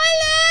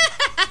smollett!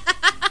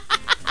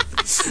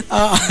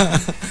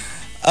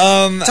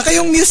 Saka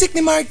yung music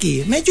ni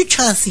Markki, medyo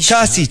chassis.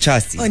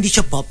 Chassis. Oh, hindi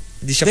siya pop.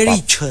 Very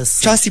pop.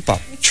 Chassis. Chassis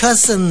pop.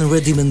 Chas and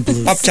rhythm and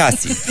blues. Pop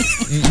chassis.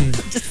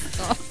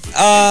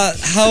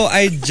 How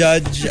I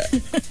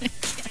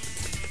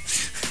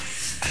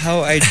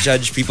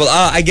judge people.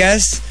 I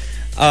guess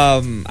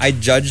I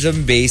judge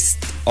them based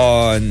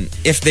on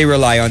if they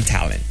rely on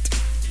talent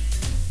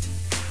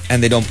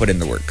and they don't put in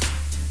the work.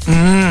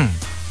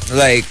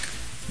 Like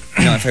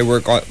if I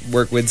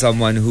work with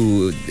someone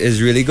who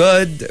is really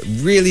good,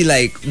 really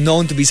like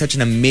known to be such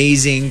an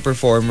amazing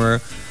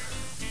performer,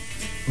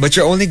 but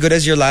you're only as good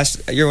as your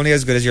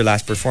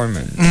last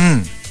performance.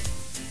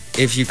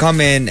 If you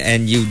come in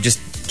and you just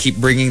keep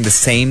bringing the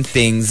same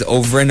things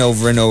over and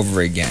over and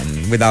over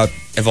again without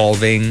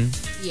evolving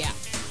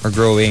or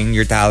growing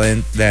your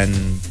talent,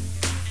 then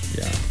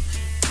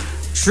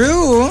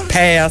True.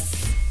 Pass.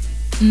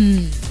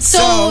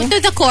 So, to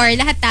the core,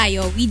 lahat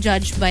tayo, we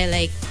judge by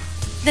like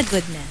the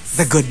goodness.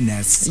 The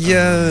goodness.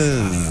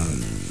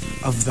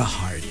 Of the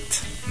heart.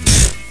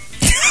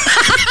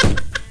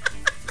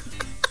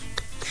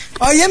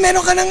 Oh yeah,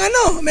 meron ka ng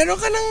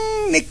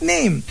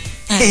nickname.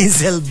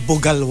 Hazel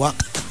Bugalwak.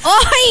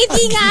 Oh,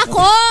 hindi nga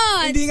ako.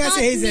 Hindi nga Not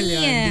si Hazel me.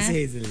 yun. Hindi si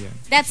Hazel yun.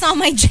 That's not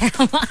my jam.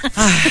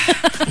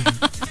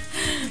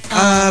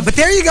 But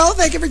there you go.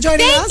 Thank you for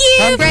joining us.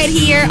 Thank you. Right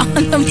here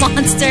on The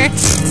Monster.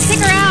 Stick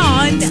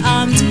around. Is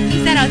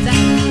that outside?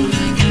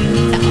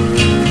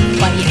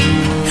 But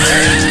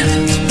yeah.